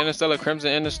regular Interstellar,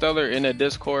 Crimson Interstellar in the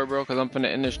Discord, bro, because I'm finna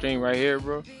end the stream right here,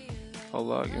 bro.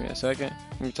 Hold on, give me a second.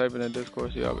 Let me type in the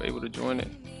Discord so y'all be able to join it.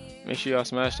 Make sure y'all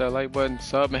smash that like button,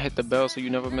 sub, and hit the bell so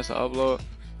you never miss an upload.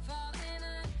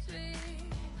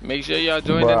 Make sure y'all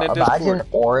join in the Discord. Imagine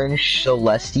orange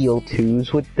Celestial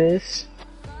 2s with this.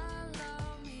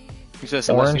 You said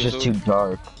Orange is Celestial too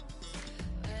dark.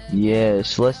 Yeah,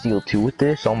 Celestial 2 with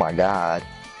this? Oh my god.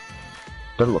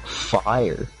 That look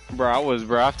fire. Bro,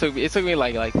 it took me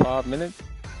like 5 minutes.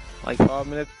 Like 5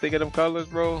 minutes to think of them colors,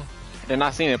 bro. Then I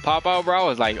seen it pop out, bro. I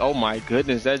was like, oh my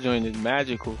goodness, that joint is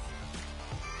magical.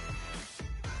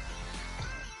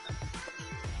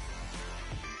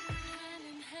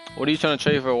 What are you trying to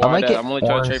trade for? Why that? I'm only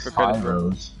trying to trade for credits,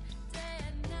 bro.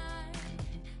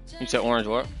 You said orange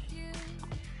what?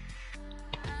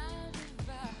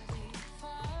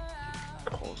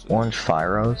 Orange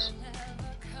Fyros.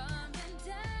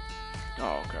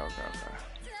 Oh, okay.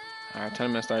 Alright, 10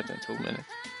 minutes starts in 2 minutes.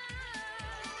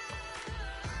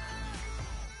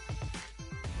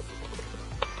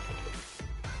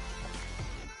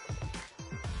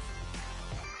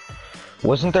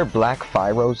 Wasn't there black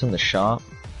Fyros in the shop?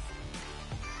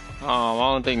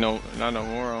 I don't think not no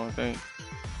more, I don't think.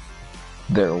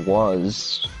 There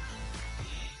was.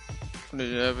 What did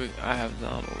you have? I have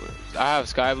Zombas. I have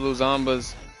Sky Blue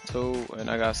Zombas too, and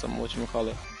I got some,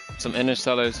 whatchamacallit, some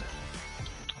Interstellars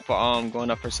for going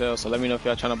up for sale. So let me know if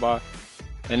y'all trying to buy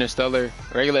Interstellar,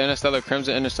 regular Interstellar,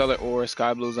 Crimson Interstellar, or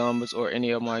Sky Blue Zombas, or any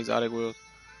of my exotic wheels.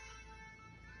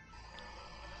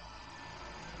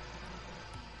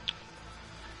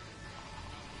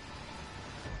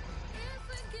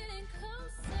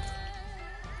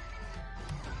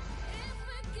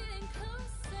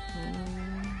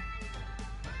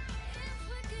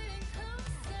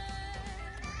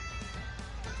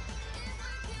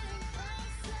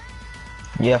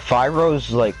 Yeah, Fyros,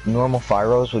 like normal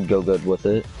Fyros would go good with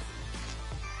it.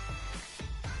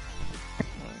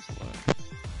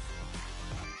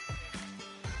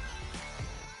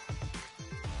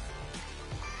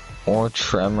 Or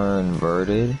Tremor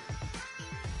inverted.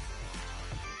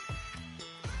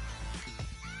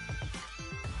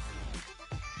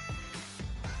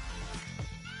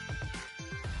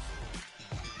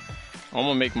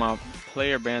 gonna make my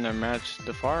player banner match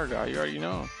the fire guy. You already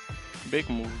know. Big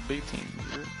move, big team.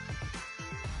 Yeah.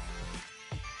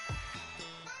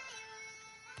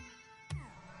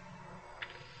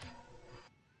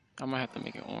 I might have to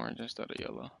make it orange instead of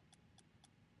yellow.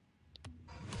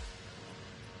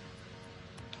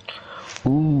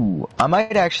 Ooh, I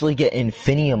might actually get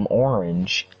Infinium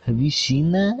Orange. Have you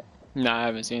seen that? Nah, I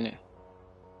haven't seen it.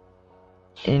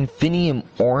 Infinium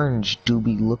Orange do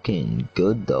be looking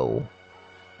good though.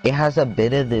 It has a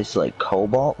bit of this like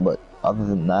cobalt, but other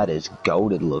than that, it's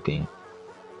goated looking.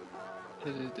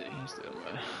 He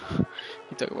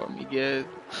talking about me good.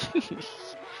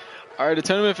 Alright, the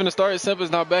tournament finna start. Simp is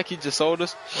not back. He just sold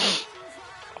us.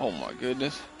 Oh my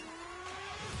goodness.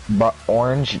 But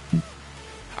Orange.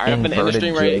 Alright, I'm in the end of the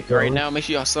stream right Dracos. now. Make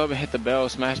sure y'all sub and hit the bell.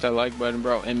 Smash that like button,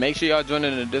 bro. And make sure y'all join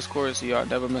in the Discord so y'all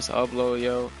never miss an upload,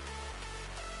 yo.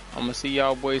 I'm gonna see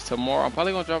y'all boys tomorrow. I'm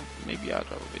probably gonna drop, maybe I'll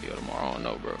drop a video tomorrow. I don't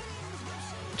know, bro.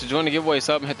 To join the giveaway,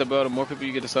 sub and hit the bell. The more people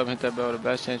you get to sub and hit that bell, the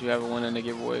best chance you have of winning the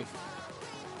giveaway.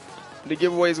 The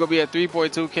giveaway is gonna be at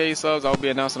 3.2k subs. I'll be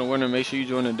announcing the winner. Make sure you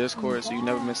join the Discord so you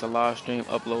never miss a live stream,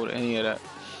 upload, any of that.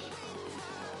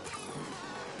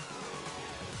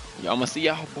 Y'all, I'm gonna see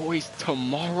y'all boys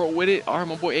tomorrow with it. Alright,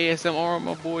 my boy ASM. Alright,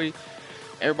 my boy.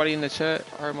 Everybody in the chat.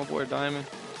 Alright, my boy Diamond.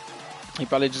 He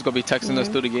probably just gonna be texting us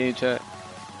through the game chat.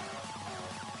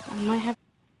 I might have